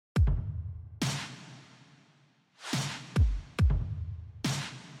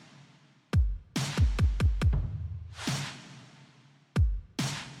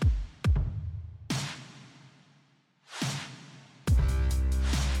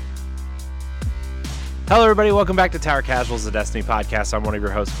Hello, everybody. Welcome back to Tower Casuals, the Destiny podcast. I'm one of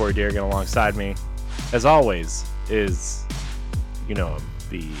your hosts, Corey Deerigan. Alongside me, as always, is, you know him,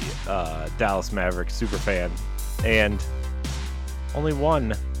 the Dallas Mavericks superfan, and only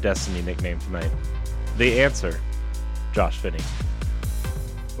one Destiny nickname tonight. The answer, Josh Finney.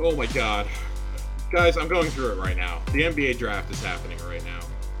 Oh my god. Guys, I'm going through it right now. The NBA draft is happening right now.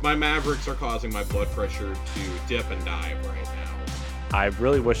 My Mavericks are causing my blood pressure to dip and dive right now. I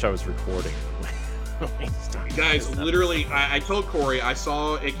really wish I was recording. Guys, literally, I told Corey, I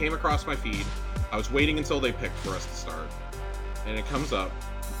saw it came across my feed. I was waiting until they picked for us to start. And it comes up,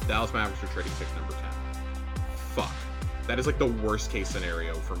 Dallas Mavericks are trading pick number 10. Fuck. That is like the worst case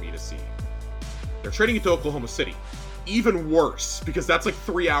scenario for me to see. They're trading it to Oklahoma City. Even worse, because that's like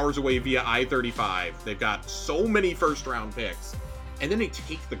 3 hours away via I-35. They've got so many first round picks. And then they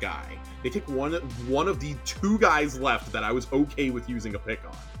take the guy. They take one of the two guys left that I was okay with using a pick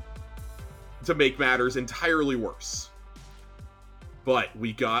on, to make matters entirely worse. But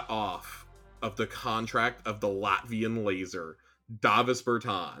we got off of the contract of the Latvian laser, Davis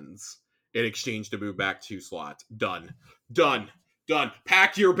Bertans, in exchange to move back 2 slots. Done.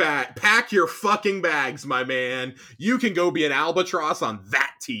 Pack your fucking bags, my man. You can go be an albatross on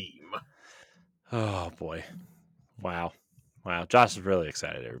that team. Oh, boy. Wow. Josh is really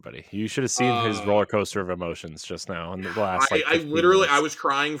excited, everybody. You should have seen his roller coaster of emotions just now in the last, I literally, I was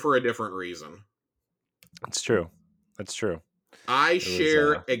crying for a different reason. It's true. That's true. I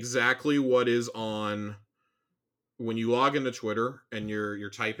share exactly what is on when you log into Twitter and you're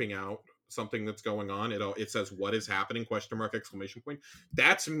typing out something that's going on. It says what is happening ? !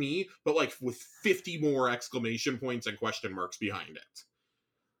 That's me, but like with 50 more exclamation points and question marks behind it.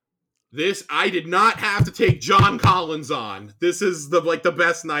 This, I did not have to take John Collins on. This is the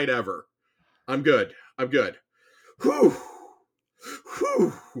best night ever. I'm good. Whew.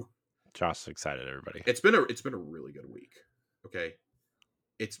 Josh is excited, everybody. It's been a really good week. Okay.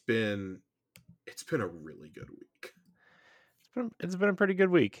 It's been a really good week. It's been a pretty good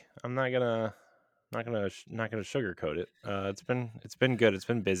week. I'm not gonna sugarcoat it. It's been good. It's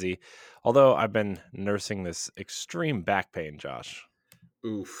been busy. Although I've been nursing this extreme back pain, Josh.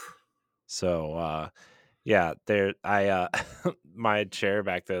 Oof. So my chair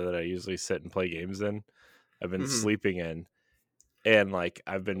back there that I usually sit and play games in, I've been sleeping in, and like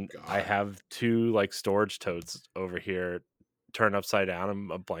I have 2 like storage totes over here turned upside down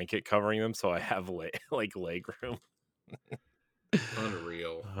and a blanket covering them, so I have leg room.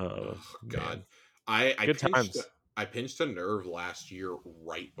 Unreal. Oh god. Man. I pinched a nerve last year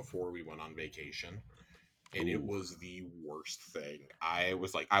right before we went on vacation. And It was the worst thing. I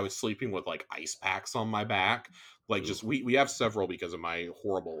was sleeping with like ice packs on my back. Like just we have several because of my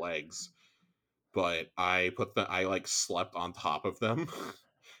horrible legs. But I slept on top of them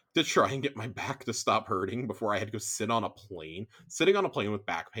to try and get my back to stop hurting before I had to go sit on a plane. Sitting on a plane with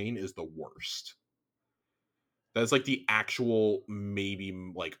back pain is the worst. That's like the actual maybe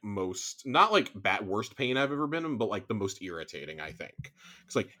like most, not like worst pain I've ever been in, but like the most irritating, I think.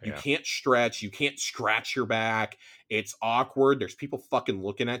 It's like you can't stretch, you can't scratch your back. It's awkward. There's people fucking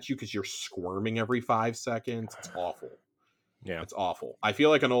looking at you because you're squirming every 5 seconds. It's awful. Yeah, it's awful. I feel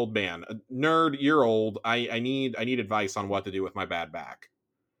like an old man. Nerd, you're old. I need advice on what to do with my bad back.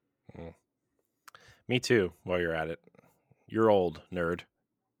 Me too. While you're at it, you're old, nerd.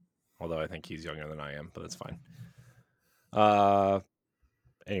 Although I think he's younger than I am, but that's fine.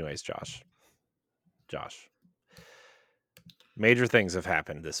 Anyways, Josh, major things have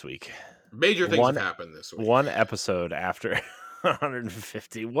happened this week. One episode after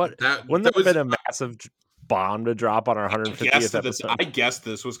 150. Wouldn't that have been a massive bomb to drop on our 150th episode? I guessed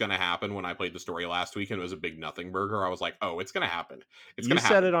this was going to happen when I played the story last week and it was a big nothing burger. I was like, oh, it's going to happen. You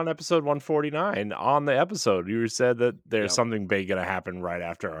said it on episode 149 on the episode. You said that there's something big going to happen right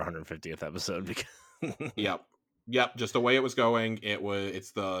after our 150th episode. Yep. Just the way it was going,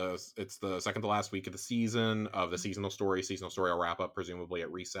 it's the second to last week of the season of the seasonal story. Seasonal story will wrap up presumably at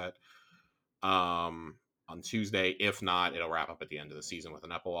reset on Tuesday. If not, it'll wrap up at the end of the season with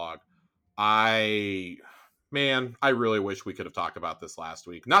an epilogue. I really wish we could have talked about this last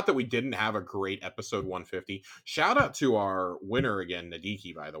week. Not that we didn't have a great episode 150. Shout out to our winner again,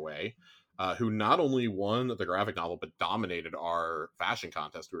 Nadiki, by the way, who not only won the graphic novel but dominated our fashion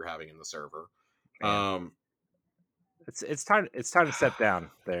contest we were having in the server. It's time to step down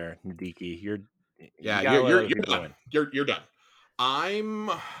there, Nadiki. You're done. You're done.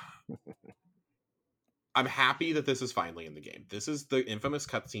 I'm happy that this is finally in the game. This is the infamous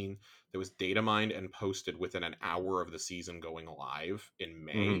cutscene that was data mined and posted within an hour of the season going live in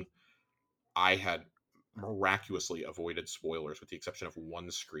May. I had miraculously avoided spoilers with the exception of one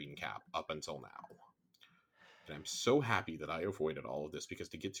screen cap up until now. And I'm so happy that I avoided all of this, because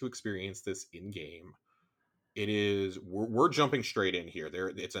to get to experience this in game, it is we're jumping straight in here.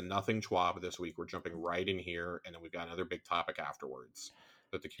 It's a nothing schwab this week. We're jumping right in here, and then we've got another big topic afterwards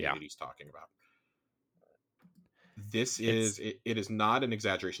that the Yeah. community's talking about. This It's is it is not an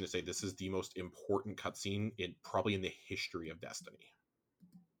exaggeration to say this is the most important cutscene probably in the history of Destiny.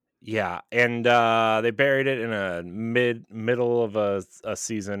 Yeah, and they buried it in a middle of a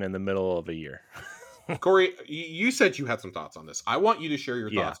season in the middle of a year. Corey, you said you had some thoughts on this. I want you to share your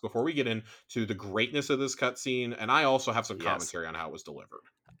Yeah. thoughts before we get into the greatness of this cutscene, and I also have some Yes. commentary on how it was delivered.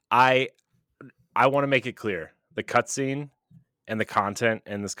 I want to make it clear: the cutscene and the content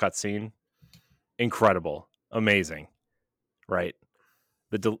in this cutscene, incredible, amazing, right?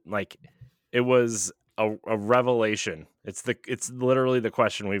 It was a revelation. It's literally the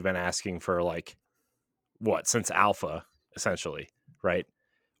question we've been asking for since alpha, essentially, right?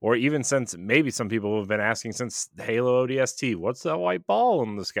 Or even since, maybe some people have been asking since Halo ODST, what's that white ball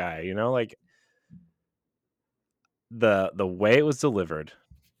in the sky? Like the way it was delivered.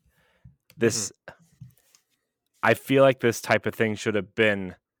 This I feel like this type of thing should have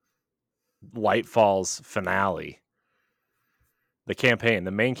been Lightfall's finale.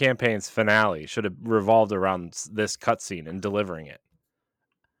 The main campaign's finale should have revolved around this cutscene and delivering it.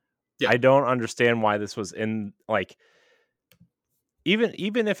 Yeah. I don't understand why this was in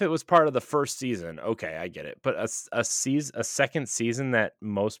even if it was part of the first season, okay, I get it. But a second season that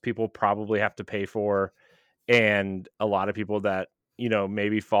most people probably have to pay for, and a lot of people that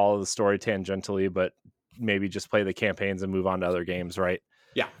maybe follow the story tangentially, but maybe just play the campaigns and move on to other games, right?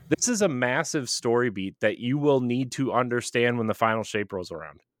 Yeah, this is a massive story beat that you will need to understand when the final shape rolls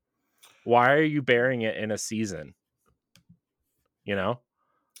around. Why are you burying it in a season?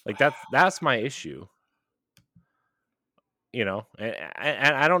 That's my issue. And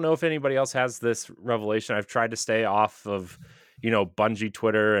I don't know if anybody else has this revelation. I've tried to stay off of, Bungie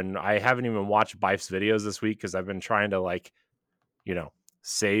Twitter, and I haven't even watched Bife's videos this week because I've been trying to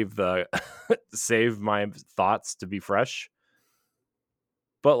save save my thoughts to be fresh.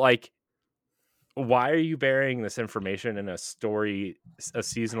 But why are you burying this information in a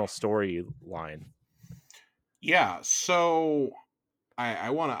seasonal storyline? Yeah, so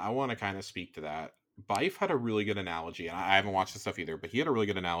I want to kind of speak to that. Bife had a really good analogy, and I haven't watched this stuff either, but he had a really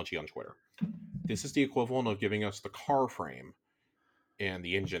good analogy on Twitter. This is the equivalent of giving us the car frame and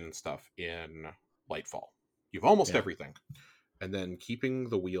the engine and stuff in Lightfall. You've almost everything, and then keeping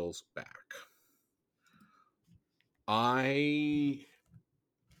the wheels back. I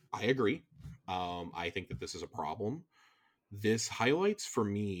agree. I think that this is a problem. This highlights for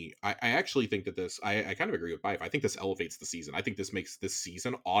me. I actually think that I kind of agree with Bife. I think this elevates the season. I think this makes this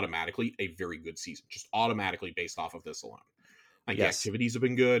season automatically a very good season, just automatically based off of this alone. Like, the activities have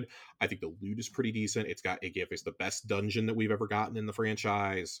been good. I think the loot is pretty decent. It gave us the best dungeon that we've ever gotten in the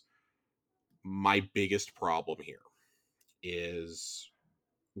franchise. My biggest problem here is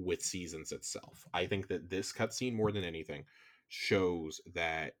with Seasons itself. I think that this cutscene, more than anything, shows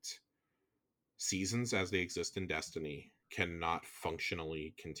that Seasons as they exist in Destiny cannot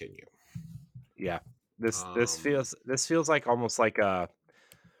functionally continue. Yeah. This feels like almost like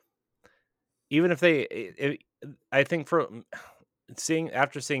even if I think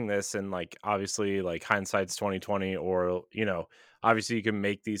after seeing this, and obviously hindsight's 2020, or obviously you can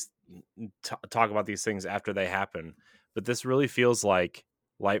make these talk about these things after they happen, but this really feels like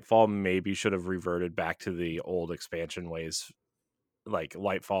Lightfall maybe should have reverted back to the old expansion ways.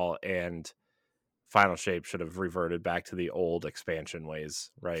 Lightfall and Final Shape should have reverted back to the old expansion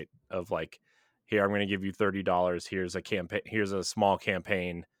ways, right? Of here, I'm going to give you $30. Here's a campaign. Here's a small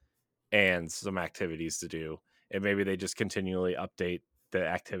campaign and some activities to do. And maybe they just continually update the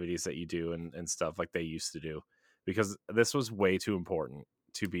activities that you do and stuff like they used to do, because this was way too important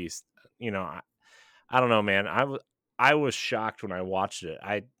to be, I don't know, man. I was shocked when I watched it.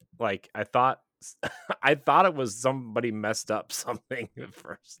 I thought I thought it was somebody messed up something at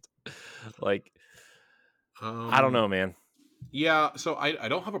first. I don't know, man. Yeah, so I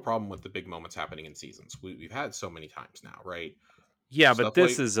don't have a problem with the big moments happening in Seasons. We've had so many times now, right? Yeah, but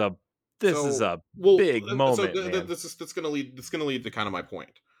this is a big moment, man. That's gonna lead to kind of my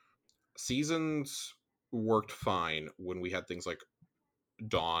point. Seasons worked fine when we had things like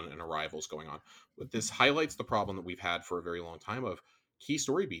Dawn and Arrivals going on, but this highlights the problem that we've had for a very long time of key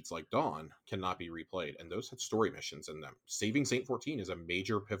story beats like Dawn cannot be replayed, and those had story missions in them. Saving Saint 14 is a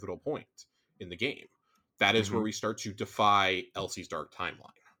major pivotal point in the game. That is where we start to defy Elsie's dark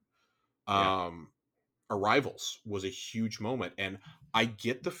timeline. Arrivals was a huge moment, and I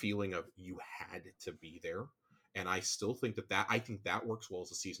get the feeling of you had to be there, And I still think that works well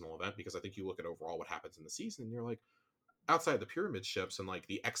as a seasonal event, because I think you look at overall what happens in the season and you're like, outside the pyramid ships and like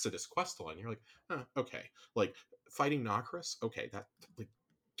the Exodus quest line, you're like, okay, like fighting Nokris, okay, that like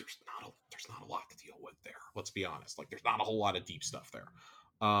there's not a lot to deal with there. Let's be honest, like there's not a whole lot of deep stuff there.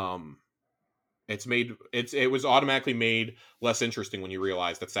 It was automatically made less interesting when you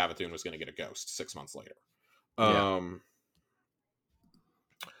realize that Savathun was going to get a ghost 6 months later.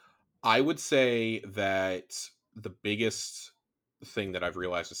 I would say that the biggest thing that I've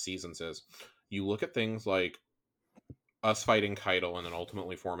realized with seasons is you look at things like us fighting Keitel and then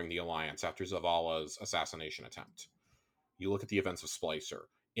ultimately forming the Alliance after Zavala's assassination attempt. You look at the events of Splicer.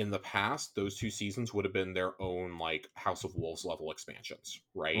 In the past, those 2 seasons would have been their own like House of Wolves level expansions,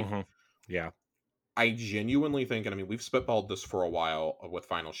 right? Mm-hmm. Yeah. I genuinely think, and I mean, we've spitballed this for a while with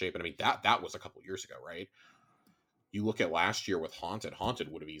Final Shape, and I mean that was a couple years ago, right? You look at last year with Haunted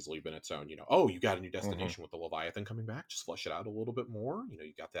would have easily been its own, oh, you got a new destination with the Leviathan coming back, just flesh it out a little bit more.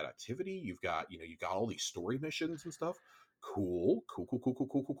 You got that activity, you got all these story missions and stuff. Cool.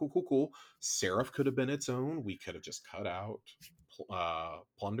 Seraph could have been its own. We could have just cut out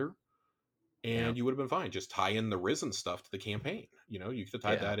Plunder, and you would have been fine. Just tie in the Risen stuff to the campaign. You could have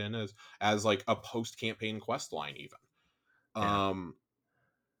tied that in as like a post-campaign quest line even.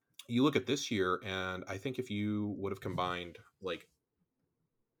 You look at this year, and I think if you would have combined like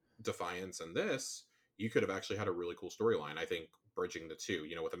Defiance and this, you could have actually had a really cool storyline. I think bridging the two,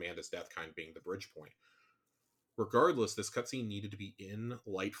 with Amanda's death kind of being the bridge point. Regardless, this cutscene needed to be in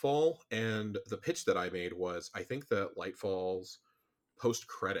Lightfall, and the pitch that I made was, I think that Lightfall's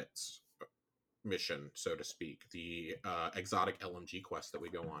post-credits mission, so to speak, the exotic LMG quest that we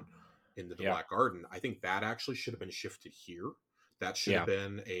go on in the Black Garden, I think that actually should have been shifted here. That should have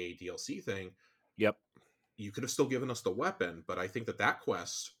been a DLC thing. Yep. You could have still given us the weapon, but I think that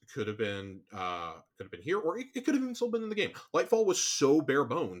quest could have been here, or it could have even still been in the game. Lightfall was so bare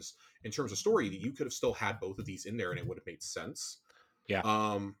bones in terms of story that you could have still had both of these in there, and it would have made sense. Yeah.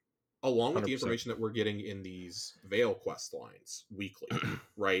 Along with 100%. The information that we're getting in these Veil quest lines weekly,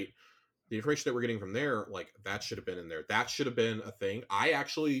 right? The information that we're getting from there, like, that should have been in there. That should have been a thing. I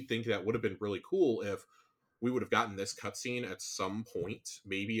actually think that would have been really cool if we would have gotten this cutscene at some point.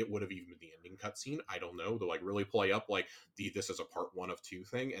 Maybe it would have even been the ending cutscene. I don't know. To like really play up like this is a part 1 of 2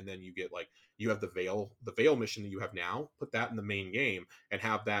 thing, and then you get like you have the Veil mission that you have now. Put that in the main game and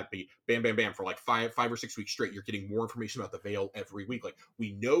have that be bam, bam, bam for like 5 or 6 weeks straight. You're getting more information about the Veil every week. Like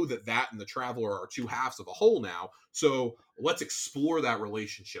we know that and the Traveler are 2 halves of a whole now. So let's explore that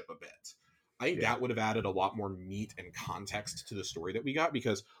relationship a bit. I think that would have added a lot more meat and context to the story that we got,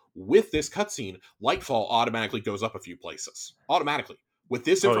 because with this cutscene, Lightfall automatically goes up a few places. Automatically. With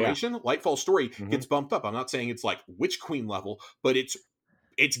this information, Lightfall's story gets bumped up. I'm not saying it's like Witch Queen level, but it's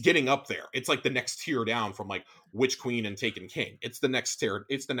getting up there. It's like the next tier down from like Witch Queen and Taken King. It's the next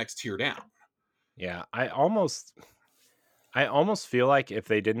tier down. Yeah, I almost feel like if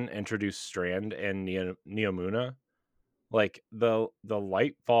they didn't introduce Strand and Neomuna, like the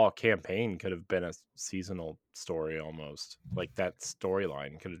Lightfall campaign could have been a seasonal story almost. Like that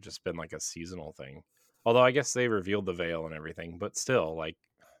storyline could have just been like a seasonal thing. Although I guess they revealed the Veil and everything, but still, like,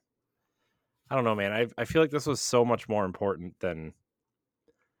 I don't know, man. I feel like this was so much more important than,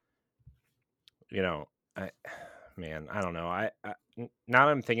 I don't know. I now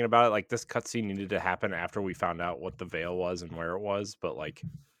that I'm thinking about it, like this cutscene needed to happen after we found out what the Veil was and where it was, but like,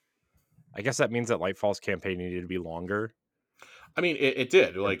 I guess that means that Lightfall's campaign needed to be longer. I mean, it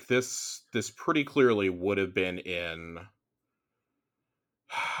did. Like this pretty clearly would have been in.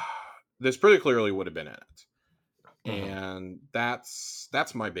 This pretty clearly would have been in it, and that's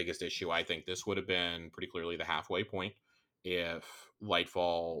my biggest issue. I think this would have been pretty clearly the halfway point if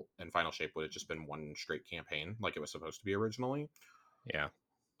Lightfall and Final Shape would have just been one straight campaign like it was supposed to be originally. Yeah.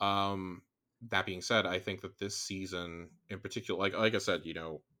 That being said, I think that this season in particular, like I said,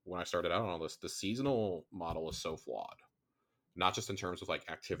 when I started out on all this, the seasonal model is so flawed. Not just in terms of like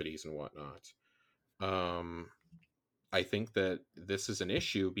activities and whatnot. I think that this is an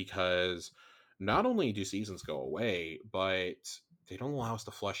issue because not only do seasons go away, but they don't allow us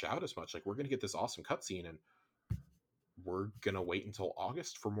to flesh out as much. Like we're going to get this awesome cutscene and we're going to wait until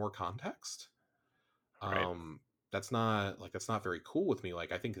August for more context. Right. That's not very cool with me.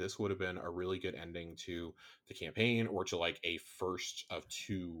 Like I think this would have been a really good ending to the campaign or to like a first of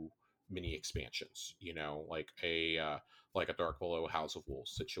 2 mini expansions, like a Dark Below House of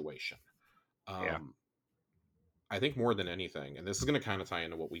Wolves situation. I think more than anything, and this is going to kind of tie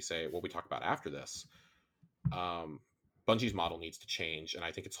into what we talk about after this, Bungie's model needs to change, and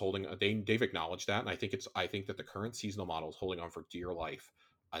I think it's holding. They've acknowledged that, and I think that the current seasonal model is holding on for dear life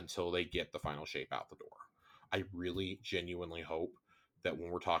until they get the Final Shape out the door. I really genuinely hope that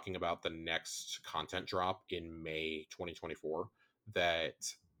when we're talking about the next content drop in May 2024,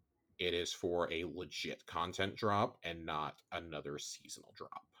 that it is for a legit content drop and not another seasonal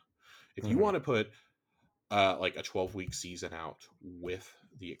drop. If you want to put like a 12-week season out with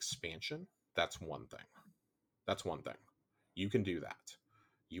the expansion, that's one thing. That's one thing. You can do that.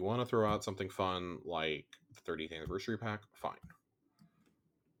 You want to throw out something fun like the 30th anniversary pack? Fine.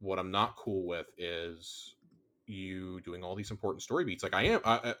 What I'm not cool with is you doing all these important story beats. Like I am.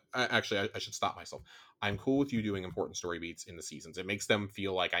 I should stop myself. I'm cool with you doing important story beats in the seasons. It makes them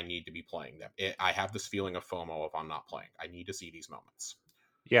feel like I need to be playing them. I have this feeling of FOMO if I'm not playing. I need to see these moments.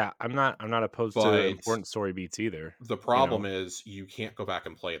 Yeah, I'm not opposed to But important story beats either. the problem is you can't go back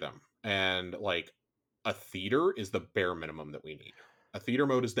and play them. And like a theater is the bare minimum that we need. A theater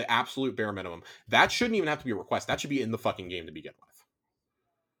mode is the absolute bare minimum. That shouldn't even have to be a request. That should be in the fucking game to begin with.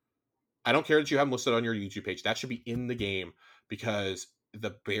 I don't care that you have them listed on your YouTube page. That should be in the game because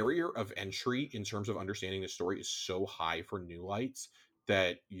the barrier of entry in terms of understanding the story is so high for new lights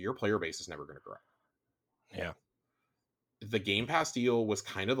that your player base is never going to grow. Yeah. The Game Pass deal was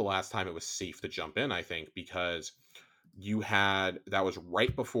kind of the last time it was safe to jump in, I think, because that was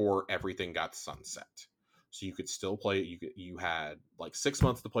right before everything got sunset. So you could still play, you had like 6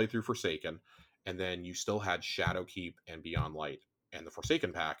 months to play through Forsaken, and then you still had Shadowkeep and Beyond Light and the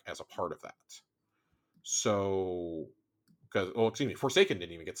Forsaken pack as a part of that. So, Forsaken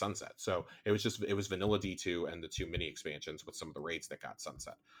didn't even get sunset. So it was Vanilla D2 and the 2 mini expansions with some of the raids that got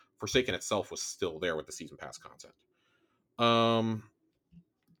sunset. Forsaken itself was still there with the season pass content.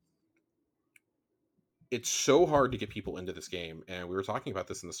 It's so hard to get people into this game, and we were talking about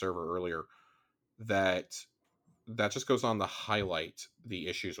this in the server earlier, that just goes on to highlight the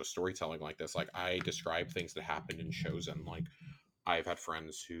issues with storytelling like this. Like I describe things that happened in Chosen. Like I've had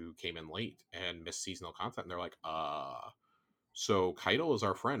friends who came in late and missed seasonal content, and they're like, so Keitel is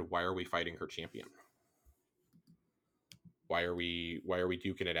our friend. Why are we fighting her champion? Why are we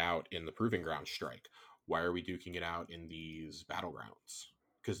duking it out in the Proving Ground strike? Why are we duking it out in these battlegrounds?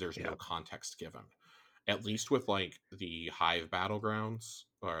 Because there's no context given. At least with like the Hive battlegrounds,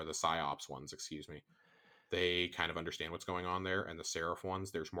 or the PsyOps ones, excuse me, they kind of understand what's going on there. And the Seraph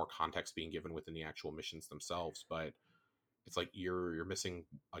ones, there's more context being given within the actual missions themselves. But it's like you're missing,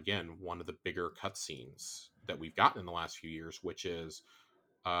 again, one of the bigger cutscenes that we've gotten in the last few years, which is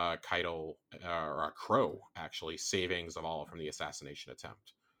Keitel, or Crow, actually saving Zavala from the assassination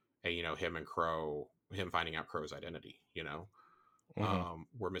attempt. And, him finding out Crow's identity,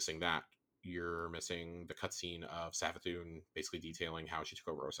 we're missing that. You're missing the cutscene of Savathun basically detailing how she took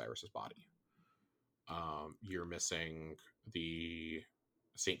over Osiris's body. You're missing the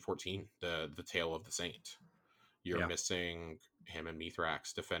Saint 14, the tale of the saint. You're missing him and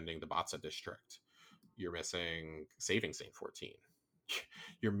Mithrax defending the Batsa district. You're missing saving Saint 14.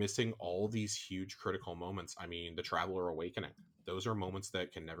 You're missing all these huge critical moments. I mean, the Traveler Awakening. Those are moments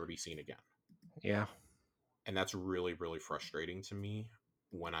that can never be seen again. Yeah. And that's really, really frustrating to me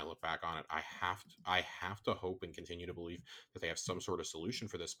when I look back on it. I have to hope and continue to believe that they have some sort of solution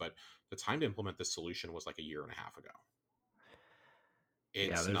for this, but the time to implement this solution was like a year and a half ago.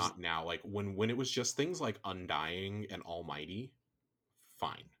 It's not now. Like when it was just things like Undying and Almighty,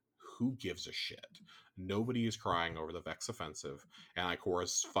 fine. Who gives a shit? Nobody is crying over the Vex offensive and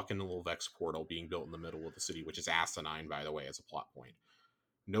Ikora's fucking little Vex portal being built in the middle of the city, which is asinine, by the way, as a plot point.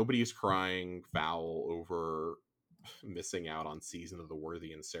 Nobody is crying foul over missing out on Season of the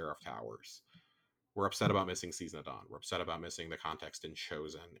Worthy and Seraph Towers. We're upset about missing Season of Dawn. We're upset about missing the context in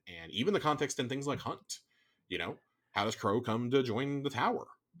Chosen, and even the context in things like Hunt. How does Crow come to join the tower?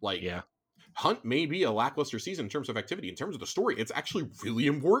 Like, Hunt may be a lackluster season in terms of activity. In terms of the story, it's actually really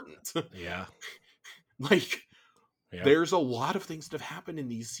important. Yeah. There's a lot of things that have happened in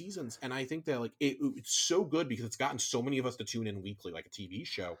these seasons, and I think that it's so good because it's gotten so many of us to tune in weekly like a TV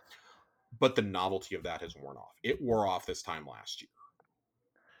show, but the novelty of that has worn off. It wore off this time last year.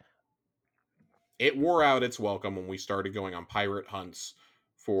 It wore out its welcome when we started going on pirate hunts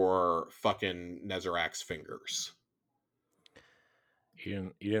for fucking Nezarec's fingers.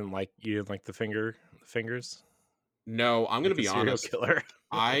 You didn't like the fingers? No, I'm gonna be honest. Killer.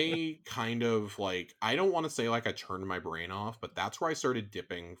 I kind of I don't want to say I turned my brain off, but that's where I started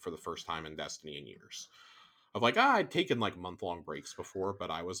dipping for the first time in Destiny in years. Of I'd taken month-long breaks before,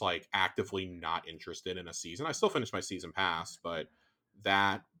 but I was actively not interested in a season. I still finished my season pass, but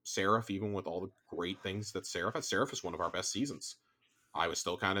that Seraph, even with all the great things that Seraph is one of our best seasons. I was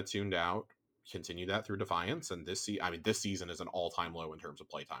still kind of tuned out. Continue that through Defiance, and this season is an all-time low in terms of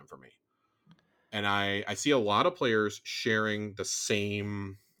playtime for me. And I see a lot of players sharing the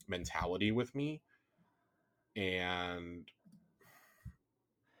same mentality with me, and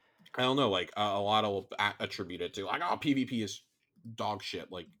I don't know, like a lot of attribute it to like, oh, PvP is dog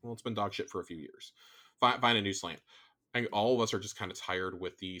shit. Like, well, it's been dog shit for a few years. Find a new slant. I think all of us are just kind of tired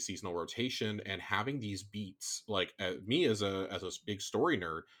with the seasonal rotation and having these beats. Like me as a big story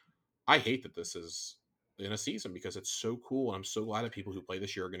nerd, I hate that this is in a season because it's so cool, and I'm so glad that people who play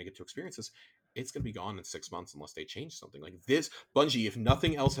this year are going to get to experience this. It's going to be gone in 6 months unless they change something like this. Bungie, if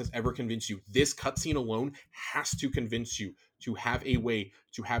nothing else has ever convinced you, this cutscene alone has to convince you to have a way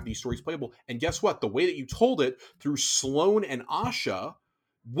to have these stories playable. And guess what? The way that you told it through Sloane and Asha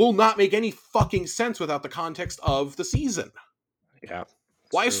will not make any fucking sense without the context of the season. Yeah.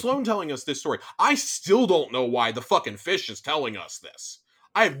 Why is Sloane telling us this story? I still don't know why the fucking fish is telling us this.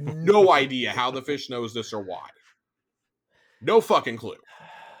 I have no idea how the fish knows this or why. No fucking clue.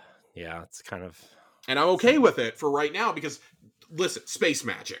 Yeah, it's kind of... And I'm okay with it for right now because, listen, space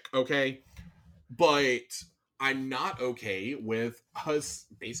magic, okay? But I'm not okay with us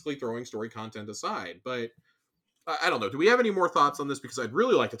basically throwing story content aside. But I don't know. Do we have any more thoughts on this? Because I'd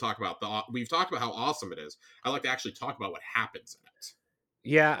really like to talk about we've talked about how awesome it is. I'd like to actually talk about what happens in it.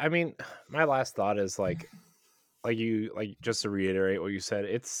 Yeah, I mean, my last thought is like just to reiterate what you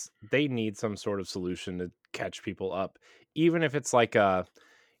said, they need some sort of solution to catch people up, even if it's like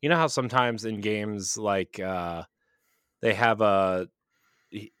you know how sometimes in games like they have a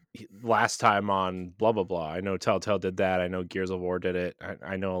last time on blah blah blah. I know Telltale did that. I know Gears of War did it.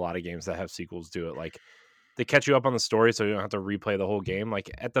 I know a lot of games that have sequels do it. Like they catch you up on the story, so you don't have to replay the whole game. Like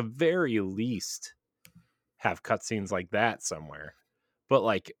at the very least, have cutscenes like that somewhere. But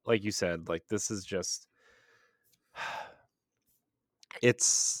like you said, like this is just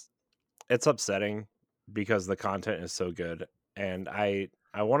it's upsetting because the content is so good, and I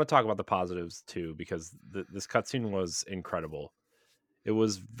want to talk about the positives too because this cutscene was incredible. It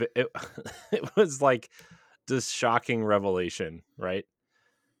was it, it was like this shocking revelation, right?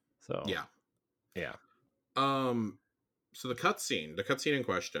 So yeah. So the cutscene in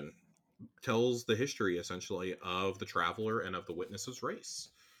question tells the history essentially of the Traveler and of the Witness's race.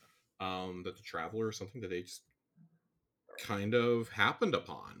 That the Traveler is something that they just kind of happened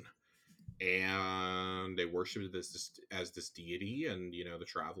upon, and they worshipped this as this deity, and the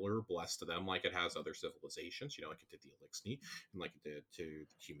Traveler blessed them like it has other civilizations, like it did the Elixni and like it did to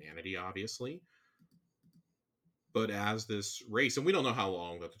humanity, obviously. But as this race, and we don't know how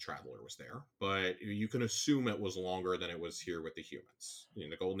long that the Traveler was there, but you can assume it was longer than it was here with the humans.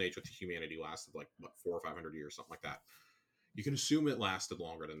 The Golden Age with the humanity lasted like, what, 400 or 500 years, something like that. You can assume it lasted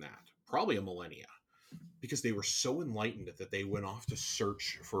longer than that, probably a millennia, because they were so enlightened that they went off to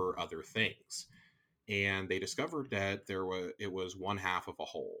search for other things. And they discovered that it was one half of a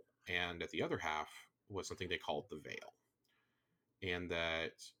whole, and that the other half was something they called the Veil. And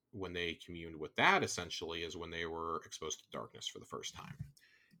that when they communed with that, essentially, is when they were exposed to darkness for the first time.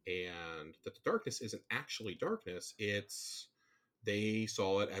 And that the darkness isn't actually darkness, they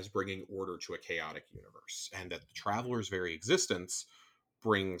saw it as bringing order to a chaotic universe, and that the Traveler's very existence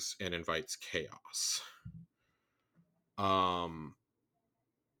brings and invites chaos. And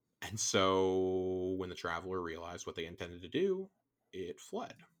so when the Traveler realized what they intended to do, it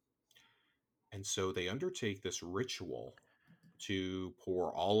fled. And so they undertake this ritual to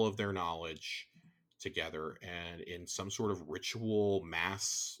pour all of their knowledge together and in some sort of ritual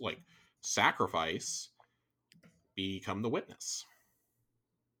mass like sacrifice become the Witness.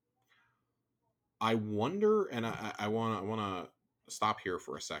 I wonder, and I want to stop here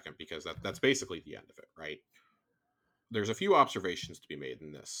for a second because that's basically the end of it, right? There's a few observations to be made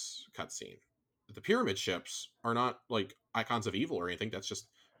in this cutscene. The pyramid ships are not like icons of evil or anything.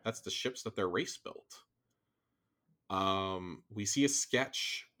 That's the ships that their race built. We see a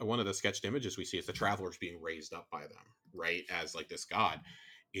sketch. One of the sketched images we see is the Travelers being raised up by them, right? As like this god.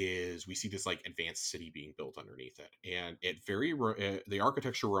 We see this like advanced city being built underneath it, and the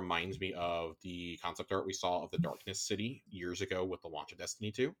architecture reminds me of the concept art we saw of the Darkness City years ago with the launch of Destiny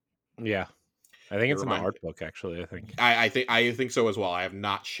 2. Yeah, I think it's in the art book. Actually, I think so as well. I have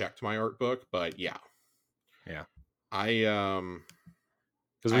not checked my art book, but yeah. Because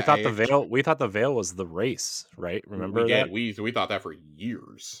we thought the Veil was the race, right? Remember we that? did. We thought that for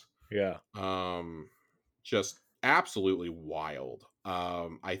years. Yeah. Just absolutely wild.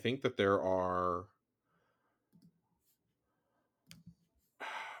 I think that there's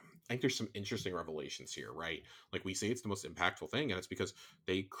some interesting revelations here, right? Like we say it's the most impactful thing, and it's because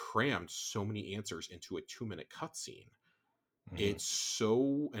they crammed so many answers into a 2-minute cutscene. Mm-hmm. It's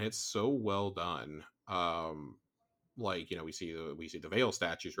so well done. Like, we see the Veil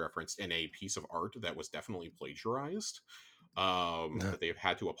statues referenced in a piece of art that was definitely plagiarized. That they've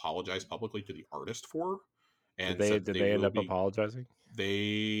had to apologize publicly to the artist for. and said that did they they end will up be. apologizing?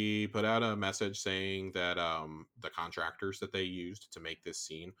 They put out a message saying that the contractors that they used to make this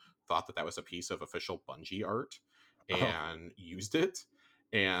scene thought that that was a piece of official Bungie art Oh, and used it,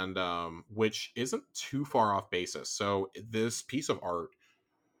 and which isn't too far off basis. So this piece of art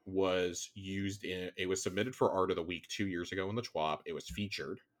was used in, it was submitted for Art of the Week 2 years ago in the TWAB. It was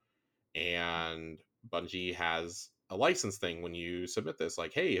featured, and Bungie has a license thing when you submit this,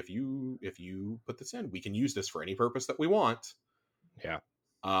 like, hey, if you put this in, we can use this for any purpose that we want. yeah.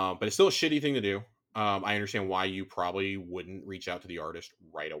 But it's still a shitty thing to do. I understand why you probably wouldn't reach out to the artist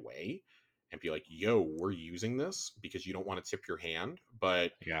right away and be like, yo, we're using this, because you don't want to tip your hand.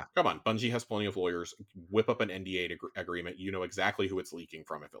 But Yeah. come on, Bungie has plenty of lawyers. Whip up an NDA agreement. You know exactly who it's leaking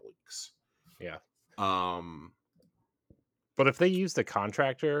from if it leaks. Yeah. Um, But if they use the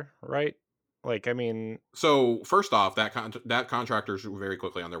contractor, right? Like, I mean, so first off, that contractor's very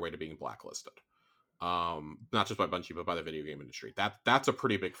quickly on their way to being blacklisted. Not just by Bungie, but by the video game industry. That's a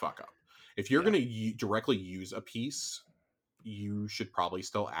pretty big fuck up. If you're Yeah. going to directly use a piece, you should probably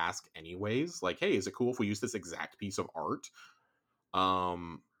still ask anyways, like, hey, is it cool if we use this exact piece of art?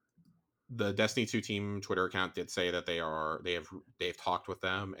 The Destiny 2 team Twitter account did say that they've talked with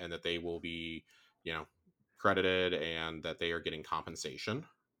them, and that they will be, you know, credited, and that they are getting compensation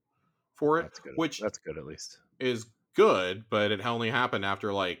for it, that's good. which That's good at least. is good, but it only happened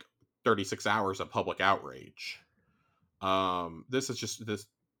after like 36 hours of public outrage. This is just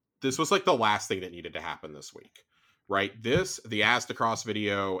this was like the last thing that needed to happen this week, right? This, the Astacross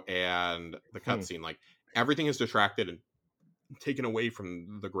video, and the cutscene, like, everything is detracted and taken away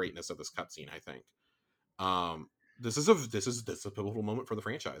from the greatness of this cutscene. I think this is a pivotal moment for the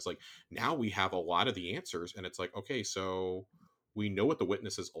franchise. Like, now we have a lot of the answers, and it's like, okay, so we know what the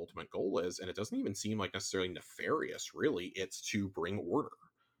Witness's ultimate goal is, and it doesn't even seem like necessarily nefarious. Really, it's to bring order.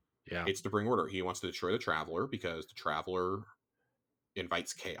 Yeah. It's to bring order. He wants to destroy the Traveler because the Traveler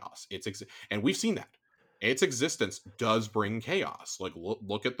invites chaos. And we've seen that. Its existence does bring chaos. Like,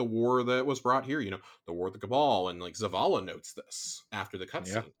 look at the war that was brought here. You know, the war of the Cabal, and like Zavala notes this after the Yeah.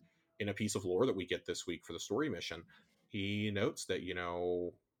 cutscene in a piece of lore that we get this week for the story mission. He notes that, you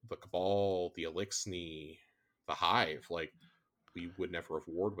know, the Cabal, the Elixni, the Hive, like, we would never have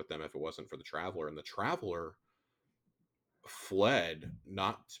warred with them if it wasn't for the Traveler, and the Traveler fled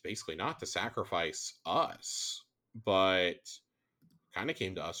basically not to sacrifice us, but kind of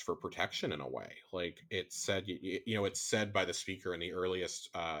came to us for protection in a way. Like, it said, you know, it's said by the speaker in the earliest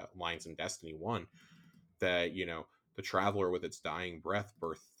lines in Destiny 1 that, you know, the Traveler with its dying breath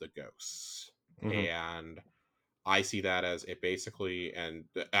birthed the ghosts. Mm-hmm. And I see that as it basically, and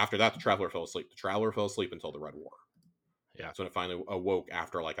after that, the Traveler fell asleep. The Traveler fell asleep until the Red War. Yeah. That's when it finally awoke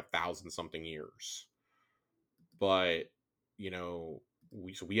after like 1,000-something years. But, you know,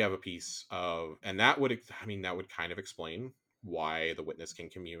 we have a piece of, and that would kind of explain why the Witness can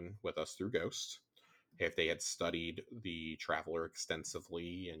commune with us through Ghost. If they had studied the Traveler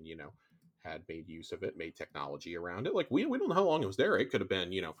extensively, and, you know, had made use of it, made technology around it. Like, we don't know how long it was there. It could have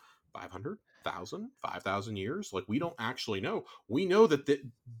been, you know, 500,000, 5,000 years. Like, we don't actually know. We know that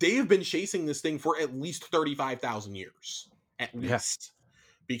they've been chasing this thing for at least 35,000 years. At least.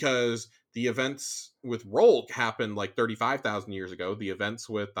 Because the events with Rolk happened like 35,000 years ago. The events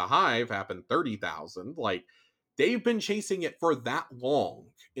with the Hive happened 30,000. Like, they've been chasing it for that long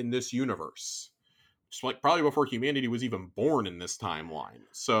in this universe. Just like probably before humanity was even born in this timeline.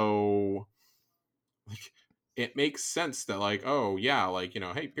 So, like, it makes sense that, like, oh yeah, like, you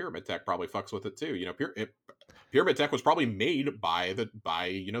know, hey, Pyramid Tech probably fucks with it too. You know, Pyramid Tech was probably made by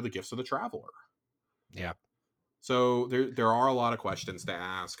you know, the gifts of the Traveler. Yeah. So there are a lot of questions to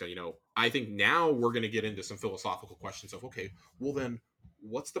ask. You know, I think now we're going to get into some philosophical questions of, okay, well then,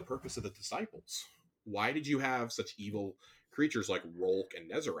 what's the purpose of the Disciples? Why did you have such evil creatures like Rolk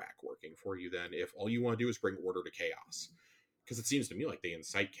and Nezarec working for you then, if all you want to do is bring order to chaos? Because it seems to me like they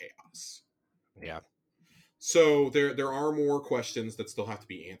incite chaos. Yeah. So there are more questions that still have to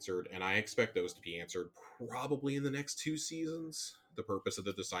be answered, and I expect those to be answered probably in the next 2 seasons. The purpose of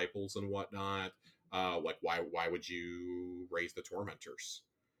the Disciples and whatnot. Like, why would you raise the Tormentors?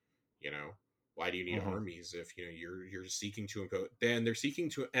 You know, why do you need armies if, you know, you're seeking to impose? Then they're seeking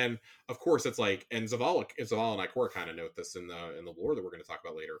to, and of course it's like, and Zavala and Ikora kind of note this in the lore that we're going to talk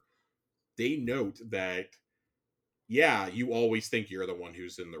about later. They note that, yeah, you always think you're the one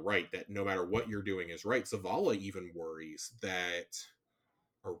who's in the right, that no matter what you're doing is right. Zavala even worries that,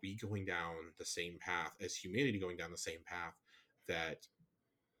 are we going down the same path as humanity, going down the same path that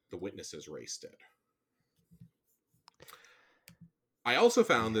the Witnesses race did? I also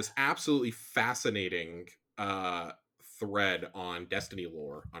found this absolutely fascinating thread on Destiny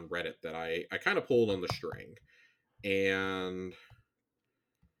lore on Reddit that I kind of pulled on the string. and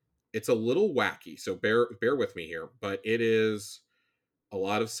it's a little wacky, so bear with me here, but it is a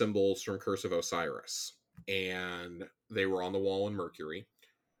lot of symbols from Curse of Osiris, and they were on the wall in Mercury,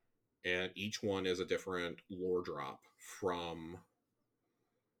 and each one is a different lore drop from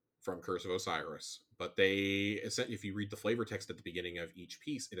Curse of Osiris. But if you read the flavor text at the beginning of each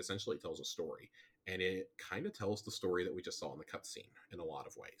piece, it essentially tells a story, and it kind of tells the story that we just saw in the cutscene in a lot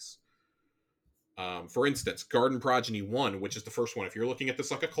of ways. For instance, Garden Progeny 1, which is the first one. If you're looking at this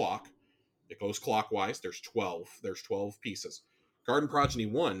like a clock, it goes clockwise. There's 12 pieces. Garden Progeny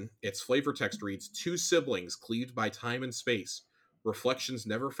 1, its flavor text reads, 2 siblings cleaved by time and space, reflections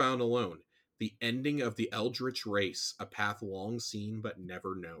never found alone, the ending of the Eldritch race, a path long seen but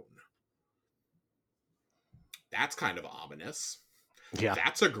never known. That's kind of ominous. Yeah.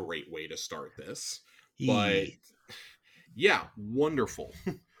 That's a great way to start this. But yeah, wonderful.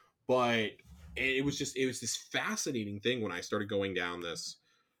 But it was this fascinating thing when I started going down this.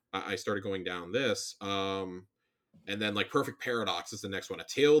 And then like Perfect Paradox is the next one. A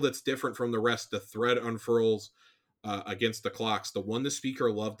tale that's different from the rest. The thread unfurls against the clocks. The one the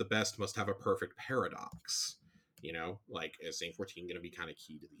speaker loved the best must have a perfect paradox. You know, like, is Saint 14 going to be kind of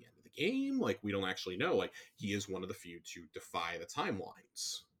key to the end of the game? Like, we don't actually know. Like, he is one of the few to defy the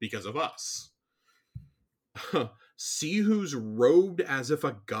timelines because of us. See who's robed as if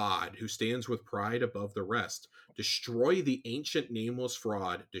a god, who stands with pride above the rest. Destroy the ancient nameless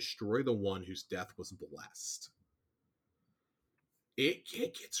fraud. Destroy the one whose death was blessed. It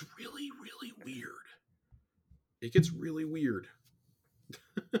gets really, really weird. It gets really weird.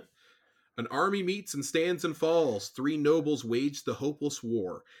 An army meets and stands and falls. 3 nobles wage the hopeless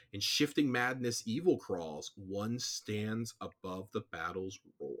war. In shifting madness, evil crawls. One stands above the battle's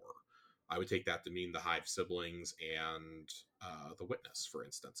roar. I would take that to mean the Hive siblings and the Witness, for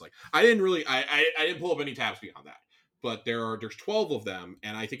instance. Like, I didn't pull up any tabs beyond that, but there's 12 of them,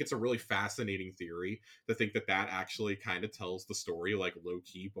 and I think it's a really fascinating theory to think that actually kind of tells the story, like, low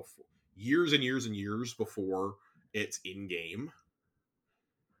key, before years and years and years before it's in game.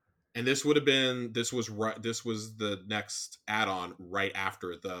 And this was the next add-on right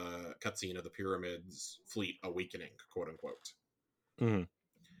after the cutscene of the Pyramids fleet awakening, quote unquote. Mm-hmm.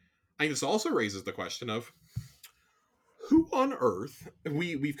 I think this also raises the question of who on earth,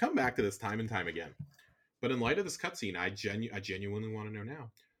 we've come back to this time and time again, but in light of this cutscene, I genuinely want to know now,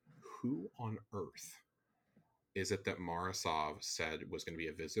 who on earth is it that Marasov said was going to be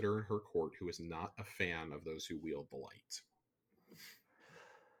a visitor in her court who is not a fan of those who wield the light?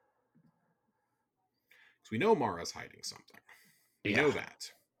 Because we know Mara's hiding something. We know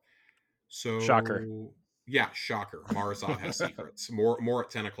that. So shocker. Yeah, shocker. Marasov has secrets. More at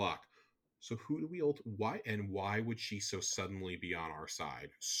 10 o'clock. So who do we why would she so suddenly be on our side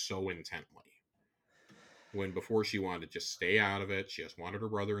so intently? When before she wanted to just stay out of it, she just wanted her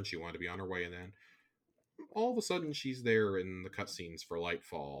brother and she wanted to be on her way, and then all of a sudden she's there in the cutscenes for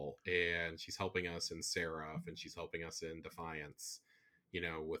Lightfall, and she's helping us in Seraph, and she's helping us in Defiance, you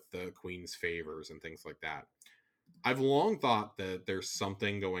know, with the Queen's favors and things like that. I've long thought that there's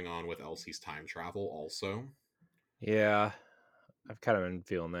something going on with Elsie's time travel also. Yeah, I've kind of been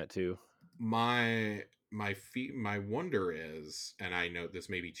feeling that too. My wonder is, and I know this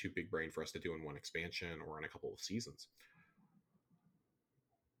may be too big brain for us to do in one expansion or in a couple of seasons,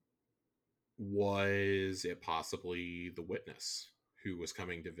 was it possibly the Witness who was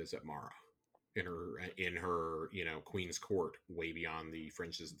coming to visit Mara in her you know, Queen's court way beyond the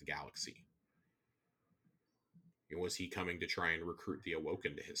fringes of the galaxy? Was he coming to try and recruit the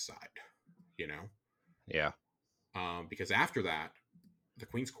Awoken to his side? You know? Yeah. Because after that, the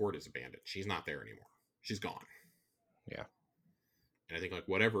Queen's court is abandoned. She's not there anymore. She's gone. Yeah. And I think, like,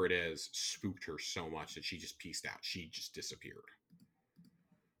 whatever it is spooked her so much that she just pieced out. She just disappeared.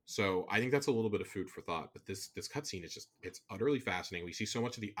 So I think that's a little bit of food for thought. But this cutscene is it's utterly fascinating. We see so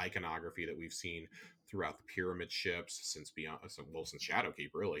much of the iconography that we've seen throughout the Pyramid ships since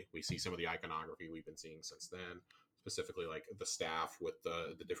Shadowkeep, really. We see some of the iconography we've been seeing since then. Specifically, like the staff with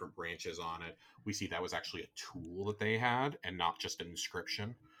the different branches on it. We see that was actually a tool that they had and not just an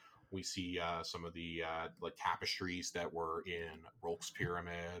inscription. We see some of the like tapestries that were in Rolk's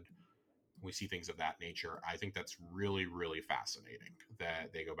pyramid. We see things of that nature. I think that's really, really fascinating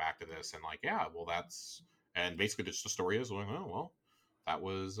that they go back to this and, like, yeah, well, and basically just the story is, like, oh, well, that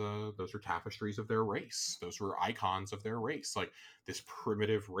was, those are tapestries of their race. Those were icons of their race. Like, this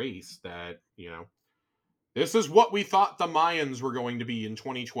primitive race that, you know, this is what we thought the Mayans were going to be in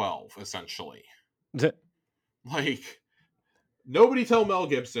 2012, essentially. Like, nobody tell Mel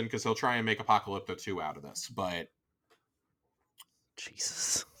Gibson, because he'll try and make Apocalypto 2 out of this, but...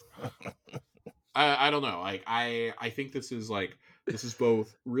 Jesus. I don't know. Like I think this is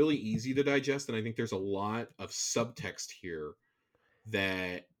both really easy to digest, and I think there's a lot of subtext here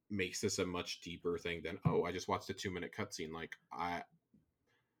that makes this a much deeper thing than, oh, I just watched a 2-minute cutscene. Like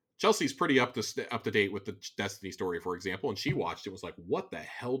Chelsea's pretty up to date with the Destiny story, for example, and she watched it, was like, what the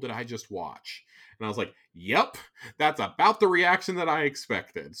hell did I just watch? And I was like, yep, that's about the reaction that I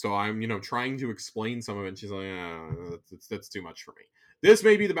expected. So I'm, trying to explain some of it, and she's like, that's too much for me. This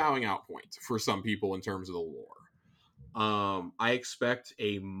may be the bowing out point for some people in terms of the lore. I expect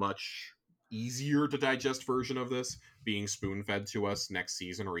a much easier to digest version of this being spoon fed to us next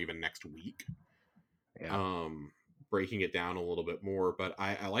season or even next week. Yeah. Breaking it down a little bit more, but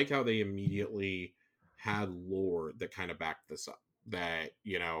I like how they immediately had lore that kind of backed this up, that,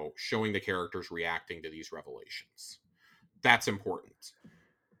 showing the characters reacting to these revelations. That's important.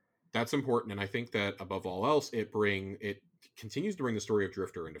 And I think that above all else, it continues to bring the story of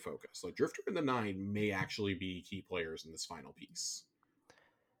Drifter into focus. Like, Drifter and the Nine may actually be key players in this final piece.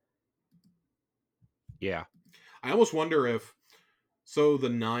 Yeah. I almost wonder if, so the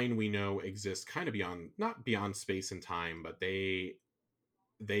Nine we know exist kind of not beyond space and time, but they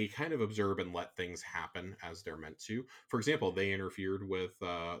kind of observe and let things happen as they're meant to. For example, they interfered with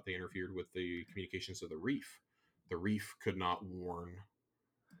the communications of the Reef. The Reef could not warn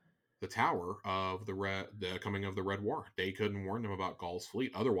the Tower of the coming of the Red War. They couldn't warn them about Gaul's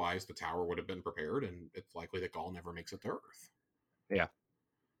fleet. Otherwise, the Tower would have been prepared, and it's likely that Gaul never makes it to Earth. Yeah.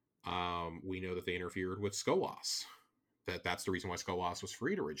 We know that they interfered with Skolas. That's the reason why Skolas was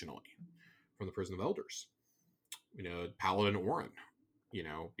freed originally from the prison of elders. Paladin Orin,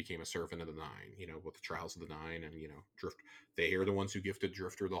 became a servant of the Nine, with the trials of the Nine, and, Drift. They are the ones who gifted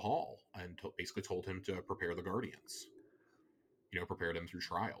Drifter the Hall and basically told him to prepare the Guardians, prepare them through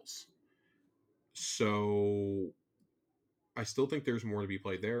trials. So I still think there's more to be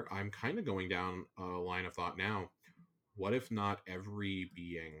played there. I'm kind of going down a line of thought now. What if not every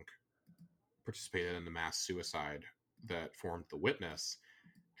being participated in the mass suicide that formed the Witness,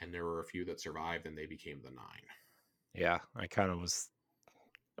 and there were a few that survived and they became the Nine? Yeah. I kind of was,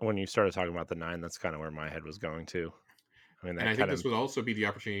 when you started talking about the Nine, that's kind of where my head was going to. I mean, And I think this would also be the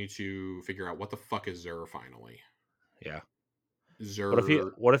opportunity to figure out what the fuck is Xur finally. Yeah.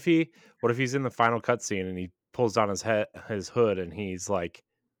 Xur. What if he's in the final cutscene and he pulls down his hood and he's like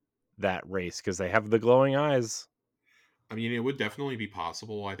that race because they have the glowing eyes. I mean, it would definitely be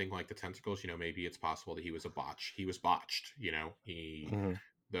possible. I think, like, the tentacles, maybe it's possible that he was a botch. He was botched, Mm-hmm.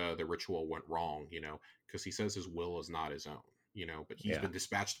 the ritual went wrong, because he says his will is not his own, but he's Yeah. been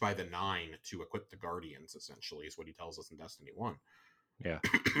dispatched by the Nine to equip the Guardians, essentially, is what he tells us in Destiny 1. Yeah.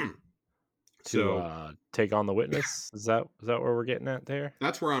 So To take on the Witness. Is that where we're getting at there?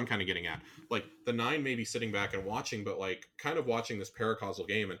 that's where I'm kind of getting at. Like, the Nine may be sitting back and watching, but, like, kind of watching this paracausal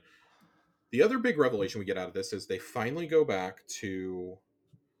game. And the other big revelation we get out of this is they finally go back to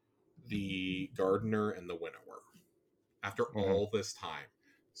the Gardener and the Winnower. After all this time,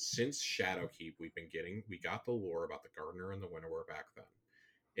 since Shadowkeep, we got the lore about the Gardener and the Winnower back then.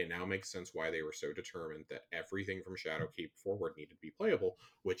 It now makes sense why they were so determined that everything from Shadowkeep forward needed to be playable,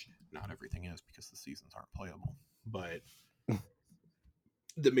 which not everything is, because the seasons aren't playable. But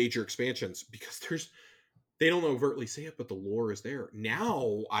the major expansions, because they don't overtly say it, but the lore is there.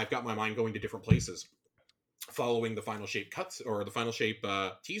 Now I've got my mind going to different places following the Final Shape cuts, or the Final Shape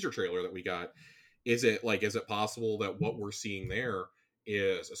teaser trailer that we got. Is it possible that what we're seeing there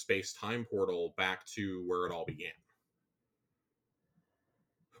is a space-time portal back to where it all began?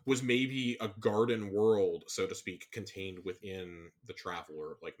 Was maybe a garden world, so to speak, contained within the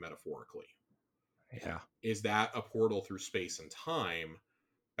Traveler, like, metaphorically? Yeah. Is that a portal through space and time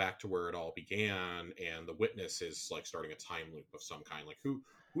back to where it all began, and the Witness is, like, starting a time loop of some kind? Like, who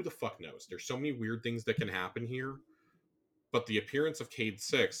the fuck knows? There's so many weird things that can happen here. But the appearance of Cayde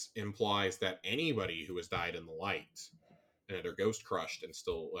 6 implies that anybody who has died in the light and had their ghost crushed and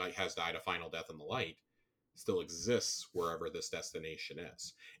still has died a final death in the light still exists wherever this destination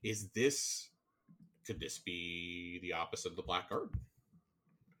is. Could this be the opposite of the Black Garden?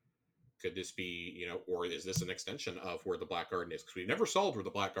 Could this be, or is this an extension of where the Black Garden is? Because we never solved where the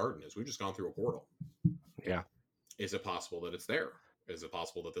Black Garden is. We've just gone through a portal. Yeah. Is it possible that it's there? Is it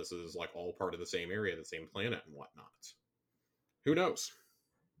possible that this is, like, all part of the same area, the same planet and whatnot? Who knows?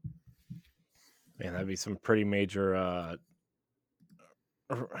 Man, that'd be some pretty major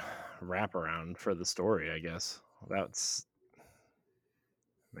wraparound for the story, I guess. That's,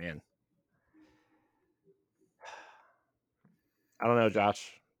 man. I don't know,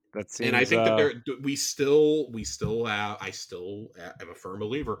 Josh. That seems. And I think that we still have. I still am a firm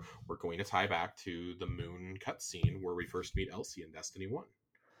believer we're going to tie back to the moon cutscene where we first meet Elsie in Destiny 1.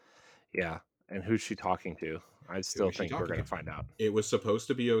 Yeah, And who's she talking to? I Who still is she think we're talking going to? to find out. It was supposed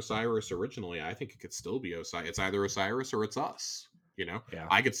to be Osiris originally. I think it could still be Osiris. It's either Osiris or it's us. You know, Yeah.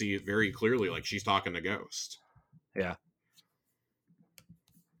 I could see it very clearly. Like she's talking to Ghost. Yeah.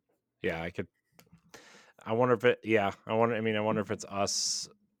 Yeah, I could. I wonder if it. Yeah, I wonder if it's us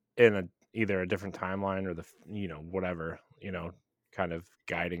in either a different timeline or whatever. Kind of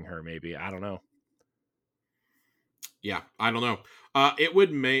guiding her. Maybe I don't know. Yeah, I don't know. It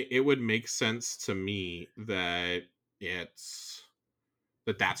would make sense to me that that's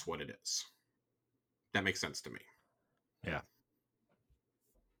what it is. That makes sense to me. Yeah.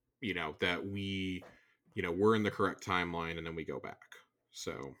 That we're in the correct timeline and then we go back.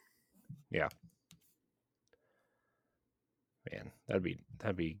 So yeah. Man, that'd be.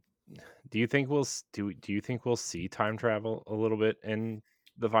 Do you think we'll see time travel a little bit in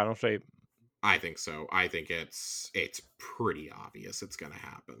the final shape? I think so. I think it's pretty obvious it's going to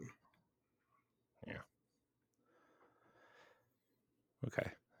happen. Yeah.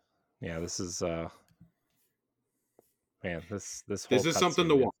 Okay. Yeah, this is man, this is something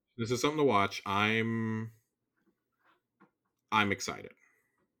to watch. This is something to watch. I'm excited.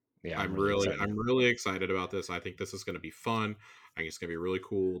 Yeah, I'm really excited about this. I think this is going to be fun. I think it's going to be really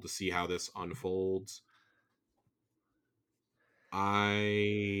cool to see how this unfolds.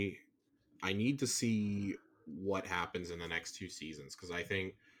 I need to see what happens in the next 2 seasons because I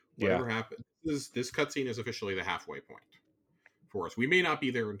think whatever happens, this cutscene is officially the halfway point for us. We may not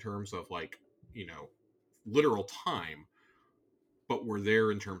be there in terms of literal time, but we're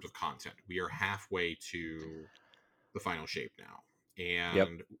there in terms of content. We are halfway to the final shape now,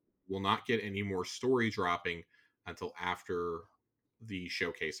 and we'll not get any more story dropping until after the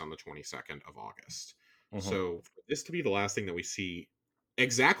showcase on the 22nd of August. Mm-hmm. So for this to be the last thing that we see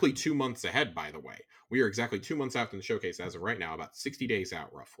exactly 2 months ahead, by the way, we are exactly 2 months after the showcase as of right now, about 60 days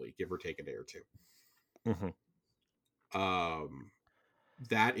out roughly, give or take a day or two. Mm-hmm.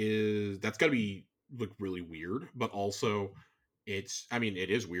 That's got to be really weird, but also it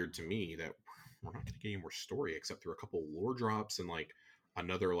is weird to me that we're not going to get any more story except through a couple lore drops and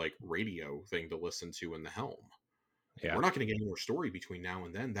another radio thing to listen to in the helm. Yeah. We're not going to get any more story between now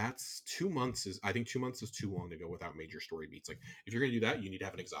and then. That's 2 months I think 2 months is too long to go without major story beats. If you're going to do that, you need to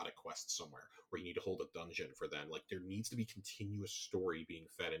have an exotic quest somewhere or you need to hold a dungeon for them. There needs to be continuous story being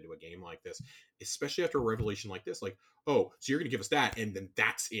fed into a game like this, especially after a revelation like this. Oh, so you're going to give us that and then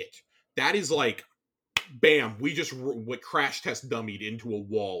that's it. That is bam, we just crash test dummied into a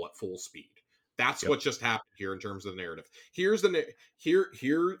wall at full speed. That's what just happened here in terms of the narrative. Here's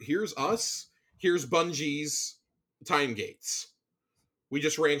here's us. Here's Bungie's time gates. We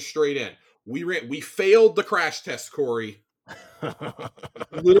just ran straight in. We failed the crash test, Corey.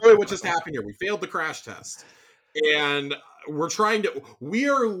 Literally what just happened here. We failed the crash test. And we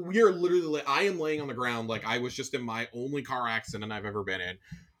are literally, I am laying on the ground like I was just in my only car accident I've ever been in,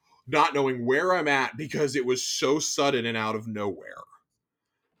 not knowing where I'm at because it was so sudden and out of nowhere.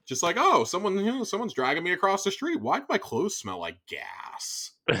 Just someone's dragging me across the street. Why do my clothes smell like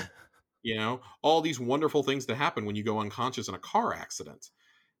gas? All these wonderful things that happen when you go unconscious in a car accident.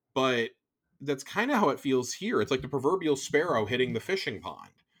 But that's kind of how it feels here. It's like the proverbial sparrow hitting the fishing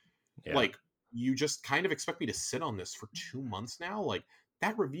pond. Yeah. You just kind of expect me to sit on this for 2 months now?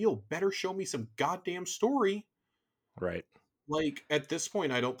 That reveal better show me some goddamn story. Right. At this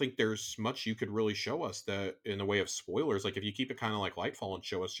point, I don't think there's much you could really show us that in the way of spoilers. If you keep it kind of like Lightfall and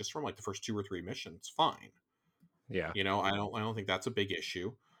show us just from the first 2 or 3 missions, fine. Yeah. I don't think that's a big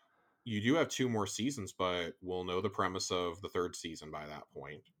issue. You do have 2 more seasons, but we'll know the premise of the 3rd season by that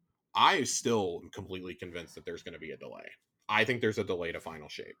point. I still am completely convinced that there's going to be a delay. I think there's a delay to Final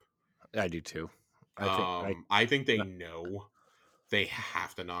Shape. I do too. I think they know they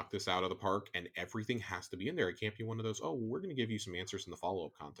have to knock this out of the park and everything has to be in there. It can't be one of those, we're going to give you some answers in the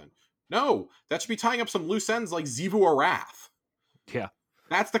follow-up content. No, that should be tying up some loose ends like Xivu Arath. Yeah.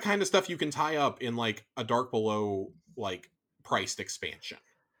 That's the kind of stuff you can tie up in a Dark Below priced expansion.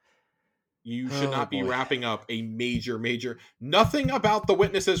 You should not be wrapping up a major. Nothing about the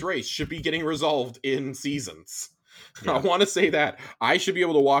Witnesses race should be getting resolved in seasons. Yeah. I want to say that. I should be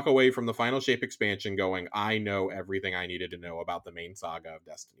able to walk away from the Final Shape expansion going, I know everything I needed to know about the main saga of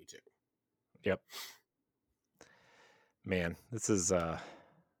Destiny 2. Yep. Man, this is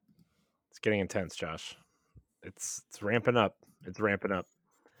it's getting intense, Josh. It's ramping up. It's ramping up.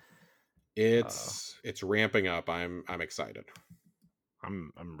 It's ramping up. I'm excited.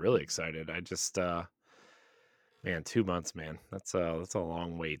 I'm really excited. I just man, 2 months, man. That's a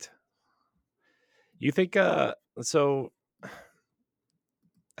long wait. You think so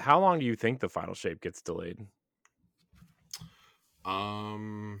how long do you think the Final Shape gets delayed?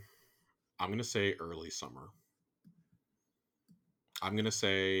 I I'm going to say early summer. I'm going to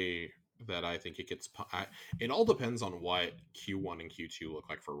say that I think it gets... it all depends on what Q1 and Q2 look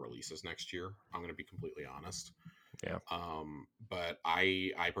like for releases next year. I'm going to be completely honest. Yeah. But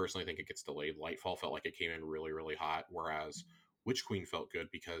I personally think it gets delayed. Lightfall felt like it came in really, really hot, whereas Witch Queen felt good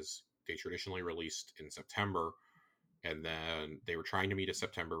because they traditionally released in September, and then they were trying to meet a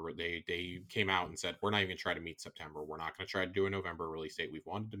September. They came out and said, we're not even going to try to meet September. We're not going to try to do a November release date. We've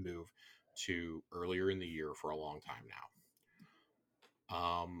wanted to move to earlier in the year for a long time now.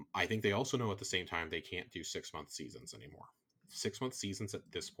 I think they also know at the same time they can't do 6-month seasons anymore. 6-month seasons at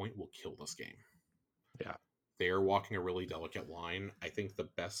this point will kill this game. Yeah. They are walking a really delicate line. I think the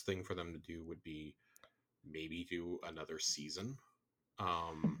best thing for them to do would be maybe do another season.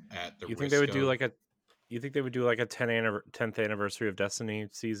 At the You think they would do like a? You think they would do like a 10th anniversary of Destiny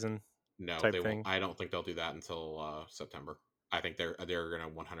season? No, type they thing? won't. I don't think they'll do that until September. I think they're gonna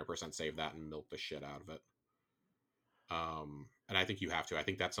 100% save that and milk the shit out of it. And I think you have to. I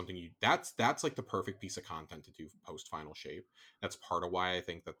think that's something that's like the perfect piece of content to do post Final Shape. That's part of why I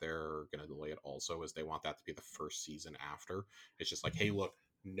think that they're gonna delay it. Also, is they want that to be the first season after. It's just like, hey, look,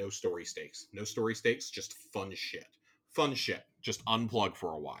 no story stakes, just fun shit. Just unplug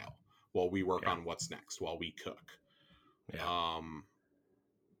for a while we work on what's next, while we cook. Yeah.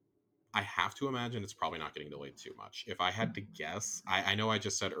 I have to imagine it's probably not getting delayed too much. If I had to guess, I know I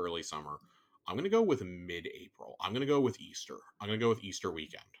just said early summer. I'm going to go with mid-April. I'm going to go with Easter. I'm going to go with Easter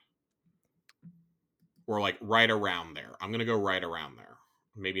weekend. Or like right around there. I'm going to go right around there.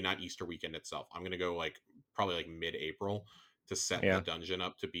 Maybe not Easter weekend itself. I'm going to go like probably like mid-April to set the dungeon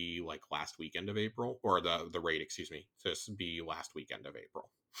up to be like last weekend of April. Or the raid, excuse me, to be last weekend of April.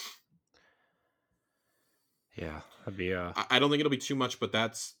 Yeah, that'd be I don't think it'll be too much, but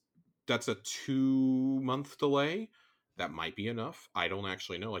that's a 2-month delay. That might be enough. I don't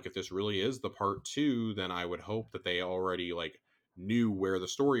actually know. Like, if this really is the part 2, then I would hope that they already like knew where the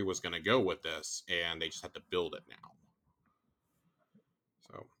story was going to go with this, and they just had to build it now.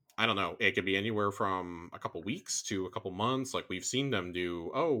 So I don't know. It could be anywhere from a couple weeks to a couple months. Like, we've seen them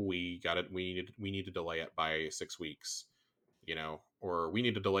do. Oh, we got it. We need to delay it by 6 weeks, or we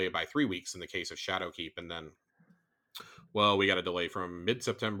need to delay it by 3 weeks in the case of Shadowkeep, and then, well, we got a delay from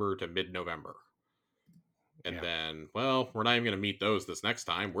mid-September to mid-November. And then, well, we're not even going to meet those this next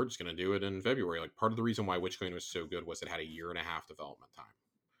time. We're just going to do it in February. Like, part of the reason why Witch Queen was so good was it had a 1.5-year development time.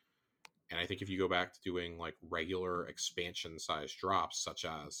 And I think if you go back to doing like regular expansion size drops, such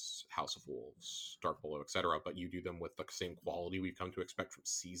as House of Wolves, Dark Below, etc., but you do them with the same quality we've come to expect from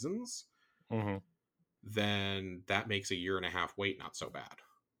seasons, then that makes a 1.5-year wait not so bad.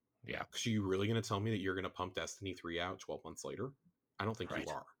 Yeah. Because are you really going to tell me that you're going to pump Destiny 3 out 12 months later? I don't think you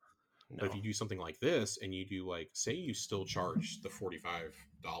are. No. But if you do something like this, and you do like, say you still charge the $45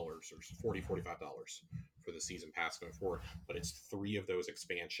 or $45 for the season pass going forward, but it's 3 of those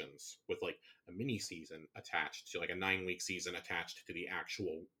expansions with like a mini season attached to, like a 9-week season attached to the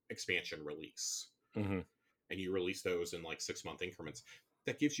actual expansion release, and you release those in like 6-month increments,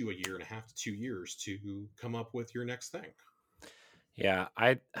 that gives you a 1.5 to 2 years to come up with your next thing. Yeah,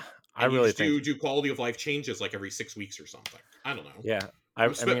 I really think do quality of life changes like every 6 weeks or something. I don't know. Yeah, I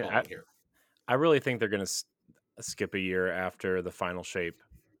really think they're going to skip a year after the Final Shape,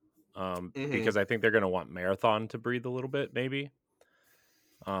 because I think they're going to want Marathon to breathe a little bit, maybe.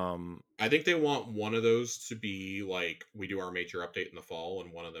 I think they want one of those to be like, we do our major update in the fall,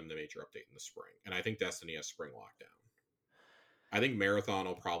 and one of them the major update in the spring. And I think Destiny has spring lockdown. I think Marathon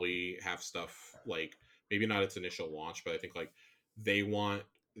will probably have stuff like, maybe not its initial launch, but I think like they want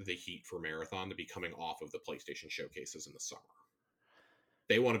the heat for Marathon to be coming off of the PlayStation showcases in the summer.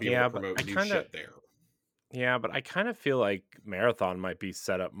 They want to be able to promote new shit there. Yeah, but I kind of feel like Marathon might be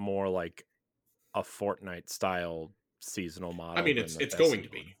set up more like a Fortnite style seasonal model. I mean, it's going to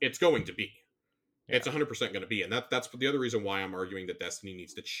be. It's going to be. Yeah. It's 100% going to be. And that's the other reason why I'm arguing that Destiny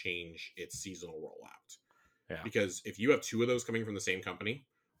needs to change its seasonal rollout. Yeah. Because if you have 2 of those coming from the same company,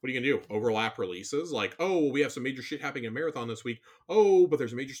 what are you going to do? Overlap releases? Like, oh, we have some major shit happening in Marathon this week. Oh, but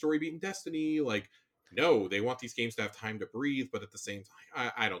there's a major story beat in Destiny. Like, no, they want these games to have time to breathe, but at the same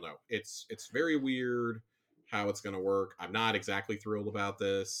time, I don't know. It's very weird how it's going to work. I'm not exactly thrilled about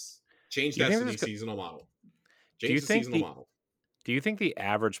this. Change Destiny's seasonal model. Change the seasonal model. Do you think the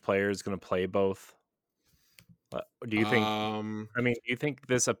average player is going to play both? Do you think? Do you think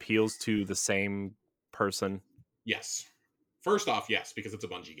this appeals to the same person? Yes. First off, yes, because it's a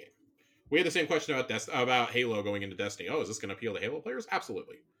Bungie game. We had the same question about Halo going into Destiny. Oh, is this going to appeal to Halo players?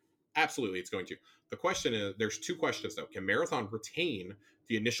 Absolutely. Absolutely, it's going to. The question is, there's 2 questions, though. Can Marathon retain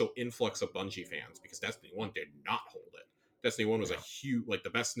the initial influx of Bungie fans? Because Destiny 1 did not hold it. Destiny 1 was a huge, like the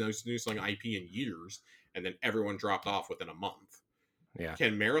best new selling IP in years, and then everyone dropped off within a month. Yeah.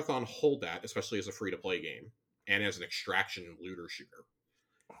 Can Marathon hold that, especially as a free to play game and as an extraction looter shooter?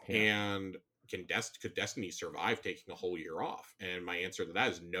 Yeah. And could Destiny survive taking a whole year off? And my answer to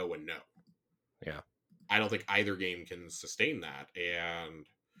that is no and no. Yeah. I don't think either game can sustain that. And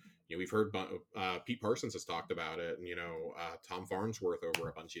we've heard Pete Parsons has talked about it, and Tom Farnsworth over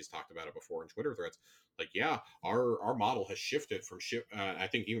at Bungie has talked about it before in Twitter threads. Like, yeah, our model has shifted from ship. I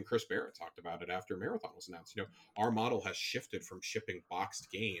think even Chris Barrett talked about it after Marathon was announced. Our model has shifted from shipping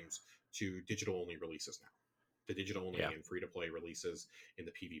boxed games to digital only releases now. The digital only and free to play releases in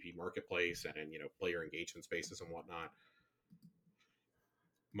the PvP marketplace and player engagement spaces and whatnot.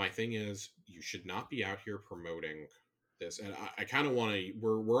 My thing is, you should not be out here promoting this, and I kind of want to.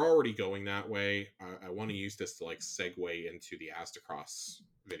 We're already going that way. I want to use this to like segue into the Astacross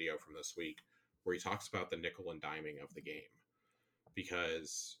video from this week, where he talks about the nickel and diming of the game,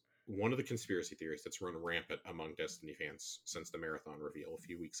 because one of the conspiracy theories that's run rampant among Destiny fans since the Marathon reveal a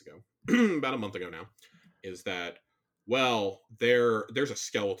few weeks ago, about a month ago now, is that, well, there's a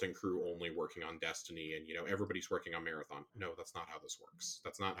skeleton crew only working on Destiny, and everybody's working on Marathon. No, that's not how this works.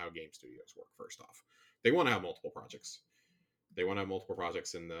 That's not how game studios work. First off, they want to have multiple projects. They want to have multiple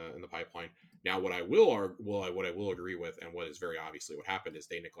projects in the pipeline. Now, what I will agree with, and what is very obviously what happened, is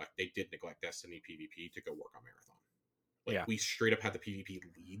they did neglect Destiny PvP to go work on Marathon. We straight up had the PvP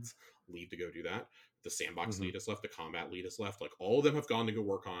leads leave to go do that. The sandbox lead is left. The combat lead is left. Like, all of them have gone to go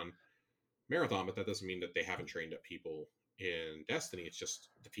work on Marathon, but that doesn't mean that they haven't trained up people in Destiny. It's just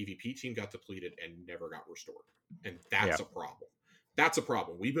the PvP team got depleted and never got restored. And that's a problem. That's a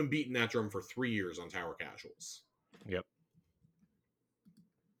problem. We've been beating that drum for 3 years on Tower Casuals. Yep.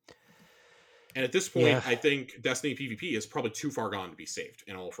 And at this point, I think Destiny PvP is probably too far gone to be saved,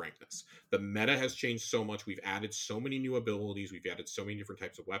 in all frankness. The meta has changed so much. We've added so many new abilities. We've added so many different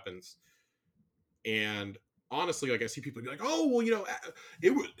types of weapons. And honestly, like, I see people be like, oh,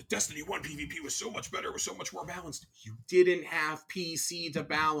 well, Destiny 1 PvP was so much better. It was so much more balanced. You didn't have PC to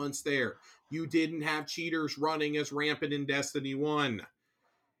balance there. You didn't have cheaters running as rampant in Destiny 1.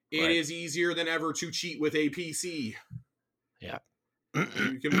 It is easier than ever to cheat with a PC. Yeah.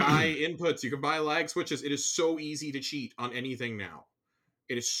 You can buy inputs. You can buy lag switches. It is so easy to cheat on anything now.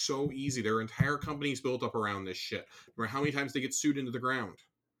 It is so easy. There are entire companies built up around this shit. Remember how many times they get sued into the ground?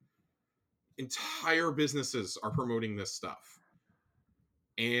 Entire businesses are promoting this stuff.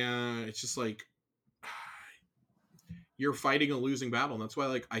 And it's just like, you're fighting a losing battle. And that's why,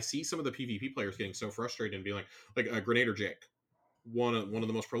 like, I see some of the PvP players getting so frustrated and being like Grenader Jake, one of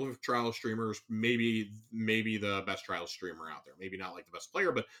the most prolific trial streamers, maybe the best trial streamer out there. Maybe not like the best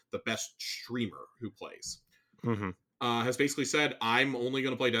player, but the best streamer who plays. Has basically said, I'm only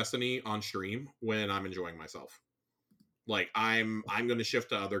going to play Destiny on stream when I'm enjoying myself. Like, I'm going to shift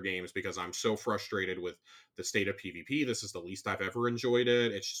to other games because I'm so frustrated with the state of PvP. This is the least I've ever enjoyed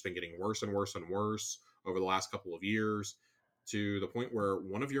it. It's just been getting worse and worse and worse over the last couple of years, to the point where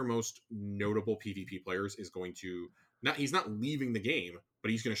one of your most notable PvP players is going to he's not leaving the game, but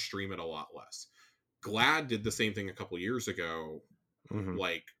he's going to stream it a lot less. Glad did the same thing a couple years ago.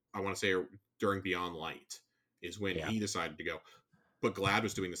 Like, I want to say during Beyond Light is when he decided to go. But Glad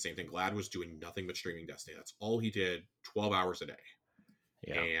was doing the same thing. Glad was doing nothing but streaming Destiny. That's all he did, 12 hours a day.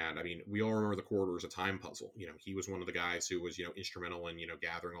 Yeah. And I mean, we all remember the Corridors of Time puzzle. He was one of the guys who was, instrumental in,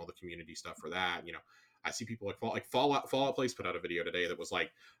 gathering all the community stuff for that. I see people like Fallout Place put out a video today that was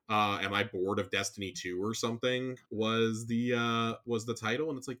like, am I bored of Destiny 2 or something, was the title.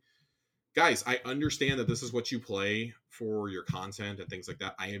 And it's like, guys, I understand that this is what you play for your content and things like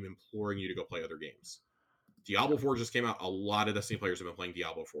that. I am imploring you to go play other games. Diablo 4 just came out. A lot of Destiny players have been playing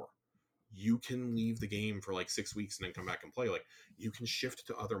Diablo 4. You can leave the game for like 6 weeks and then come back and play. Like, you can shift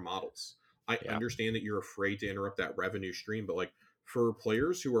to other models. I understand that you're afraid to interrupt that revenue stream, but like, for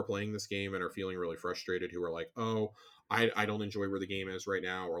players who are playing this game and are feeling really frustrated, who are like, oh, I don't enjoy where the game is right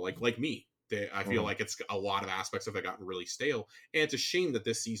now, or like me, I feel like it's a lot of aspects of it gotten really stale. And it's a shame that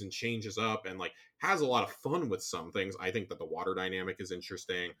this season changes up and like has a lot of fun with some things. I think that the water dynamic is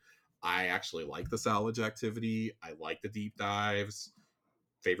interesting. I actually like the salvage activity. I like the deep dives.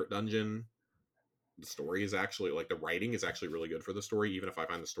 Favorite dungeon. The story is actually, like, the writing is actually really good for the story, even if I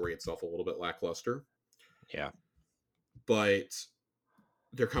find the story itself a little bit lackluster. Yeah. But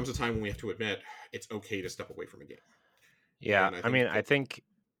there comes a time when we have to admit it's okay to step away from a game. Yeah, I mean, I think,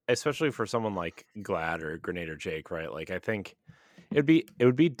 especially for someone like Glad or Grenader Jake, right? Like, I think it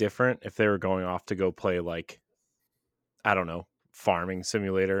would be different if they were going off to go play, like, I don't know, farming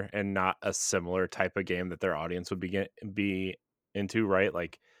simulator, and not a similar type of game that their audience would be into, right?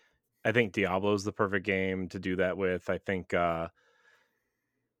 Like, I think Diablo's the perfect game to do that with. I think there's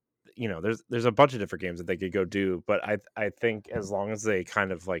a bunch of different games that they could go do, but I think as long as they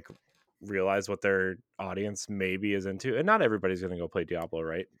kind of like realize what their audience maybe is into, and not everybody's going to go play Diablo,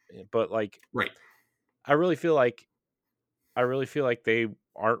 right? But like, Right. I really feel like they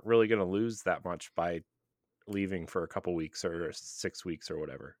aren't really going to lose that much by leaving for a couple weeks or 6 weeks or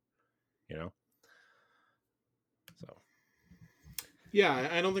whatever, you know. So Yeah,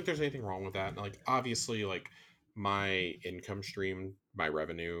 I don't think there's anything wrong with that. Like, obviously, like my income stream, my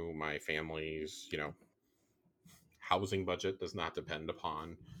revenue, my family's, housing budget does not depend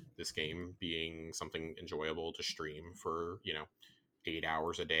upon this game being something enjoyable to stream for, 8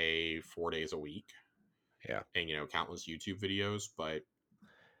 hours a day, 4 days a week, yeah, and countless YouTube videos. But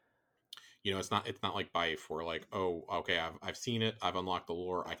it's not like by for like, oh, okay, I've seen it, I've unlocked the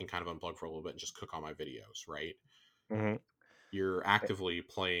lore, I can kind of unplug for a little bit and just cook on my videos, right? hmm You're actively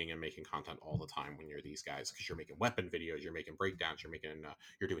playing and making content all the time when you're these guys, because you're making weapon videos, you're making breakdowns, you're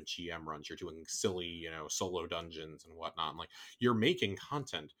doing GM runs, you're doing silly, solo dungeons and whatnot. And, like, you're making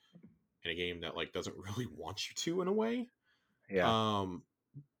content in a game that like doesn't really want you to, in a way. yeah,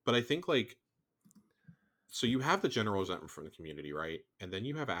 But I think, like, so you have the general resentment from the community, right? And then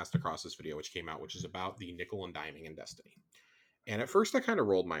you have Asked Across this video, which came out, which is about the nickel and diming in Destiny. And at first I kind of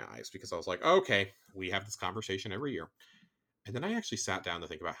rolled my eyes because I was like, okay, we have this conversation every year. And then I actually sat down to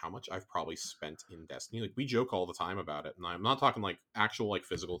think about how much I've probably spent in Destiny. Like, we joke all the time about it, and I'm not talking like actual like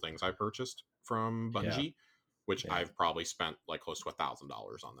physical things I purchased from yeah, Bungie, which yeah. I've probably spent like close to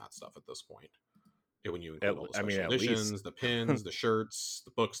 $1,000 on that stuff at this point. When you include all the I mean, special at least. editions, the pins, the shirts,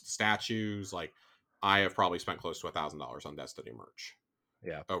 the books, the statues, like, I have probably spent close to $1,000 on Destiny merch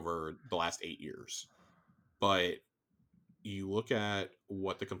Yeah, over the last 8 years. But you look at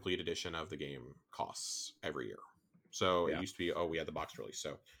what the complete edition of the game costs every year. So it yeah, used to be, oh, we had the box release,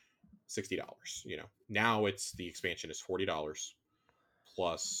 so $60. Now it's the expansion is $40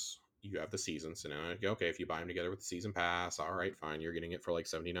 plus you have the seasons. And I go, okay, if you buy them together with the season pass, all right, fine, you're getting it for like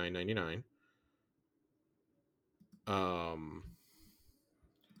 $79.99.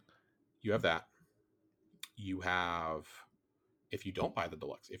 You have that. You have, if you don't buy the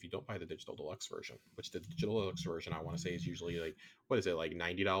deluxe, if you don't buy the digital deluxe version, which the digital deluxe version I want to say is usually like, what is it, like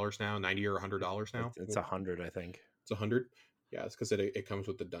 $90 now, 90 or $100 now? it's 100, I think. It's 100. Yeah, it's because it comes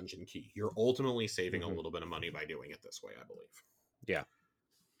with the dungeon key. You're ultimately saving a little bit of money by doing it this way, I believe. Yeah,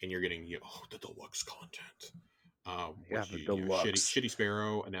 And you're getting the deluxe content. yeah, Which the shitty, deluxe. shitty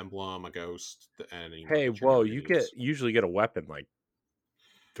sparrow, an emblem, a ghost, and any Hey, emotes you're whoa, never you going to use. usually get a weapon like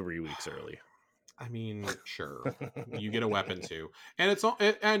 3 weeks early. I mean, sure, you get a weapon too, and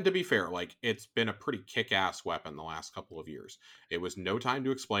and to be fair, like, it's been a pretty kick-ass weapon the last couple of years. It was No Time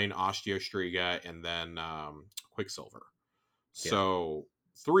to Explain, Osteo and then Quicksilver. Yeah, So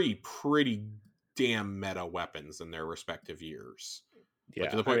 3 pretty damn meta weapons in their respective years.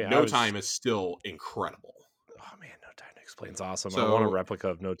 Like, to yeah. the I point, mean, No Time is still incredible. oh man, No Time to Explain's awesome. I want a So replica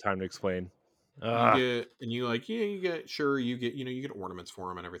of No Time to Explain. you Ah, get, and you like, yeah, you get, sure, you get, you get ornaments for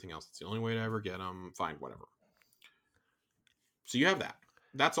them and everything else. It's the only way to ever get them. Fine, whatever. So you have that.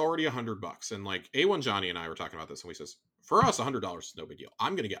 That's already $100. And like, A1 Johnny and I were talking about this, and we says, for us, $100 is no big deal.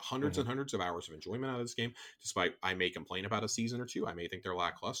 I'm going to get hundreds and hundreds of hours of enjoyment out of this game, despite I may complain about a season or two. I may think they're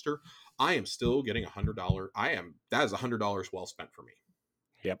lackluster. I am still getting $100. That is $100 well spent for me.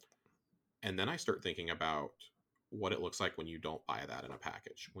 Yep. And then I start thinking about what it looks like when you don't buy that in a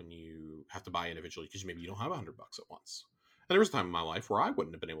package, when you have to buy individually because maybe you don't have $100 at once. And there was a time in my life where I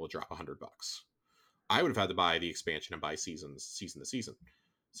wouldn't have been able to drop $100. I would have had to buy the expansion and buy season to season.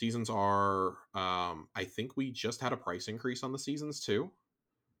 Seasons are, I think we just had a price increase on the seasons too.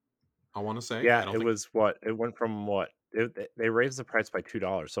 I want to say, Yeah, I don't it think was what it went from what they raised the price by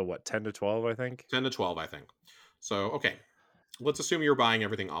 $2. So what, 10 to 12, I think. 10 to 12, I think. So, okay, let's assume you're buying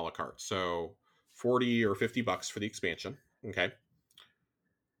everything a la carte. So 40 or $50 for the expansion. Okay.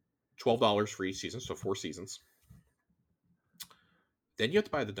 $12 for each season. So 4 seasons. Then you have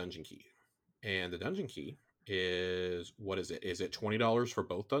to buy the dungeon key. And the dungeon key is, what is it? Is it $20 for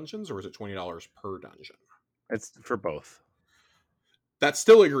both dungeons, or is it $20 per dungeon? It's for both. That's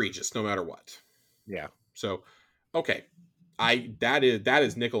still egregious no matter what. Yeah. So, okay, that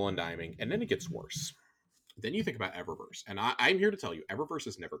is nickel and diming, and then it gets worse. Then you think about Eververse, and I'm here to tell you, Eververse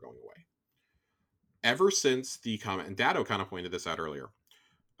is never going away. Ever since the comment, and Dado kind of pointed this out earlier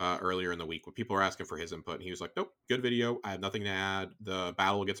in the week when people were asking for his input, and he was like, nope, good video, I have nothing to add. The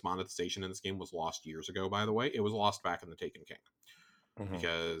battle against monetization in this game was lost years ago, by the way. It was lost back in the Taken King.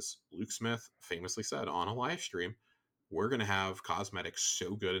 Because Luke Smith famously said on a live stream, we're going to have cosmetics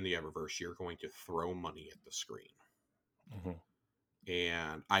so good in the Eververse, you're going to throw money at the screen.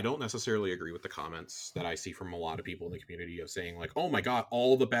 And I don't necessarily agree with the comments that I see from a lot of people in the community of saying like, "Oh my god,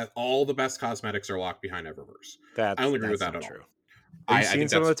 all the best cosmetics are locked behind Eververse." I don't agree with That's that not at all. true. Are you I seeing think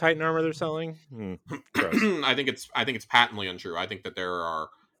some of that's the Titan armor they're selling? Gross. I think it's patently untrue. I think that there are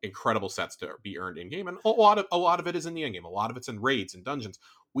incredible sets to be earned in game, and a lot of it is in the end game. A lot of it's in raids and dungeons.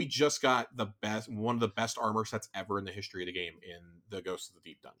 We just got one of the best armor sets ever in the history of the game in the Ghost of the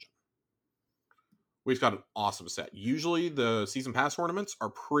Deep dungeon. We've got an awesome set. Usually the season pass ornaments are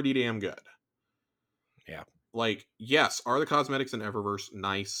pretty damn good. Yeah. Like, yes, are the cosmetics in Eververse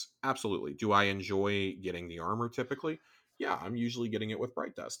nice? Absolutely. Do I enjoy getting the armor typically? Yeah, I'm usually getting it with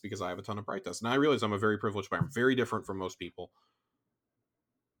Bright Dust because I have a ton of Bright Dust. And I realize I'm a very privileged player. I'm very different from most people.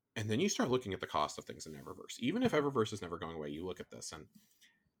 And then you start looking at the cost of things in Eververse. Even if Eververse is never going away, you look at this and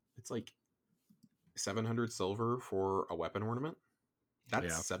it's like 700 silver for a weapon ornament.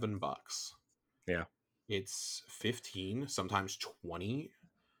 That's $7. Yeah. It's 15, sometimes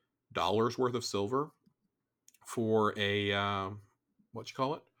 $20 worth of silver for a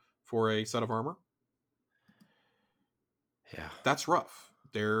for a set of armor. Yeah, that's rough.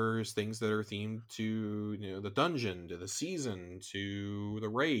 There's things that are themed to the dungeon, to the season, to the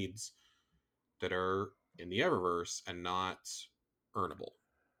raids that are in the Eververse and not earnable.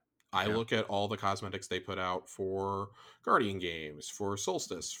 I look at all the cosmetics they put out for Guardian games, for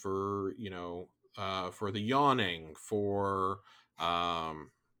Solstice, for for the Yawning, for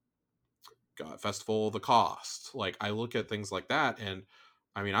Festival of the Cost. Like, I look at things like that, and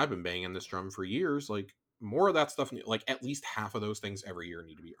I mean, I've been banging this drum for years. Like, more of that stuff, like at least half of those things every year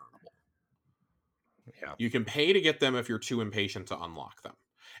need to be earnable. Yeah. You can pay to get them if you're too impatient to unlock them.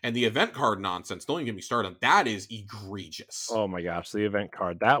 And the event card nonsense, don't even get me started. That is egregious. Oh my gosh, the event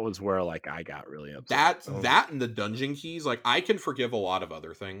card. That was where like I got really upset. That and the dungeon keys. Like, I can forgive a lot of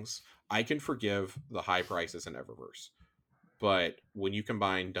other things. I can forgive the high prices in Eververse. But when you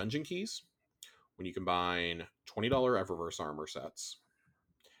combine dungeon keys, when you combine $20 Eververse armor sets,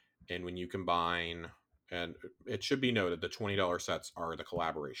 and when you combine, and it should be noted, the $20 sets are the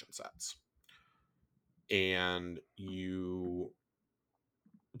collaboration sets, and you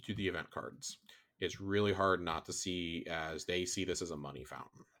do the event cards, it's really hard not to see as they see this as a money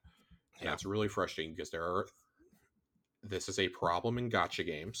fountain. And that's really frustrating because this is a problem in gacha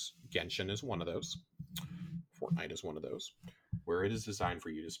games. Genshin is one of those. Fortnite is one of those, where it is designed for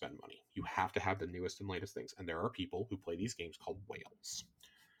you to spend money. You have to have the newest and latest things. And there are people who play these games called whales.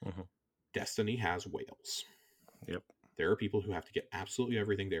 Mm-hmm. Destiny has whales. Yep. There are people who have to get absolutely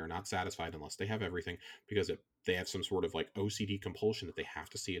everything. They are not satisfied unless they have everything, because they have some sort of like OCD compulsion that they have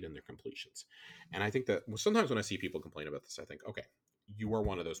to see it in their completions. And I think that sometimes when I see people complain about this, I think, okay, you are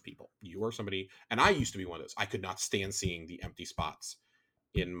one of those people. You are somebody, and I used to be one of those. I could not stand seeing the empty spots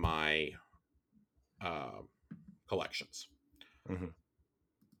in my collections. Mm-hmm.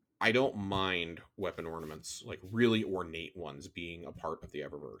 I don't mind weapon ornaments, like really ornate ones, being a part of the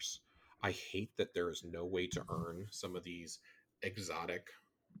Eververse. I hate that there is no way to earn some of these exotic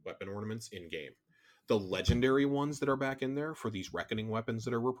weapon ornaments in game. The legendary ones that are back in there for these reckoning weapons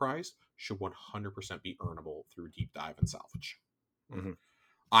that are reprised should 100% be earnable through deep dive and salvage. Mm-hmm.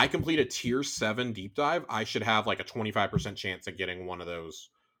 I complete a tier 7 deep dive, I should have like a 25% chance of getting one of those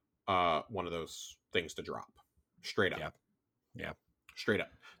things to drop. Straight up. Yeah. Straight up.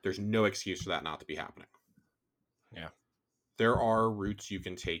 There's no excuse for that not to be happening. Yeah. There are routes you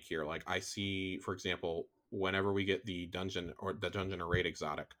can take here. Like, I see, for example, whenever we get the dungeon or raid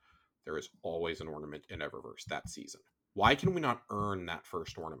exotic, there is always an ornament in Eververse that season. Why can we not earn that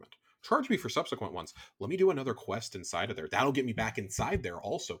first ornament? Charge me for subsequent ones. Let me do another quest inside of there. That'll get me back inside there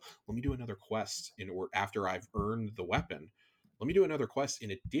also. Let me do another quest after I've earned the weapon. Let me do another quest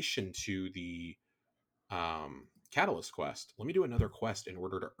in addition to the Catalyst quest. Let me do another quest in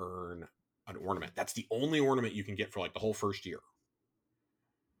order to earn an ornament. That's the only ornament you can get for like the whole first year.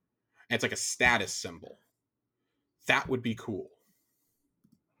 And it's like a status symbol. That would be cool.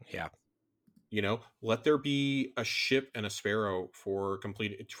 Yeah. Let there be a ship and a sparrow for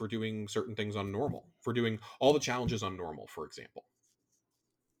doing certain things on normal, for doing all the challenges on normal, for example.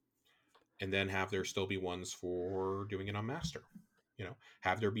 And then have there still be ones for doing it on master.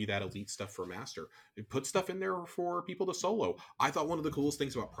 Have there be that elite stuff for master. Put stuff in there for people to solo. I thought one of the coolest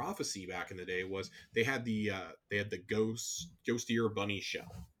things about Prophecy back in the day was they had the ghost ear bunny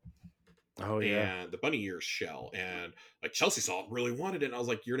shell. Oh yeah. And the bunny ears shell, and like Chelsea Salt really wanted it, and I was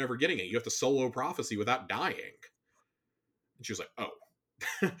like, you're never getting it. You have to solo Prophecy without dying. And she was like,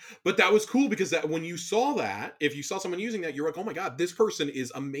 oh. But that was cool because that when you saw that, if you saw someone using that, you're like, oh my god, this person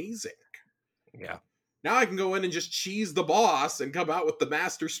is amazing. Yeah. Now I can go in and just cheese the boss and come out with the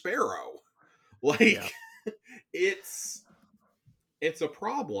Master Sparrow. Like, it's it's a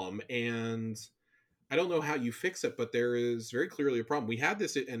problem, and I don't know how you fix it, but there is very clearly a problem. We had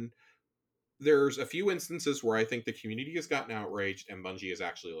this, and there's a few instances where I think the community has gotten outraged and Bungie has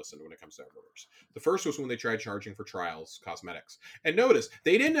actually listened when it comes to Eververse. The first was when they tried charging for Trials cosmetics. And notice,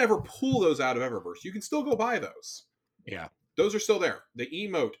 they didn't ever pull those out of Eververse. You can still go buy those. Yeah. Those are still there. The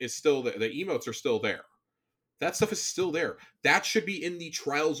emote is still there. The emotes are still there. That stuff is still there. That should be in the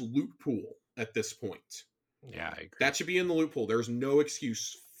Trials loot pool at this point. Yeah, I agree. That should be in the loot pool. There's no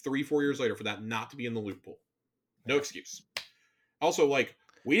excuse 3-4 years later for that not to be in the loot pool. No excuse. Also, like,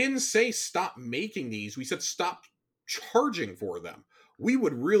 we didn't say stop making these. We said stop charging for them. We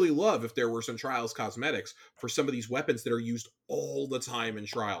would really love if there were some Trials cosmetics for some of these weapons that are used all the time in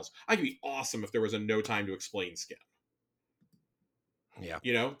Trials. I'd be awesome if there was a no time to explain skin. Yeah.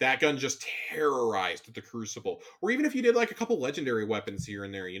 You know, that gun just terrorized the Crucible. Or even if you did like a couple legendary weapons here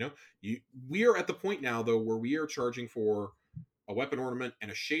and there, you know, we are at the point now though where we are charging for a weapon ornament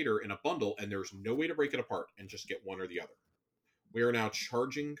and a shader in a bundle, and there's no way to break it apart and just get one or the other. We are now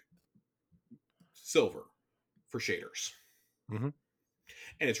charging silver for shaders. Mm-hmm.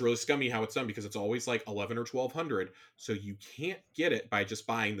 And it's really scummy how it's done because it's always like 11 or 1200. So you can't get it by just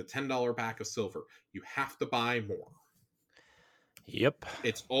buying the $10 pack of silver. You have to buy more. Yep.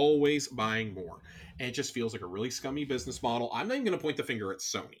 It's always buying more. And it just feels like a really scummy business model. I'm not even going to point the finger at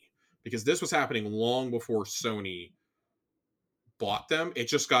Sony because this was happening long before Sony bought them. It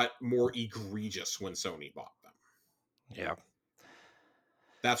just got more egregious when Sony bought them. Yeah.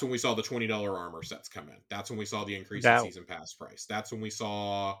 That's when we saw the $20 armor sets come in. That's when we saw the increase in season pass price. That's when we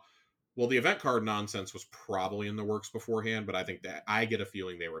saw, well, the event card nonsense was probably in the works beforehand, but I think that I get a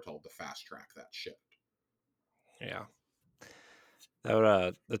feeling they were told to fast track that shit. Yeah.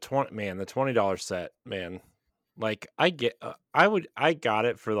 That the $20 set, man. Like I got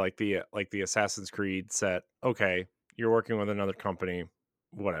it for like the Assassin's Creed set. Okay, you're working with another company,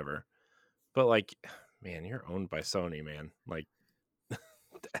 whatever. But like, man, you're owned by Sony, man. Like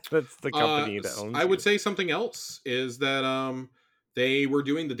that's the company that owns I would you. say something else is that they were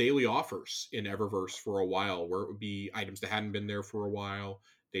doing the daily offers in Eververse for a while, where it would be items that hadn't been there for a while.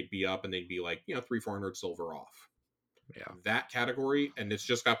 They'd be up and they'd be like, 300-400 silver off. Yeah. That category, and it's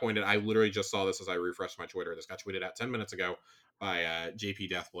just got pointed. I literally just saw this as I refreshed my Twitter. This got tweeted out 10 minutes ago by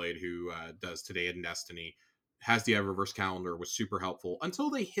JP Deathblade, who does Today in Destiny. Has the Eververse calendar, was super helpful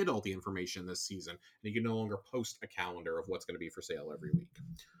until they hid all the information this season, and you can no longer post a calendar of what's going to be for sale every week.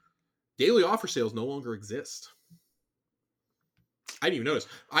 Daily offer sales no longer exist. I didn't even notice.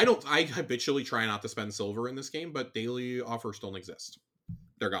 I habitually try not to spend silver in this game, but daily offers don't exist.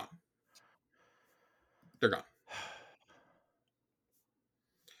 They're gone. They're gone.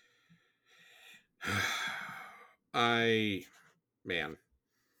 Man,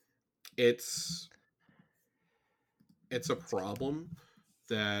 it's a problem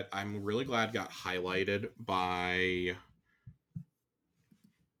that I'm really glad got highlighted by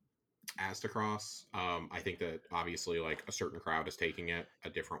Aztecross. I think that obviously like a certain crowd is taking it a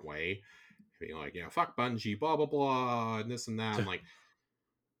different way, being like, fuck Bungie, blah blah blah, and this and that, and like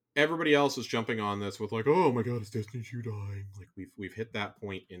everybody else is jumping on this with like, oh my god, it's Destiny 2 dying. Like we've hit that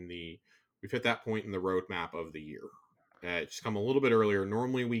point in the roadmap of the year. It's come a little bit earlier.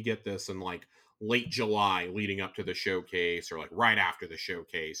 Normally we get this in like late July leading up to the showcase or like right after the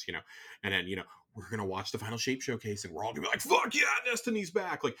showcase, and then, we're going to watch the final shape showcase and we're all going to be like, fuck yeah, Destiny's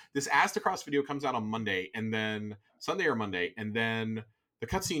back. Like this Aztecross video comes out on Monday and then Sunday or Monday. And then the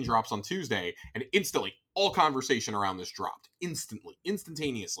cutscene drops on Tuesday and instantly all conversation around this dropped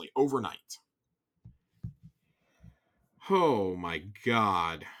instantaneously overnight. Oh my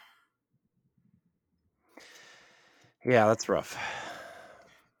God. Yeah, that's rough.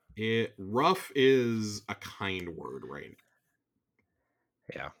 Rough is a kind word, right?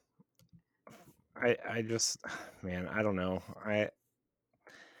 Yeah. I just, man, I don't know.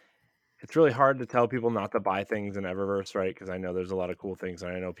 It's really hard to tell people not to buy things in Eververse, right? Because I know there's a lot of cool things,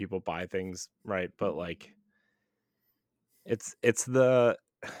 and I know people buy things, right? But like, it's the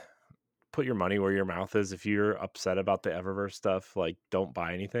put your money where your mouth is. If you're upset about the Eververse stuff, like, don't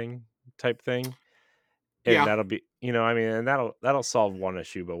buy anything type thing. And that'll be, and that'll solve one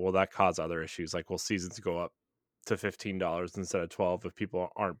issue, but will that cause other issues? Like, will seasons go up to $15 instead of $12 if people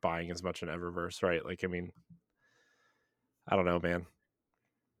aren't buying as much in Eververse, right? Like, I mean, I don't know, man.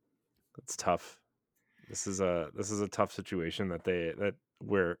 It's tough. This is a tough situation that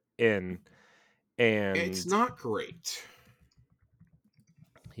we're in, and it's not great.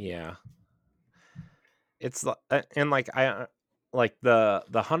 Yeah, it's and like I like the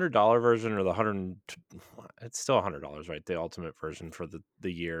 $100 version or the it's still $100, right? The ultimate version for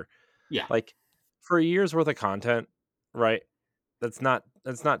the year. Yeah, like for a year's worth of content, right? that's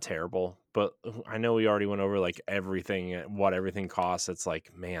not terrible, but I know we already went over like everything, what everything costs. It's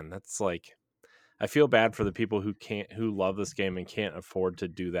like, man, that's like, I feel bad for the people who love this game and can't afford to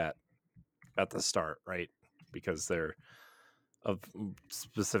do that at the start, right? Because they're of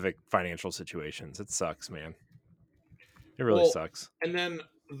specific financial situations. It sucks, man. It really Well, sucks. and then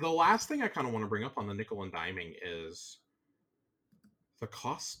the last thing I kind of want to bring up on the nickel and diming is the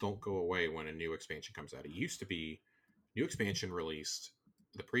costs don't go away when a new expansion comes out. It used to be new expansion released,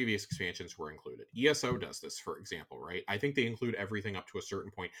 the previous expansions were included. ESO does this, for example, right? I think they include everything up to a certain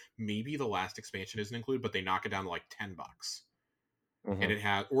point. Maybe the last expansion isn't included, but they knock it down to like $10. Mm-hmm. And it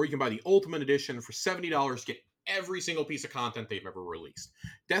has, or you can buy the Ultimate Edition for $70, get every single piece of content they've ever released.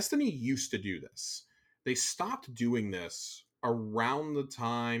 Destiny used to do this. They stopped doing this around the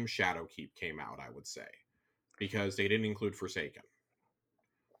time Shadowkeep came out, I would say, because they didn't include Forsaken.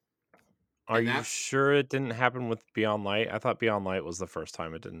 Are you sure it didn't happen with Beyond Light? I thought Beyond Light was the first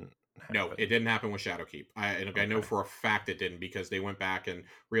time it didn't happen. No, it didn't happen with Shadowkeep. I know for a fact it didn't, because they went back and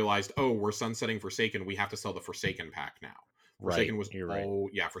realized, oh, we're sunsetting Forsaken. We have to sell the Forsaken pack now. Forsaken was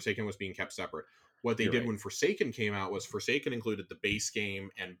Forsaken was being kept separate. What they did when Forsaken came out was Forsaken included the base game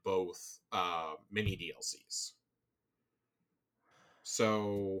and both mini DLCs.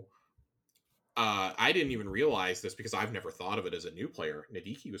 So I didn't even realize this because I've never thought of it as a new player.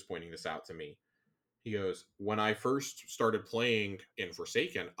 Nadiki was pointing this out to me. He goes, when I first started playing in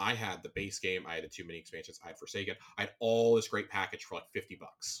Forsaken, I had the base game, I had the 2 mini expansions, I had Forsaken, I had all this great package for like $50.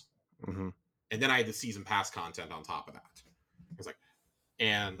 Mm-hmm. And then I had the season pass content on top of that. It's like,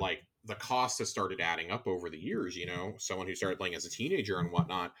 and like the cost has started adding up over the years, you know, someone who started playing as a teenager and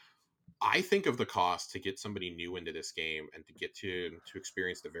whatnot. I think of the cost to get somebody new into this game and to get to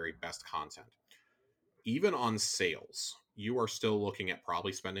experience the very best content. Even on sales, you are still looking at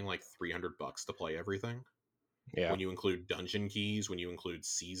probably spending like $300 to play everything. Yeah. When you include dungeon keys, when you include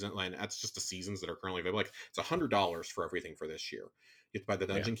season, and that's just the seasons that are currently available. Like it's $100 for everything for this year. You have to buy the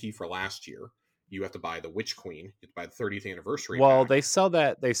dungeon key for last year. You have to buy the Witch Queen. You have to buy the 30th anniversary. Well, pack.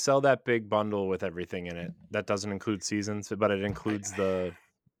 they sell that big bundle with everything in it. That doesn't include seasons, but it includes but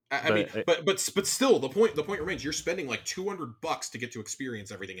still, the point remains. You're spending like $200 to get to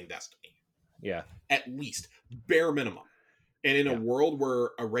experience everything in Destiny. Yeah, at least bare minimum. And in a world where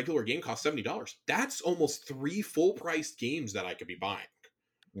a regular game costs $70, that's almost 3 full-priced games that I could be buying.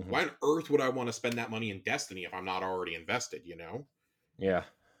 Mm-hmm. Why on earth would I want to spend that money in Destiny if I'm not already invested, you know? Yeah.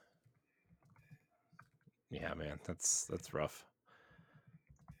 Yeah, man, that's rough.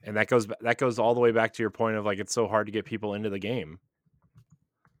 And that goes all the way back to your point of like it's so hard to get people into the game.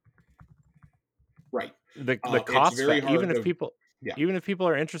 Right. The cost, even if people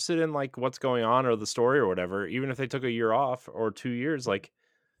are interested in like what's going on or the story or whatever, even if they took a year off or 2 years, like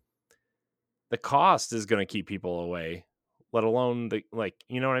the cost is going to keep people away, let alone the, like,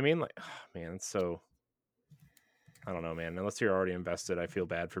 you know what I mean? Like, oh, man, it's so, I don't know, man, unless you're already invested, I feel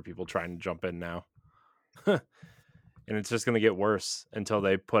bad for people trying to jump in now. And it's just going to get worse until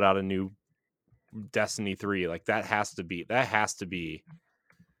they put out a new Destiny 3. Like that has to be,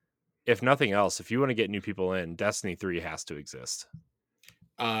 if nothing else, if you want to get new people in, Destiny 3 has to exist.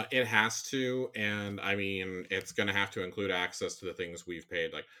 It has to, and I mean, it's going to have to include access to the things we've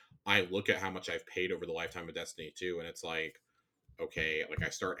paid. Like, I look at how much I've paid over the lifetime of Destiny 2, and it's like, okay, like I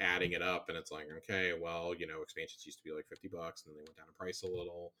start adding it up, and it's like, okay, well, you know, expansions used to be like $50, and then they went down in price a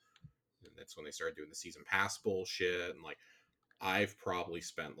little, and that's when they started doing the season pass bullshit, and like, I've probably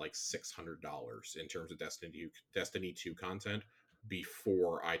spent like $600 in terms of Destiny 2 content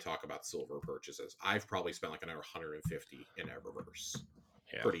before I talk about silver purchases. I've probably spent like another $150 in Eververse.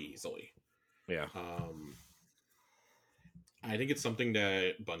 Yeah. Pretty easily. Yeah. I think it's something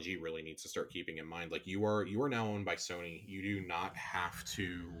that Bungie really needs to start keeping in mind. Like you are now owned by Sony. You do not have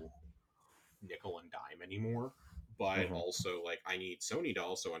to nickel and dime anymore. But also, like, I need Sony to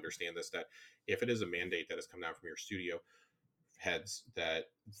also understand this, that if it is a mandate that has come down from your studio heads, that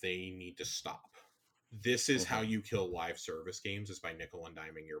they need to stop. This is how you kill live service games, is by nickel and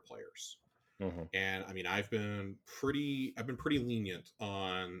diming your players. And I mean, I've been pretty lenient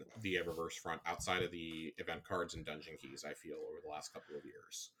on the Eververse front outside of the event cards and dungeon keys, I feel, over the last couple of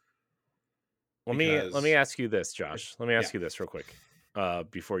years. Let me ask you this, Josh. Let me ask you this real quick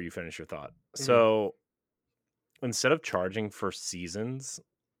before you finish your thought. So instead of charging for seasons,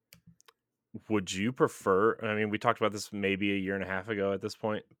 would you prefer, I mean, we talked about this maybe a year and a half ago at this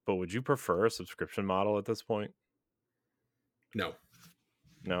point, but would you prefer a subscription model at this point? No.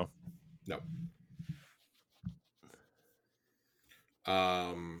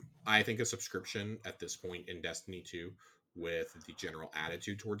 I think a subscription at this point in Destiny 2, with the general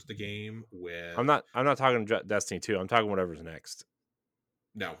attitude towards the game, with I'm not talking Destiny 2. I'm talking whatever's next.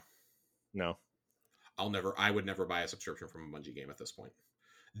 No. No. I would never buy a subscription from a Bungie game at this point.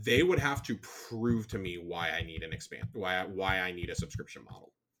 They would have to prove to me why I need why I need a subscription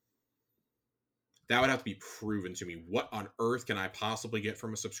model. That would have to be proven to me. What on earth can I possibly get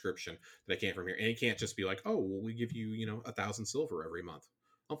from a subscription that I can't from here? And it can't just be like, oh, well, we give you, 1,000 silver every month.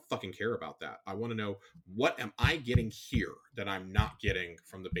 I don't fucking care about that. I want to know, what am I getting here that I'm not getting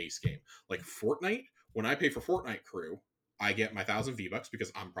from the base game? Like Fortnite, when I pay for Fortnite Crew, I get my 1,000 V-Bucks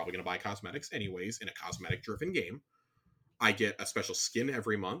because I'm probably going to buy cosmetics anyways in a cosmetic-driven game. I get a special skin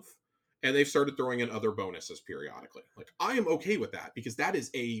every month. And they've started throwing in other bonuses periodically. Like, I am okay with that because that is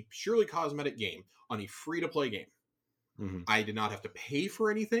a purely cosmetic game on a free-to-play game. Mm-hmm. I did not have to pay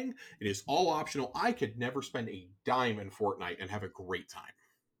for anything. It is all optional. I could never spend a dime in Fortnite and have a great time.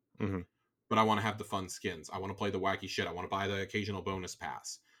 Mm-hmm. But I want to have the fun skins. I want to play the wacky shit. I want to buy the occasional bonus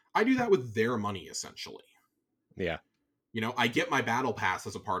pass. I do that with their money, essentially. Yeah. I get my battle pass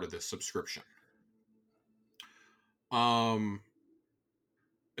as a part of this subscription.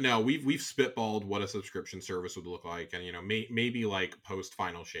 No, we've spitballed what a subscription service would look like, and maybe like post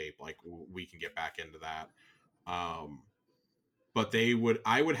Final Shape, like we can get back into that. But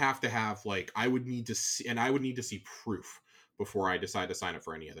I would have to have I would need to see proof before I decide to sign up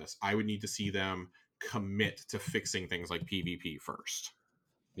for any of this. I would need to see them commit to fixing things like PvP first.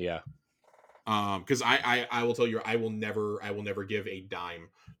 Yeah. Because I will tell you, I will never give a dime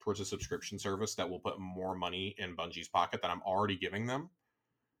towards a subscription service that will put more money in Bungie's pocket that I'm already giving them,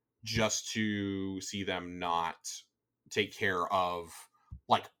 just to see them not take care of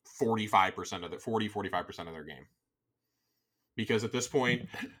 45% of 45% of their game. Because at this point,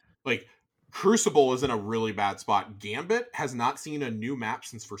 Crucible is in a really bad spot. Gambit has not seen a new map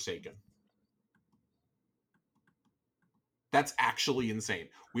since Forsaken. That's actually insane.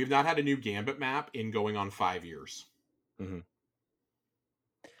 We've not had a new Gambit map in going on 5 years. Mm-hmm.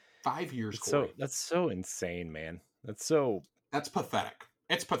 5 years, Corey. That's so insane, man. That's pathetic.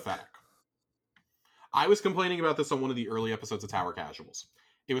 It's pathetic. I was complaining about this on one of the early episodes of Tower Casuals.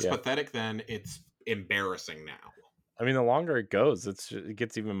 It was pathetic then. It's embarrassing now. I mean, the longer it goes, it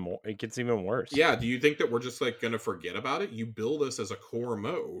gets even worse. Yeah. Do you think that we're just going to forget about it? You build this as a core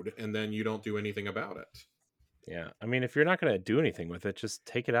mode and then you don't do anything about it. Yeah. I mean, if you're not going to do anything with it, just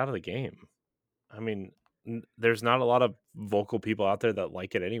take it out of the game. I mean, there's not a lot of vocal people out there that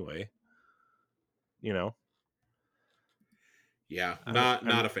like it anyway. Yeah.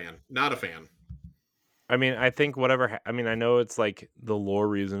 Not a fan. Not a fan. I mean, I think I know it's like the lore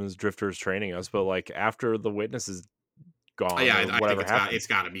reasons Drifter's training us, but after the witness is gone, yeah, I think it's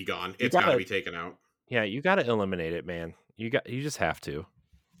got to be gone. It's got to be taken out. Yeah, you got to eliminate it, man. You just have to.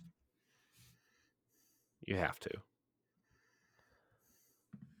 You have to.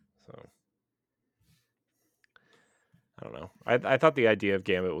 So I don't know. I thought the idea of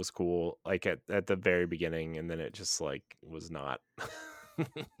Gambit was cool, at the very beginning, and then it just was not.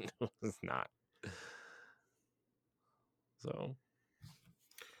 It was not. So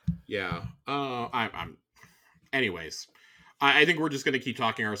yeah. I'm. Anyways, I think we're just going to keep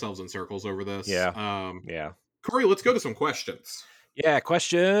talking ourselves in circles over this. Yeah. Yeah. Corey, let's go to some questions. Yeah,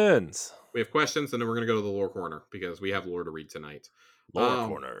 questions. We have questions, and then we're going to go to the lore corner because we have lore to read tonight. Lore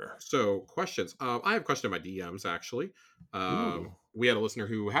corner. So questions. I have a question in my DMs actually. We had a listener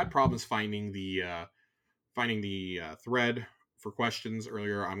who had problems finding the thread for questions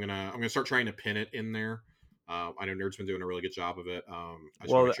earlier. I'm gonna start trying to pin it in there. I know Nerd's been doing a really good job of it. I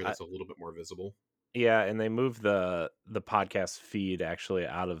just want to make sure that's a little bit more visible. Yeah, and they moved the podcast feed actually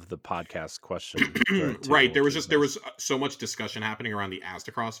out of the podcast question. Right. There was so much discussion happening around the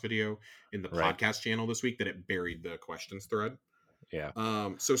Aztecross video in the podcast channel this week that it buried the questions thread. Yeah.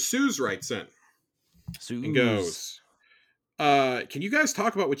 So Suze writes in and goes, can you guys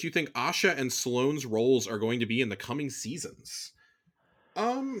talk about what you think Asha and Sloane's roles are going to be in the coming seasons?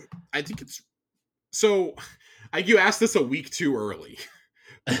 I think it's so. You asked this a week too early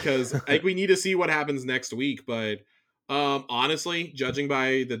because we need to see what happens next week. But honestly, judging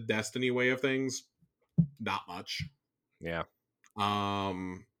by the Destiny way of things, not much. Yeah.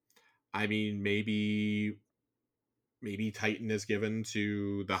 I mean, maybe Titan is given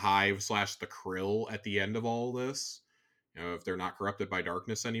to the Hive / the Krill at the end of all this. If they're not corrupted by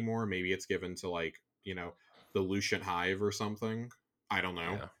darkness anymore, maybe it's given to the Lucian Hive or something. I don't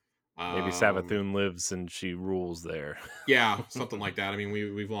know. Yeah. Maybe Savathun lives and she rules there. Yeah, something like that. I mean,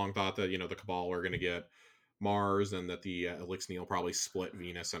 we've long thought that the Cabal are going to get Mars and that the Elixir will probably split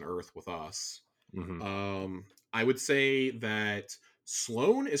Venus and Earth with us. Mm-hmm. I would say that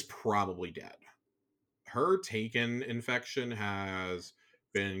Sloane is probably dead. Her Taken infection has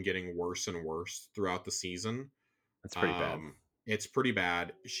been getting worse and worse throughout the season. That's pretty bad. It's pretty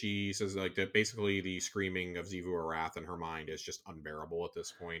bad. She says like that basically the screaming of Xivu Arath in her mind is just unbearable at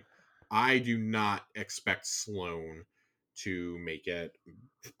this point. I do not expect Sloane to make it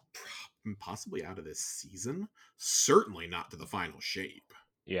possibly out of this season. Certainly not to the final shape.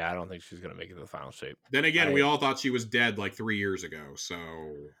 Yeah, I don't think she's gonna make it to the final shape. Then again, we all thought she was dead like 3 years ago, so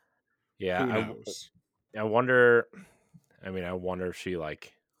yeah, who knows? I wonder. I mean, I wonder if she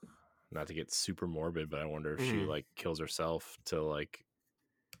like, not to get super morbid, but I wonder if she like kills herself to like,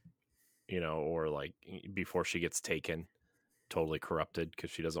 or like before she gets taken, totally corrupted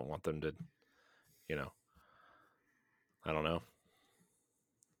because she doesn't want them to, I don't know.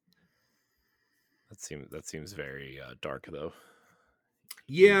 That seems very dark though.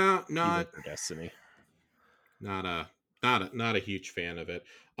 Yeah, even for Destiny. Not a huge fan of it.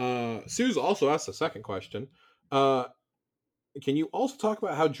 Sue's also asked a second question. Can you also talk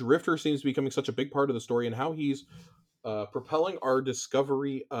about how Drifter seems to be becoming such a big part of the story and how he's propelling our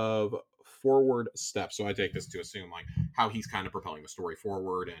discovery of forward steps? So I take this to assume like how he's kind of propelling the story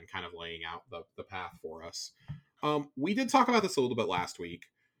forward and kind of laying out the path for us. We did talk about this a little bit last week.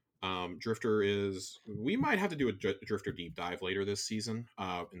 Drifter is, we might have to do a Drifter deep dive later this season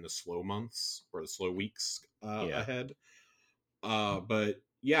in the slow months or the slow weeks ahead. But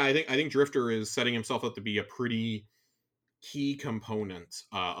yeah, I think Drifter is setting himself up to be a pretty key component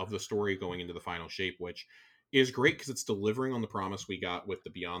of the story going into the final shape, which is great because it's delivering on the promise we got with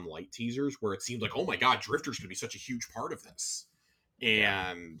the Beyond Light teasers, where it seemed like, oh my god, Drifter's going to be such a huge part of this,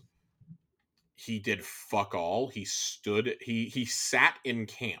 and he did fuck all. He sat in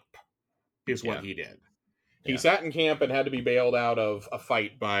camp, is what he did. He sat in camp and had to be bailed out of a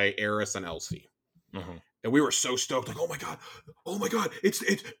fight by Eris and Elsie. Mm-hmm. And we were so stoked, like, oh my god,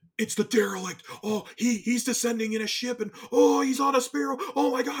 it's the derelict. Oh, he's descending in a ship, and oh, he's on a sparrow. Oh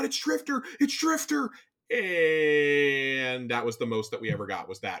my god, it's Drifter. And that was the most that we ever got,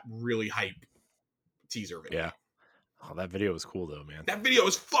 was that really hype teaser video. Yeah. Oh, that video was cool though, man. That video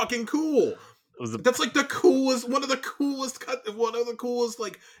was fucking cool. That's like one of the coolest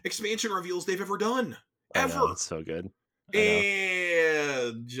like expansion reveals they've ever done. Ever. I know, it's so good.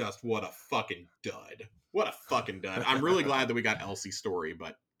 And just what a fucking dud. I'm really glad that we got Elsie's story,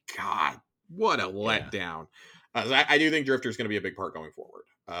 but God, what a letdown. I do think Drifter's going to be a big part going forward.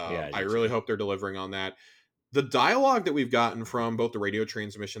 I really hope they're delivering on that. The dialogue that we've gotten from both the radio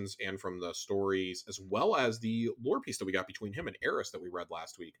transmissions and from the stories, as well as the lore piece that we got between him and Eris that we read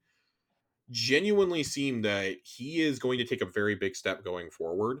last week, genuinely seem that he is going to take a very big step going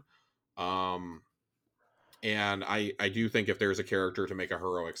forward. And I do think if there's a character to make a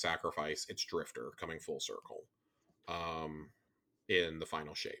heroic sacrifice, it's Drifter coming full circle in the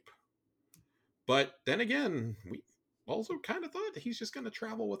final shape. But then again, we also kind of thought that he's just going to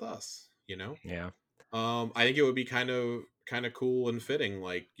travel with us, Yeah. I think it would be kind of cool and fitting,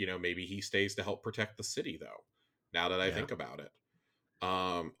 like, maybe he stays to help protect the city, though, now that I think about it.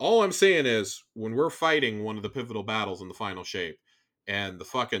 All I'm saying is, when we're fighting one of the pivotal battles in the final shape and the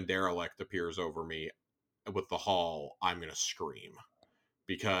fucking derelict appears over me with the haul, I'm gonna scream,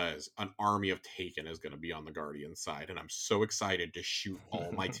 because an army of Taken is gonna be on the Guardian side, and I'm so excited to shoot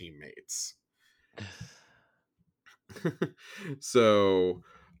all my teammates. So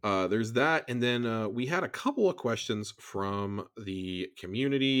there's that, and then we had a couple of questions from the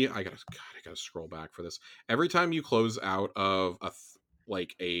community. I gotta scroll back for this. Every time you close out of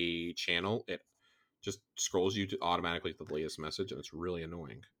a channel, it just scrolls you automatically to the latest message, and it's really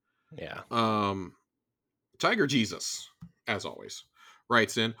annoying. Yeah. Tiger Jesus, as always,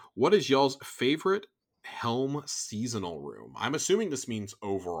 writes in, what is y'all's favorite Helm seasonal room? I'm assuming this means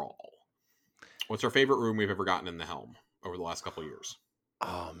overall. What's our favorite room we've ever gotten in the Helm over the last couple of years?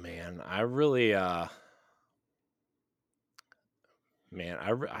 Oh man, I really I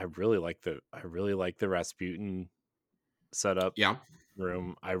really like the Rasputin setup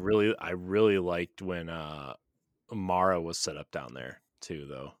room. I really liked when Mara was set up down there too,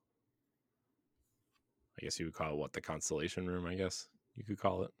 though. I guess you would call it the Constellation room, I guess you could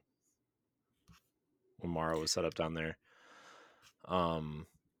call it, when Mara was set up down there.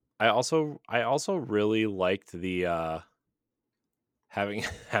 I also really liked the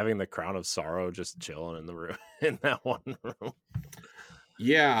having the Crown of Sorrow just chilling in the room, in that one room.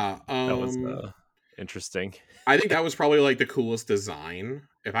 Yeah, that was interesting. I think that was probably like the coolest design.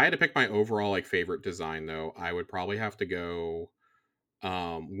 If I had to pick my overall like favorite design, though, I would probably have to go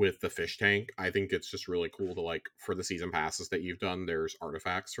with the fish tank. I think it's just really cool to, like, for the season passes that you've done, there's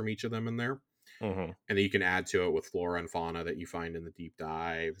artifacts from each of them in there. Mm-hmm. And then you can add to it with flora and fauna that you find in the deep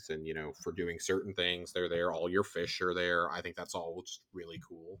dives, and for doing certain things, they're there. All your fish are there. I think that's all just really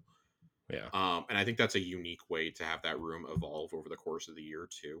cool. Yeah. And I think that's a unique way to have that room evolve over the course of the year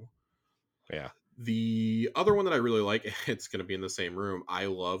too. Yeah. The other one that I really like, it's going to be in the same room. I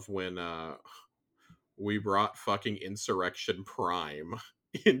love when we brought fucking Insurrection Prime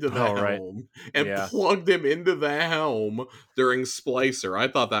into the Oh, right. helm and Yeah. plugged him into the helm during Splicer. I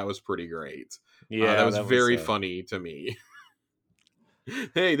thought that was pretty great. That Yeah, was that was very funny to me.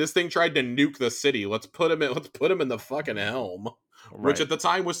 Hey, this thing tried to nuke the city. Let's put him in the fucking helm, which right. at the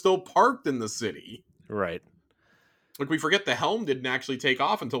time was still parked in the city. Right. Like, we forget the helm didn't actually take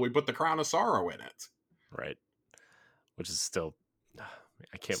off until we put the Crown of Sorrow in it. Right. Which is still,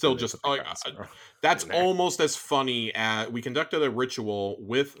 I can't Still believe they just put the Crown of Sorrow that's in there. almost as funny as we conducted a ritual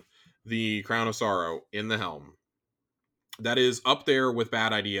with the Crown of Sorrow in the helm. That is up there with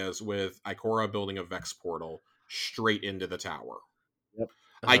Bad Ideas, with Ikora building a Vex portal straight into the tower. Yep.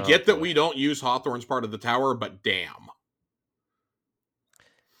 I Oh get that boy. we don't use Hawthorne's part of the tower, but damn.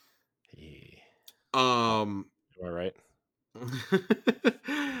 Yeah. Um Am I right?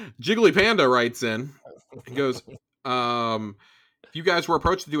 Jiggly Panda writes in and goes, if you guys were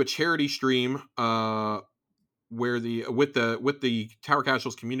approached to do a charity stream where with the Tower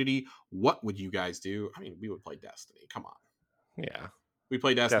Casuals community, what would you guys do? I mean, we would play Destiny. Come on. Yeah. We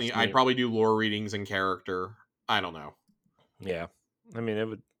play Destiny. I'd probably do lore readings in character. I don't know. Yeah. I mean, it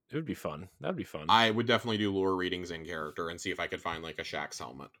would be fun. That'd be fun. I would definitely do lore readings in character and see if I could find like a Shaxx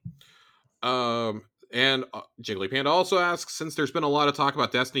helmet. And Jiggly Panda also asks, since there's been a lot of talk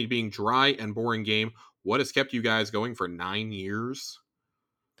about Destiny being dry and boring game, what has kept you guys going for 9 years?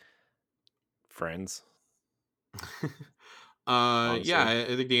 Friends. Yeah,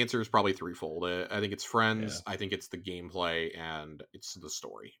 I think the answer is probably threefold. I think it's friends, Yeah. I think it's the gameplay, and it's the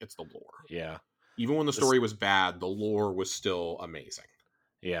story. It's the lore. Yeah. Even when the story was bad, the lore was still amazing.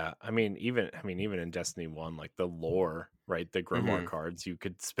 Yeah, I mean, even in Destiny 1, like the lore, right? The Grimoire cards, you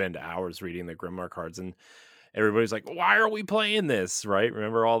could spend hours reading the Grimoire cards, and everybody's like, "Why are we playing this?" Right?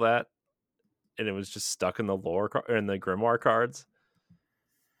 Remember all that? And it was just stuck in the lore in the Grimoire cards.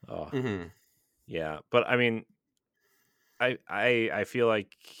 Oh, yeah. But I mean, I feel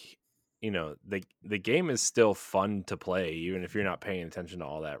like, you know, the game is still fun to play, even if you're not paying attention to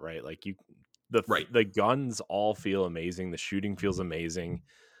all that, right? Like the guns all feel amazing, the shooting feels amazing,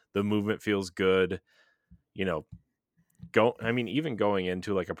 the movement feels good. You know, even going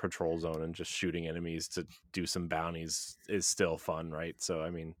into like a patrol zone and just shooting enemies to do some bounties is still fun, right? So I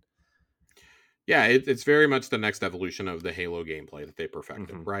mean, yeah, it's very much the next evolution of the Halo gameplay that they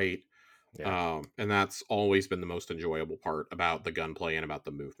perfected, right? Yeah. And that's always been the most enjoyable part about the gunplay and about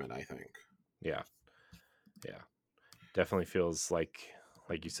the movement, I think. Yeah. Definitely feels like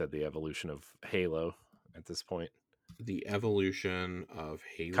you said, the evolution of Halo at this point. The evolution of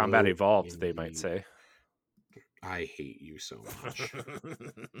Halo. Combat evolved, they might say. I hate you so much.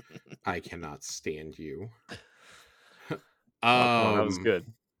 I cannot stand you. Come on, that was good.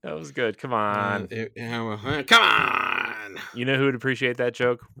 That was good. Come on. Come on. You know who would appreciate that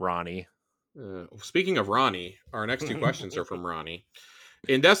joke? Ronnie. Speaking of Ronnie, our next two questions are from Ronnie.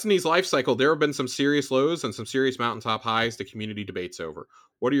 In Destiny's life cycle, there have been some serious lows and some serious mountaintop highs the community debates over.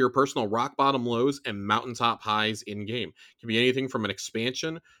 What are your personal rock bottom lows and mountaintop highs in game? It can be anything from an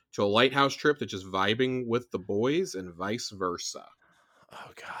expansion to a lighthouse trip to just vibing with the boys and vice versa.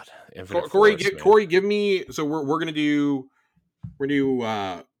 Oh God, Corey, give me. So we're gonna do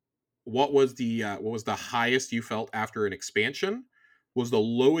what was the highest you felt after an expansion? Was the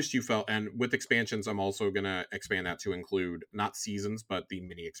lowest you felt? And with expansions, I'm also gonna expand that to include not seasons, but the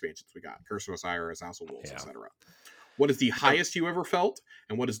mini expansions we got: Curse of Osiris, House of Wolves, etc. What is the highest you ever felt,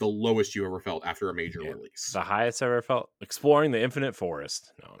 and what is the lowest you ever felt after a major release? The highest I ever felt, exploring the Infinite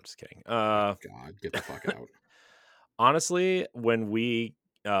Forest. No, I'm just kidding. God, get the fuck out. Honestly, when we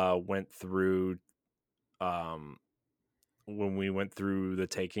went through, the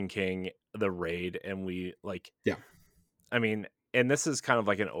Taken King, the raid, and we I mean, and this is kind of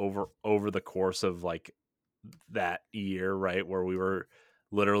like an over the course of like that year, right, where we were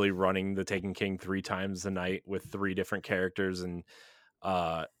literally running the Taken King 3 times a night with 3 different characters, and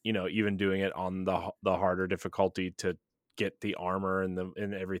even doing it on the harder difficulty to get the armor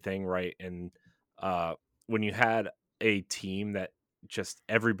and everything right. And when you had a team that just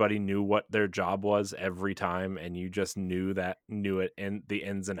everybody knew what their job was every time, and you just knew it and the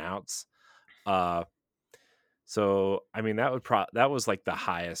ins and outs. So I mean, that was like the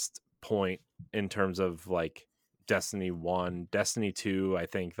highest point in terms of like Destiny 1. Destiny 2, I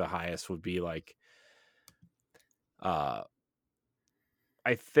think the highest would be like I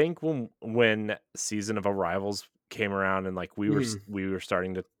think when Season of Arrivals came around, and like we were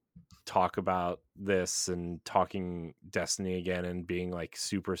starting to talk about this and talking Destiny again and being like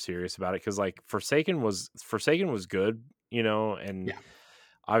super serious about it, because like Forsaken was good, and Yeah.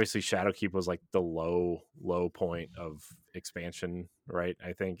 obviously Shadowkeep was like the low point of expansion, right?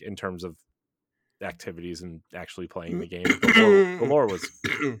 I think in terms of activities and actually playing the game,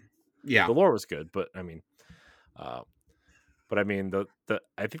 Yeah. the lore was good, but I mean, uh, the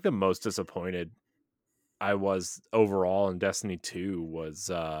I think the most disappointed I was overall in Destiny 2 was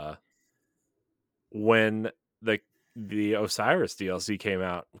when the Osiris DLC came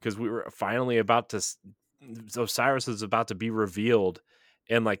out, because we were finally about to Osiris is about to be revealed,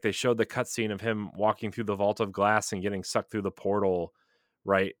 and like they showed the cutscene of him walking through the vault of glass and getting sucked through the portal,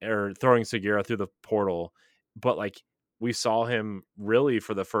 right, or throwing Sagira through the portal, but like we saw him really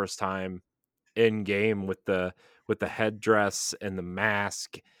for the first time in game with the headdress and the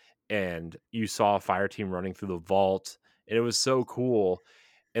mask, and you saw a fire team running through the vault, and it was so cool.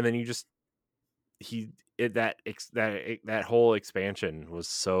 And then you just he it that ex, that whole expansion was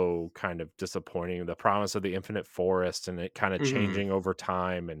so kind of disappointing. The promise of the infinite forest and it kind of Mhm. changing over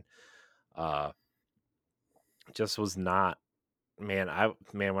time, and uh just was not, man,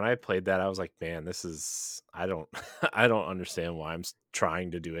 when I played that I was like, man, this is, I don't I don't understand why I'm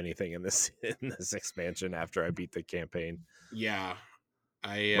trying to do anything in this in this expansion after I beat the campaign. Yeah.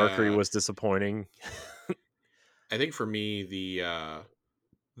 I Mercury was disappointing. I think for me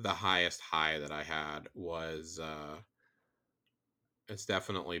the highest high that I had was it's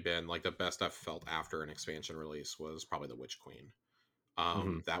definitely been like the best I've felt after an expansion release was probably the Witch Queen.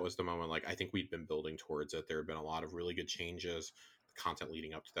 Hmm. That was the moment, like I think we'd been building towards it. There had been a lot of really good changes. The content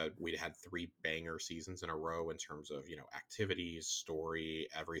leading up to that, we'd had 3 banger seasons in a row in terms of, activities, story,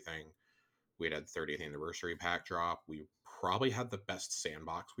 everything. We'd had 30th anniversary pack drop. We probably had the best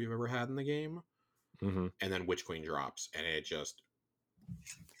sandbox we've ever had in the game. Hmm. And then Witch Queen drops, and it just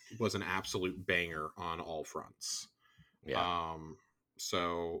was an absolute banger on all fronts. Yeah. Um,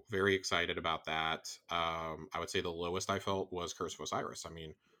 so very excited about that. I would say the lowest I felt was Curse of Osiris. I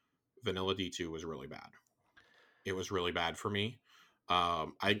mean, Vanilla D2 was really bad. It was really bad for me.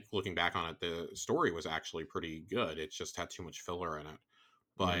 I looking back on it, the story was actually pretty good. It just had too much filler in it. Hmm.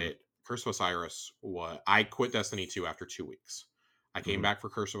 But Curse of Osiris, what I quit Destiny 2 after 2 weeks. I came Hmm. back for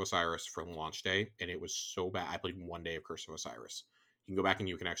Curse of Osiris for launch day, and it was so bad. I played one day of Curse of Osiris. You can go back and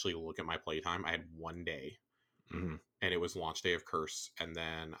you can actually look at my playtime. I had one day, Hmm. and it was launch day of Curse, and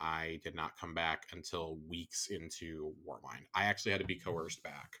then I did not come back until weeks into Warmind. I actually had to be coerced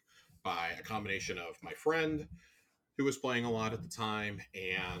back by a combination of my friend who was playing a lot at the time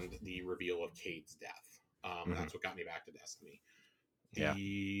and the reveal of Cade's death. Hmm. That's what got me back to Destiny. Yeah.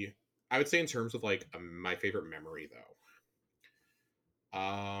 The I would say in terms of like my favorite memory though,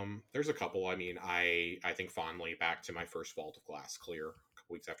 there's a couple. I mean, I think fondly back to my first Vault of Glass clear a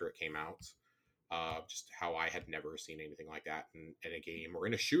couple weeks after it came out. Just how I had never seen anything like that in a game or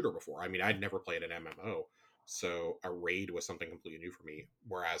in a shooter before. I mean, I'd never played an MMO, so a raid was something completely new for me.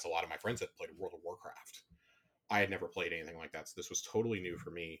 Whereas a lot of my friends had played World of Warcraft, I had never played anything like that, so this was totally new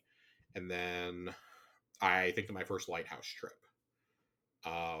for me. And then I think of my first Lighthouse trip.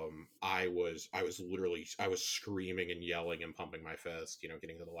 I was screaming and yelling and pumping my fist,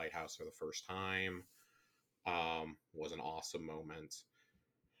 getting to the lighthouse for the first time. Was an awesome moment.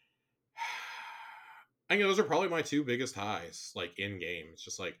 I think those are probably my two biggest highs, like in game. It's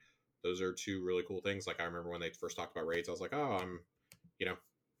just like those are two really cool things. Like I remember when they first talked about raids, I was like, oh, you know,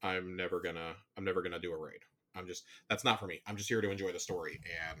 I'm never gonna do a raid. That's not for me. I'm just here to enjoy the story.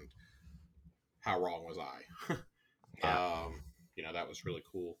 And how wrong was I? Yeah. That was really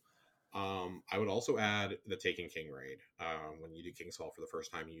cool. I would also add the Taken King raid. When you do King's Fall for the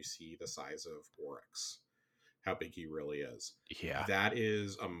first time, you see the size of Oryx, how big he really is. Yeah. That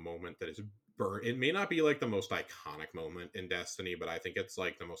is a moment that is burnt. It may not be like the most iconic moment in Destiny, but I think it's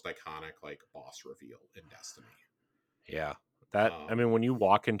like the most iconic like boss reveal in Destiny. Yeah. That, I Um, mean, when you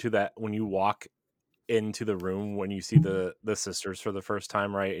walk into the room, when you see the sisters for the first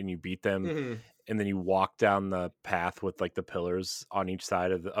time, right, and you beat them, mhm. and then you walk down the path with like the pillars on each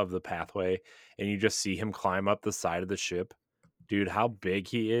side of the pathway, and you just see him climb up the side of the ship, dude, how big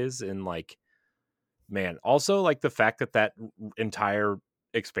he is. And like, man, also like the fact that entire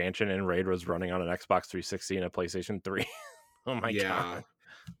expansion and raid was running on an Xbox 360 and a PlayStation 3. Oh my Yeah, god.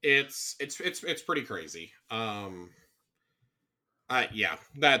 it's pretty crazy. Yeah,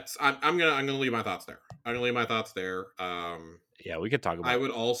 I'm gonna leave my thoughts there. I'm gonna leave my thoughts there. Yeah, we could talk I about.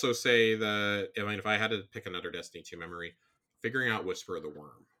 would also say that, I mean, if I had to pick another Destiny 2 memory, figuring out Whisper of the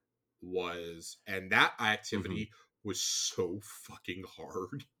Worm and that Mhm. activity was so fucking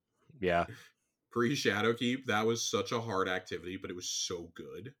hard. Yeah. Pre-Shadowkeep, that was such a hard activity, but it was so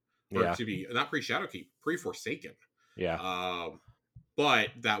good. Or Yeah. to be not pre-Shadowkeep, pre-Forsaken. Yeah. But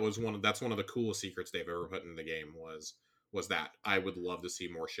that's one of the coolest secrets they've ever put in the game was that. I would love to see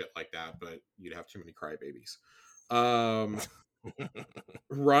more shit like that, but you'd have too many crybabies.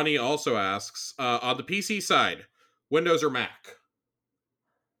 Ronnie also asks, on the PC side, Windows or Mac?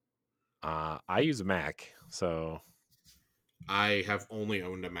 I use a Mac, so I have only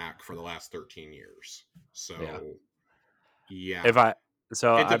owned a Mac for the last 13 years. So yeah. If I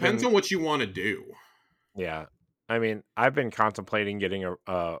so It I've depends been on what you want to do. yeah. I mean, I've been contemplating getting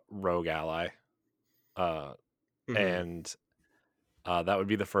a Rogue Ally, and that would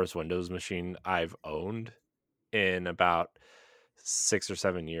be the first Windows machine I've owned in about 6 or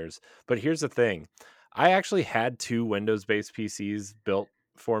 7 years. But here's the thing: I actually had 2 Windows-based PCs built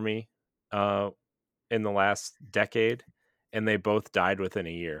for me in the last decade, and they both died within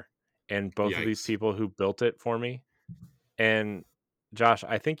a year. And both of these Yikes. people who built it for me, and Josh,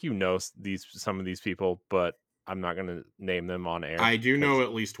 I think you know some of these people, but I'm not going to name them on air. I do know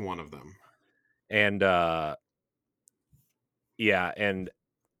at least one of them. And yeah, and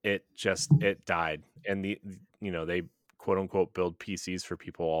it died. And they quote unquote build PCs for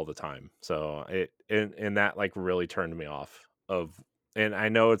people all the time. So and that like really turned me off and I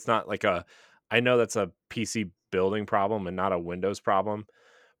know it's not like I know that's a PC building problem and not a Windows problem,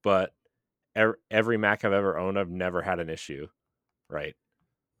 but every Mac I've ever owned, I've never had an issue. Right.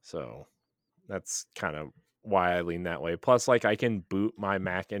 So that's kind of why I lean that way. Plus, like, I can boot my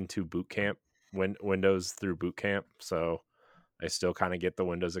Mac into Boot Camp, Windows through Boot Camp. So I still kind of get the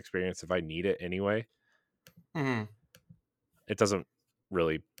Windows experience if I need it anyway. Mm-hmm. It doesn't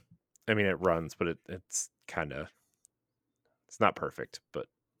really, I mean, it runs, but it's not perfect, but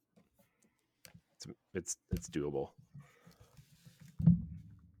it's doable.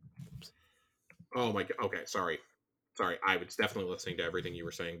 Oops. Oh my god. Okay, sorry. I was definitely listening to everything you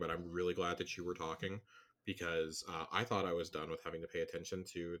were saying, but I'm really glad that you were talking because I thought I was done with having to pay attention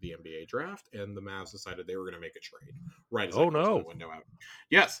to the NBA draft, and the Mavs decided they were going to make a trade right as I closed my window out.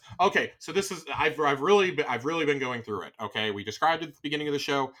 Yes. Okay. So this is I've really been going through it. Okay, we described it at the beginning of the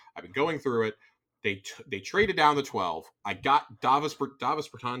show. I've been going through it. They traded down to 12. I got Davis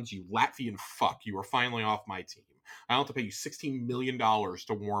Bertans, you Latvian fuck. You are finally off my team. I don't have to pay you $16 million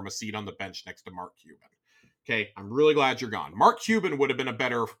to warm a seat on the bench next to Mark Cuban. Okay, I'm really glad you're gone. Mark Cuban would have been a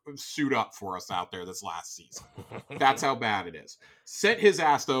better suit up for us out there this last season. That's how bad it is. Sent his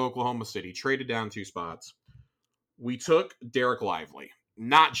ass to Oklahoma City, traded down 2 spots. We took Derek Lively.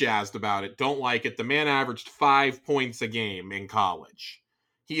 Not jazzed about it. Don't like it. The man averaged 5 points a game in college.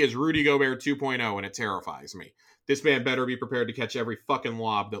 He is Rudy Gobert 2.0, and it terrifies me. This man better be prepared to catch every fucking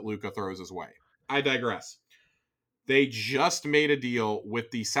lob that Luka throws his way. I digress. They just made a deal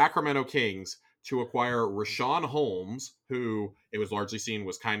with the Sacramento Kings to acquire Richaun Holmes, who it was largely seen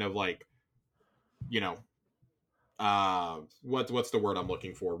was kind of like, what's the word I'm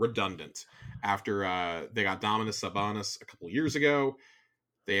looking for? Redundant. After they got Domantas Sabonis a couple of years ago,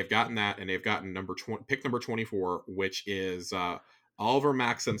 they have gotten that, and they've gotten pick number 24, which is Oliver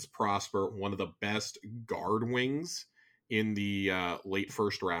Maxence Prosper, one of the best guard wings in the late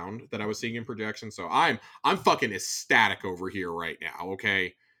first round that I was seeing in projection. So I'm fucking ecstatic over here right now.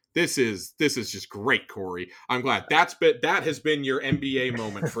 Okay. This is just great, Corey. I'm glad that has been your NBA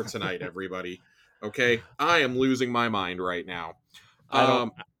moment for tonight, everybody. Okay, I am losing my mind right now.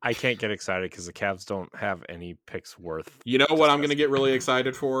 I can't get excited because the Cavs don't have any picks worth. You know what I'm going to get really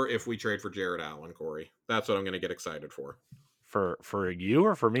excited for if we trade for Jared Allen, Corey. That's what I'm going to get excited for. For you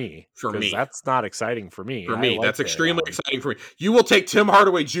or for me? For me, that's not exciting for me. For me, that's extremely exciting for me. You will take Tim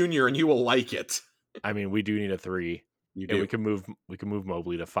Hardaway Jr. and you will like it. I mean, we do need a 3. You do. We can move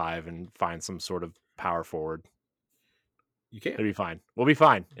Mobley to 5 and find some sort of power forward. You can. It'll be fine. We'll be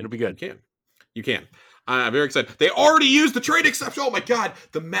fine. It'll be good. You can. I'm very excited. They already used the trade exception. Oh my god,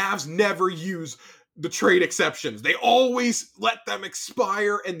 the Mavs never use the trade exceptions. They always let them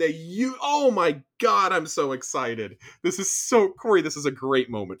expire, and oh my god, I'm so excited. This is so, Corey, this is a great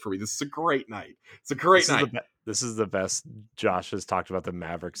moment for me. This is a great night. It's a great night. This is the best Josh has talked about the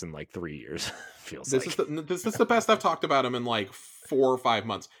Mavericks in like 3 years. This is the best I've talked about him in like 4 or 5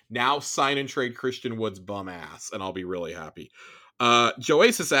 months. Now sign and trade Christian Wood's bum ass, and I'll be really happy.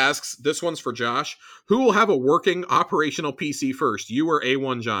 Joasis asks, this one's for Josh. Who will have a working operational PC first, you or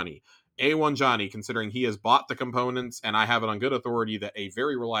A1 Johnny? A1 Johnny, considering he has bought the components, and I have it on good authority that a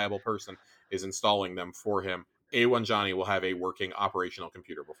very reliable person is installing them for him. A1 Johnny will have a working operational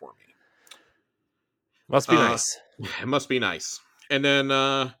computer before me. Must be nice. It must be nice. And then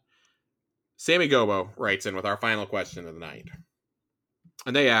Sammy Gobo writes in with our final question of the night.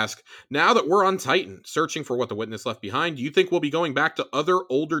 And they ask, now that we're on Titan, searching for what the Witness left behind, do you think we'll be going back to other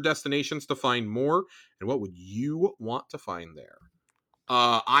older destinations to find more? And what would you want to find there?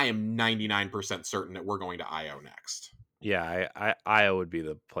 I am 99% certain that we're going to Io next. Yeah, Io would be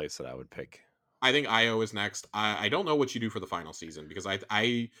the place that I would pick. I think Io is next. I don't know what you do for the final season because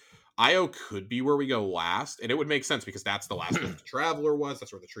Io could be where we go last, and it would make sense because that's the last place the Traveler was.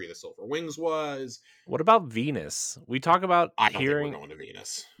 That's where the Tree of the Silver Wings was. What about Venus? We talk about I don't hearing. think we're going to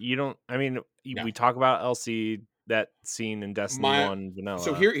Venus. You don't. I mean, No. we talk about LC, that scene in Destiny 1 vanilla.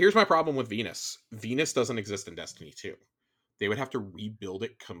 So here's my problem with Venus. Venus doesn't exist in Destiny 2. They would have to rebuild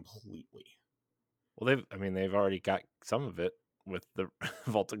it completely. Well, they've already got some of it with the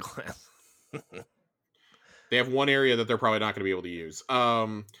Vault of Glass. They have one area that they're probably not going to be able to use.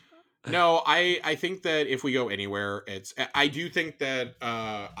 No, I think that if we go anywhere, I do think that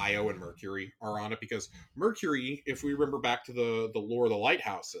Io and Mercury are on it because Mercury, if we remember back to the lore of the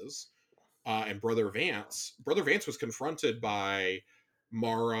lighthouses, and Brother Vance was confronted by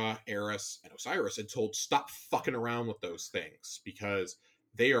Mara, Eris, and Osiris and told stop fucking around with those things because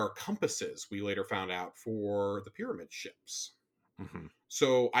they are compasses, we later found out, for the pyramid ships. Mm-hmm.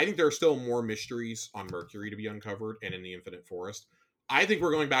 So I think there are still more mysteries on Mercury to be uncovered and in the Infinite Forest. I think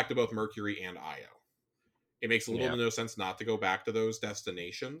we're going back to both Mercury and Io. It makes a little to no sense not to go back to those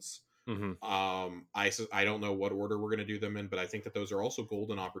destinations. Mm-hmm. I don't know what order we're going to do them in, but I think that those are also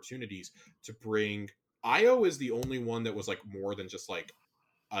golden opportunities to bring. Io is the only one that was like more than just like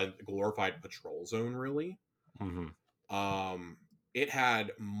a glorified patrol zone, really. Mm-hmm. It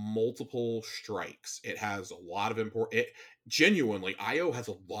had multiple strikes. It has a lot of important. Genuinely, Io has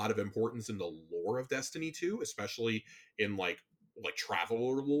a lot of importance in the lore of Destiny 2, especially in like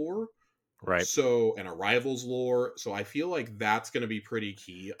Traveler lore. Right. So, and Arrivals lore. So I feel like that's going to be pretty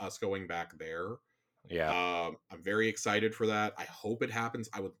key, us going back there. Yeah. I'm very excited for that. I hope it happens.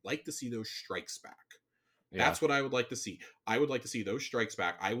 I would like to see those strikes back. Yeah. That's what I would like to see. I would like to see those strikes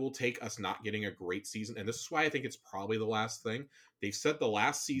back. I will take us not getting a great season. And this is why I think it's probably the last thing. They've said the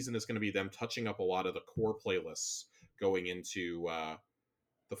last season is going to be them touching up a lot of the core playlists going into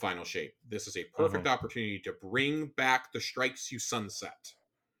the final shape. This is a perfect opportunity to bring back the strikes you sunset.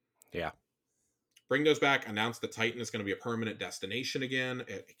 Yeah. Bring those back. Announce that Titan is going to be a permanent destination again.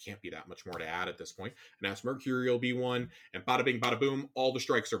 It can't be that much more to add at this point. Announce Mercury will be one. And bada bing, bada boom, all the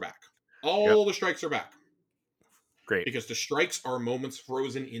strikes are back. All the strikes are back. Great. Because the strikes are moments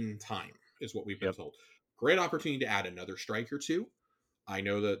frozen in time, is what we've been told. Great opportunity to add another strike or two. I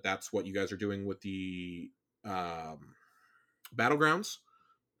know that that's what you guys are doing with the Battlegrounds.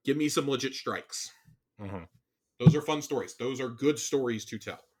 Give me some legit strikes. Mm-hmm. Those are fun stories. Those are good stories to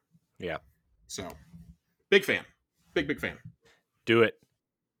tell. Yeah. So, big fan. Big fan. Do it.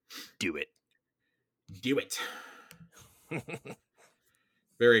 Do it. Do it.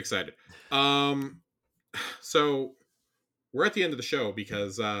 Very excited. So we're at the end of the show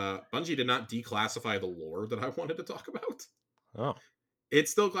because Bungie did not declassify the lore that I wanted to talk about. Oh,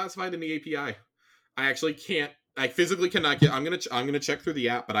 it's still classified in the API. I actually can't. I physically cannot get. I'm gonna check through the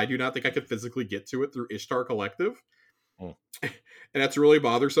app, but I do not think I could physically get to it through Ishtar Collective. Oh. And that's really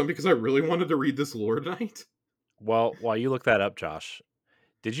bothersome because I really wanted to read this lore tonight. Well, while you look that up, Josh,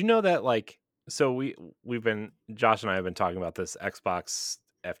 did you know that so Josh and I have been talking about this Xbox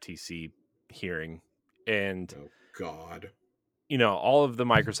FTC hearing, and oh god, all of the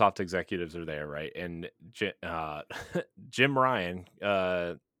Microsoft executives are there, right? And Jim Ryan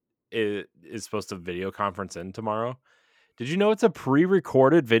is supposed to video conference in tomorrow. Did you know it's a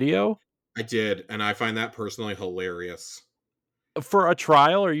pre-recorded video? I did, and I find that personally hilarious. For a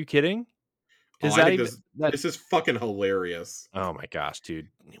trial? Are you kidding? This is fucking hilarious. Oh my gosh, dude.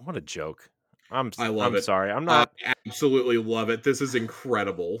 What a joke. I love it. I'm sorry. I'm not. I absolutely love it. This is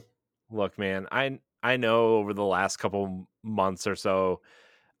incredible. Look, man, I know over the last couple months or so,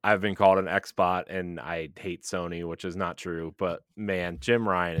 I've been called an Xbot and I hate Sony, which is not true. But man, Jim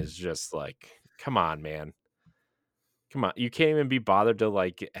Ryan is just like, come on, man. Come on. You can't even be bothered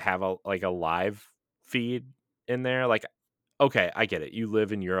to have a live feed in there. Okay, I get it. You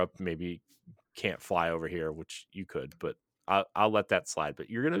live in Europe, maybe can't fly over here, which you could, but I'll let that slide. But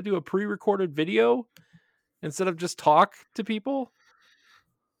you're gonna do a pre-recorded video instead of just talk to people?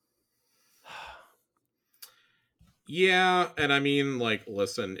 Yeah, and I mean,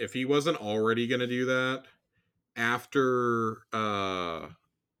 listen, if he wasn't already gonna do that after the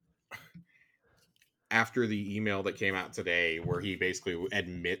email that came out today, where he basically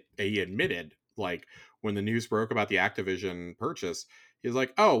admitted, when the news broke about the Activision purchase, he's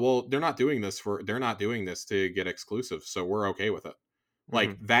like, oh well, they're not doing this to get exclusive, so we're okay with it.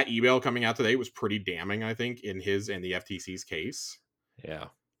 That email coming out today was pretty damning, I think, in his and the FTC's case. Yeah.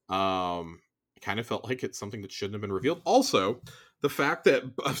 It kind of felt like it's something that shouldn't have been revealed. Also, the fact that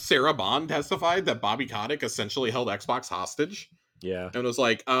Sarah Bond testified that Bobby Kotick essentially held Xbox hostage. Yeah. And was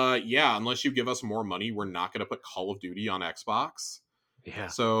like, yeah, unless you give us more money, we're not going to put Call of Duty on Xbox. Yeah.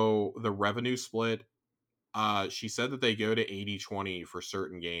 So the revenue split, she said that they go to 80-20 for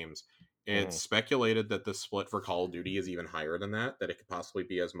certain games. It's speculated that the split for Call of Duty is even higher than that it could possibly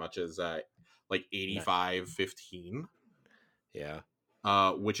be as much as like 85-15. Yeah.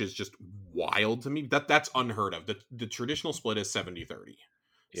 Which is just wild to me. That's unheard of. The traditional split is 70-30.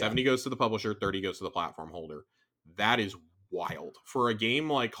 Yeah. 70 goes to the publisher, 30 goes to the platform holder. That is wild. For a game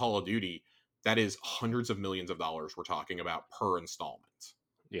like Call of Duty, that is hundreds of millions of dollars we're talking about per installment.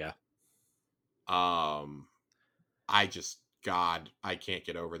 Yeah. I just, God, I can't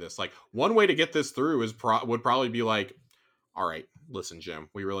get over this. Like, one way to get this through is would probably be like, all right, listen, Jim,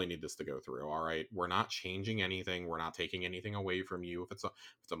 we really need this to go through. All right, we're not changing anything. We're not taking anything away from you. If it's a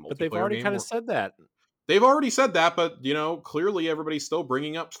multiplayer But they've already game, kind of said that. they've already said that, but clearly everybody's still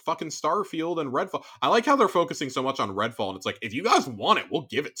bringing up fucking Starfield and Redfall. I like how they're focusing so much on Redfall, and it's like, if you guys want it, we'll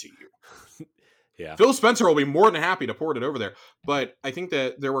give it to you. Yeah. Phil Spencer will be more than happy to port it over there. But I think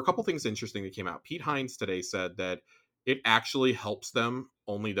that there were a couple things interesting that came out. Pete Hines today said that it actually helps them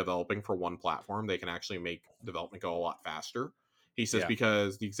only developing for one platform. They can actually make development go a lot faster. He says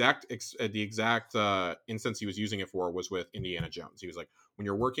because the exact instance he was using it for was with Indiana Jones. He was like, when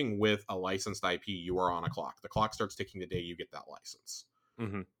you're working with a licensed IP, you are on a clock. The clock starts ticking the day you get that license.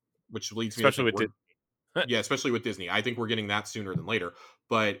 Mm-hmm. Which leads especially me to with yeah, especially with Disney. I think we're getting that sooner than later.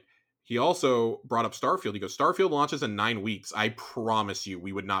 But he also brought up Starfield. He goes, Starfield launches in 9 weeks. I promise you,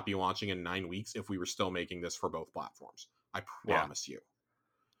 we would not be launching in 9 weeks if we were still making this for both platforms. I promise you.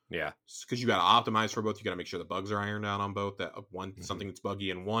 Yeah. Because you got to optimize for both. You got to make sure the bugs are ironed out on both. That something that's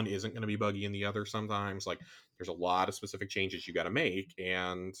buggy in one isn't going to be buggy in the other sometimes. Like, there's a lot of specific changes you got to make.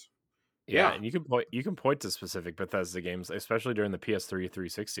 And yeah, and you can point to specific Bethesda games, especially during the PS3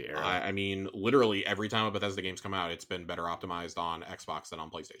 360 era. I mean, literally every time a Bethesda game's come out, it's been better optimized on Xbox than on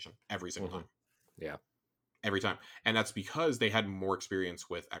PlayStation. Every single time. Yeah. Every time. And that's because they had more experience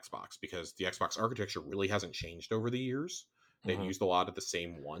with Xbox, because the Xbox architecture really hasn't changed over the years. They've used a lot of the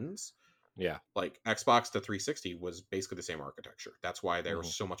same ones. Yeah. Like, Xbox to 360 was basically the same architecture. That's why there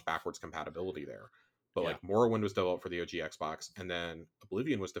was so much backwards compatibility there. But like, Morrowind was developed for the OG Xbox, and then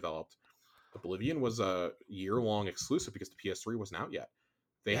Oblivion was developed. Oblivion was a year-long exclusive because the PS3 wasn't out yet.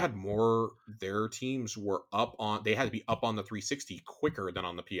 They had more, their teams were up on, they had to be up on the 360 quicker than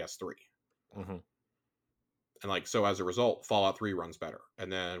on the PS3. And like, so as a result, Fallout 3 runs better.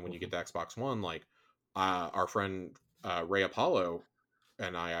 And then when you get to Xbox One, like, our friend Ray Apollo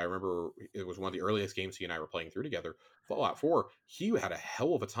and I remember it was one of the earliest games he and I were playing through together, Fallout 4, he had a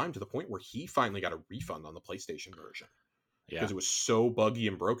hell of a time to the point where he finally got a refund on the PlayStation version. Because it was so buggy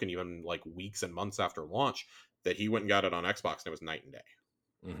and broken, even like weeks and months after launch, that he went and got it on Xbox, and it was night and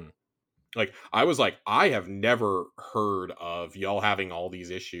day. Like, I was like, I have never heard of y'all having all these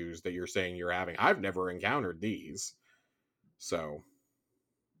issues that you're saying you're having. I've never encountered these. So,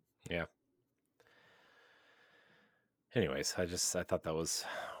 yeah. Anyways, I thought that was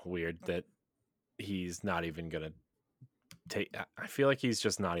weird that he's not even gonna take. I feel like he's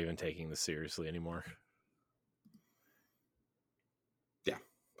just not even taking this seriously anymore. Yeah,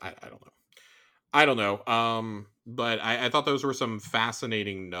 I don't know. I don't know. But I thought those were some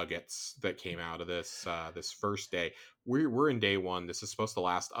fascinating nuggets that came out of this this first day. We're in day 1. This is supposed to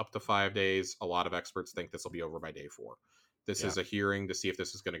last up to 5 days. A lot of experts think this will be over by day 4. This is a hearing to see if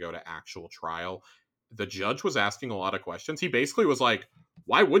this is going to go to actual trial. The judge was asking a lot of questions. He basically was like,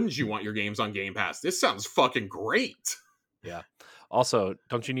 why wouldn't you want your games on Game Pass? This sounds fucking great. Yeah. Also,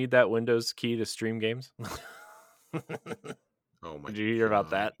 don't you need that Windows key to stream games? Oh my! Did you hear about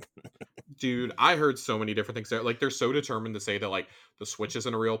that? Dude, I heard so many different things there. Like, they're so determined to say that like the Switch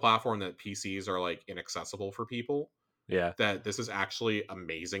isn't a real platform, that PCs are like inaccessible for people. Yeah. That this is actually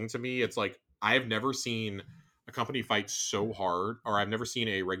amazing to me. It's like, I've never seen a company fight so hard, or I've never seen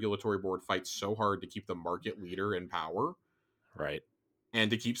a regulatory board fight so hard to keep the market leader in power. Right. And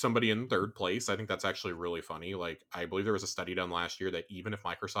to keep somebody in third place. I think that's actually really funny. Like, I believe there was a study done last year that even if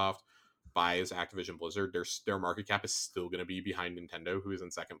Microsoft buys Activision Blizzard, their market cap is still going to be behind Nintendo, who is in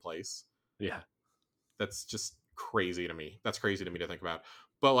second place. Yeah. That's just crazy to me. That's crazy to me to think about.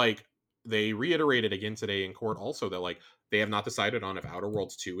 But like, they reiterated again today in court also that like they have not decided on if Outer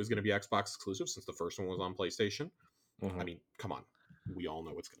Worlds 2 is going to be Xbox exclusive, since the first one was on PlayStation. I mean, come on. We all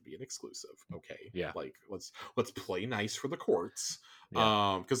know it's going to be an exclusive. Okay. Yeah. Like, let's play nice for the courts.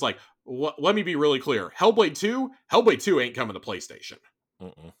 Yeah. Because like, let me be really clear. Hellblade 2 ain't coming to PlayStation.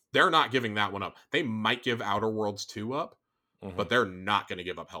 They're not giving that one up. They might give Outer Worlds 2 up, but they're not going to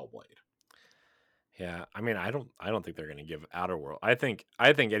give up Hellblade. Yeah, I mean, I don't think they're going to give Outer World. I think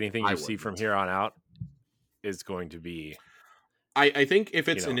anything you see from here on out is going to be. I think if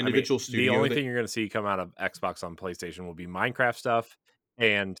it's an individual studio, the only thing you're going to see come out of Xbox on PlayStation will be Minecraft stuff,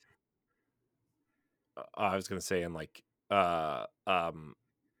 and I was going to say, and like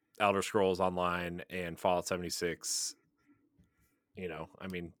Elder Scrolls Online and Fallout 76. You know, I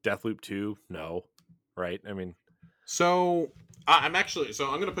mean, Deathloop 2, no, right? I mean, so I'm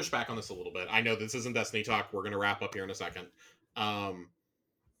going to push back on this a little bit. I know this isn't Destiny talk. We're going to wrap up here in a second. I'm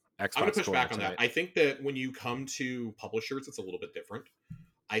going to push back on that. I think that when you come to publishers, it's a little bit different.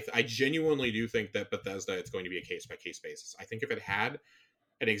 I genuinely do think that Bethesda, it's going to be a case-by-case basis. I think if it had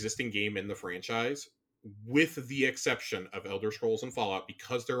an existing game in the franchise, with the exception of Elder Scrolls and Fallout,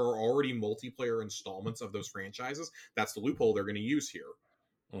 because there are already multiplayer installments of those franchises, that's the loophole they're going to use here.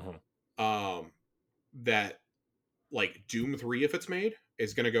 That, like, Doom 3, if it's made,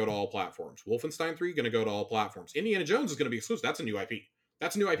 is going to go to all platforms. Wolfenstein 3, going to go to all platforms. Indiana Jones is going to be exclusive. That's a new IP.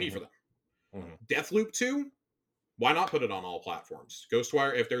 That's a new IP for them. Deathloop 2, why not put it on all platforms?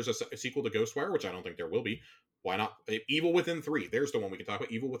 Ghostwire, if there's a sequel to Ghostwire, which I don't think there will be, why not? Evil Within 3, there's the one we can talk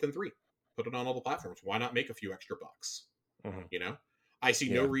about. Evil Within 3, put it on all the platforms. Why not make a few extra bucks? You know, I see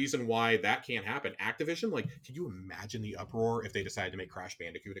no reason why that can't happen. Activision, like, can you imagine the uproar if they decided to make Crash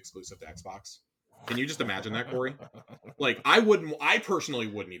Bandicoot exclusive to Xbox? Can you just imagine that, Corey? Like, I personally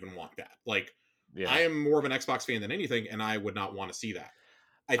wouldn't even want that. Like, I am more of an Xbox fan than anything, and I would not want to see that.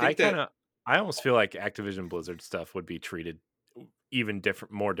 I almost feel like Activision Blizzard stuff would be treated even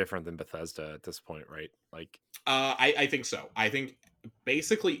more different than Bethesda at this point, right? Like, I think so. I think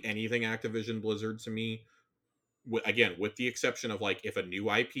basically anything Activision Blizzard to me, again, with the exception of, like, if a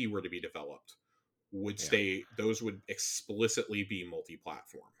new IP were to be developed, would stay. Those would explicitly be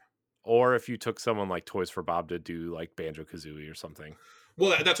multi-platform. Or if you took someone like Toys for Bob to do like Banjo-Kazooie or something.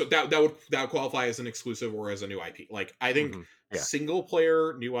 Well, that's what that would qualify as an exclusive or as a new IP. Like, I think single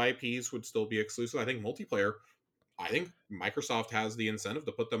player new IPs would still be exclusive. I think multiplayer, I think Microsoft has the incentive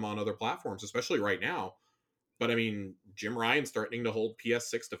to put them on other platforms, especially right now. But I mean, Jim Ryan's threatening to hold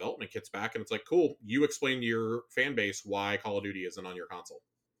PS6 development kits back, and it's like, cool, you explain to your fan base why Call of Duty isn't on your console.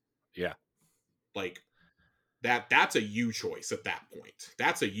 Yeah. Like, that's a you choice at that point.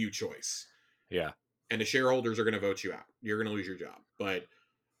 That's a you choice. Yeah. And the shareholders are going to vote you out. You're going to lose your job. But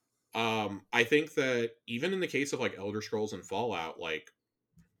I think that even in the case of, like, Elder Scrolls and Fallout, like,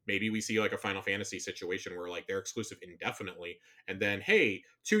 maybe we see, like, a Final Fantasy situation where, like, they're exclusive indefinitely, and then, hey,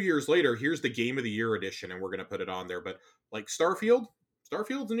 2 years later, here's the Game of the Year edition, and we're going to put it on there. But, like, Starfield's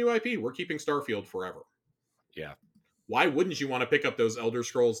a new IP. We're keeping Starfield forever. Yeah. Why wouldn't you want to pick up those Elder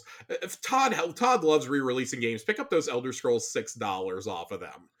Scrolls? If Todd loves re-releasing games, pick up those Elder Scrolls $6 off of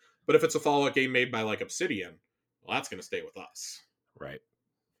them. But if it's a Fallout game made by, like, Obsidian, well, that's going to stay with us. Right.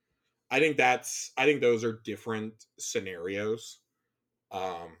 I think those are different scenarios.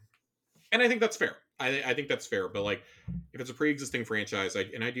 And I think that's fair. I think that's fair. But, like, if it's a pre-existing franchise,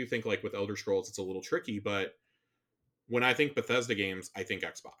 and I do think, like, with Elder Scrolls, it's a little tricky, but when I think Bethesda games, I think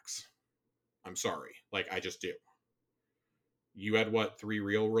Xbox. I'm sorry. Like, I just do. You had, 3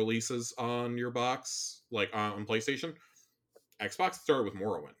 real releases on your box, like, on PlayStation? Xbox started with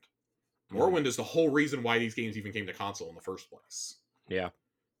Morrowind. Morrowind is the whole reason why these games even came to console in the first place. Yeah.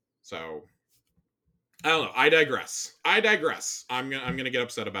 So, I don't know. I digress. I'm gonna get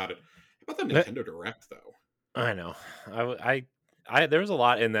upset about it. How about the Nintendo Direct, though? I know. I there was a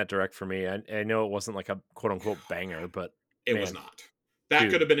lot in that Direct for me. I know it wasn't like a quote unquote banger, but it was not. That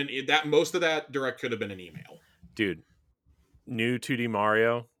could have been most of that Direct could have been an email. Dude, new 2D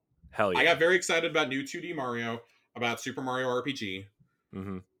Mario, hell yeah! I got very excited about new 2D Mario, about Super Mario RPG.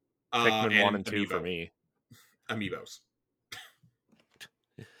 Pikmin 1 and 2 for me. Amiibos.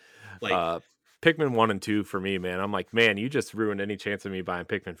 Like Pikmin 1 and 2 for me, man. I'm like, man, you just ruined any chance of me buying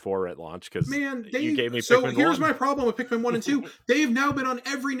Pikmin 4 at launch because you gave me Pikmin 1. So here's my problem with Pikmin 1 and 2. They've now been on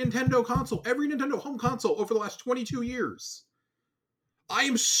every Nintendo console, every Nintendo home console over the last 22 years. I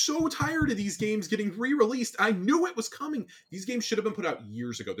am so tired of these games getting re-released. I knew it was coming. These games should have been put out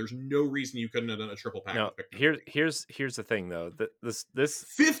years ago. There's no reason you couldn't have done a triple pack. No, here's the thing though. This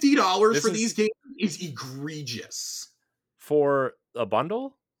 $50 for these games is egregious. For a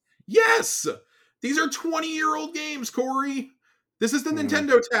bundle? Yes! These are 20-year-old games, Corey. This is the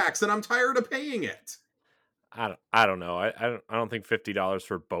Nintendo tax, and I'm tired of paying it. I don't know. I don't think $50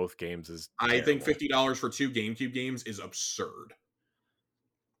 for both games is terrible. I think $50 for 2 GameCube games is absurd.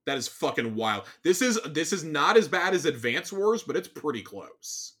 That is fucking wild. This is not as bad as Advance Wars, but it's pretty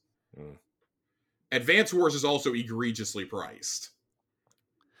close. Advance Wars is also egregiously priced.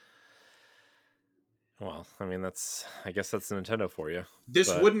 Well, I mean, I guess that's Nintendo for you.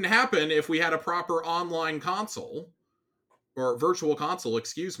 This But wouldn't happen if we had a proper online console or virtual console,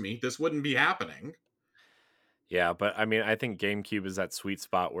 excuse me. This wouldn't be happening. yeah, but I mean, I think GameCube is that sweet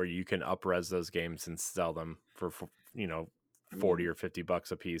spot where you can up-res those games and sell them for 40 or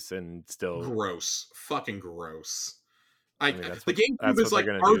 $50 a piece and still. Gross. Fucking gross. I mean, The GameCube is they're like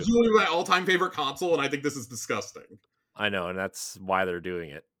gonna do. arguably my all-time favorite console, and I think this is disgusting. I know, and that's why they're doing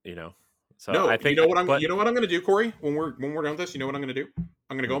it. So No, I think you know what I'm gonna do, Corey? When we're done with this, you know what I'm gonna do?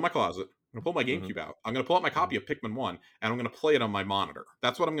 I'm gonna go in my closet. I'm gonna pull my GameCube out. I'm gonna pull out my copy of Pikmin 1, and I'm gonna play it on my monitor.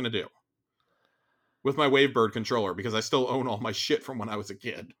 That's what I'm gonna do. With my Wavebird controller, because I still own all my shit from when I was a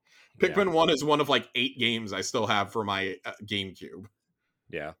kid. Pikmin 1 is one of like 8 games I still have for my GameCube.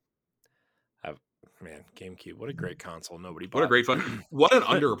 Yeah. Man, GameCube, what a great console. Nobody bought. What a great fun. What an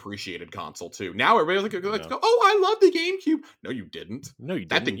underappreciated console, too. Now everybody's like, go, oh, I love the GameCube. No, you didn't. No, you didn't.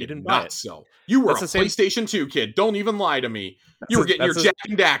 That thing you did didn't not buy it. sell. You were a PlayStation 2 kid. Don't even lie to me. You were getting your Jack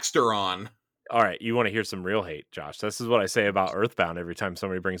and Daxter on. All right, you want to hear some real hate, Josh. This is what I say about Earthbound every time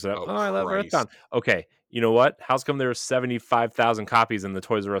somebody brings it up. Oh, I love Earthbound. Okay, you know what? How's come there were 75,000 copies in the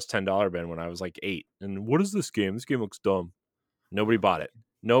Toys R Us $10 bin when I was like 8? And what is this game? This game looks dumb. Nobody bought it.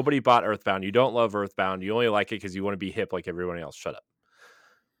 Nobody bought Earthbound. You don't love Earthbound. You only like it because you want to be hip like everyone else. Shut up.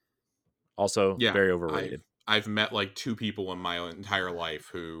 Also, very overrated. I've met like 2 people in my entire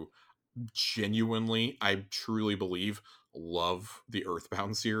life who genuinely, I truly believe, love the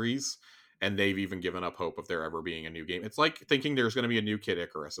Earthbound series. And they've even given up hope of there ever being a new game. It's like thinking there's going to be a new Kid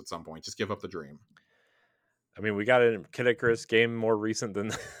Icarus at some point. Just give up the dream. I mean, we got a Kid Icarus game more recent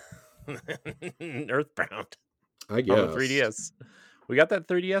than Earthbound. I guess. On the 3DS. We got that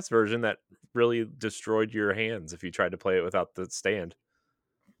 3DS version that really destroyed your hands if you tried to play it without the stand.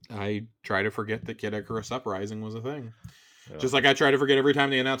 I try to forget that Kid Icarus Uprising was a thing. Oh. Just like I try to forget every time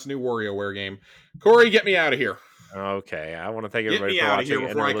they announce a new WarioWare game. Corey, get me out of here. Okay, I want to thank everybody for watching. Get me out of here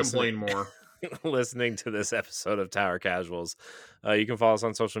before I complain more. Listening to this episode of Tower Casuals. You can follow us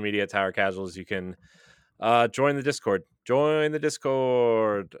on social media at Tower Casuals. You can join the Discord. Josh,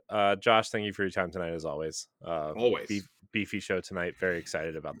 thank you for your time tonight, as always. Always. Beefy show tonight. Very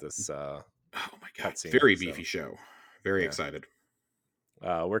excited about this. Oh my God. Very beefy show. Very excited.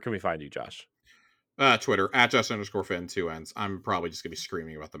 Where can we find you, Josh? Twitter at Just_Finn 2 N's. I'm probably just gonna be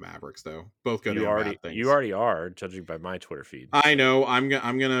screaming about the Mavericks though. Both good and bad things. You already are, judging by my Twitter feed. I know. I'm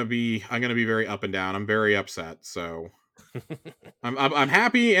gonna be very up and down. I'm very upset. So I'm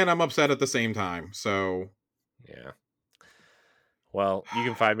happy and I'm upset at the same time. So yeah. Well, you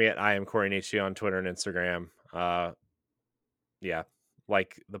can find me at I am Corey HG on Twitter and Instagram. Yeah,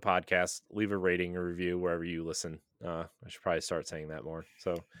 like the podcast, leave a rating or review wherever you listen. I should probably start saying that more.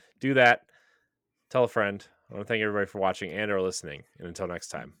 So do that. Tell a friend. I want to thank everybody for watching and or listening. And until next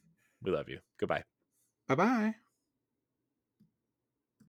time, we love you. Goodbye. Bye-bye.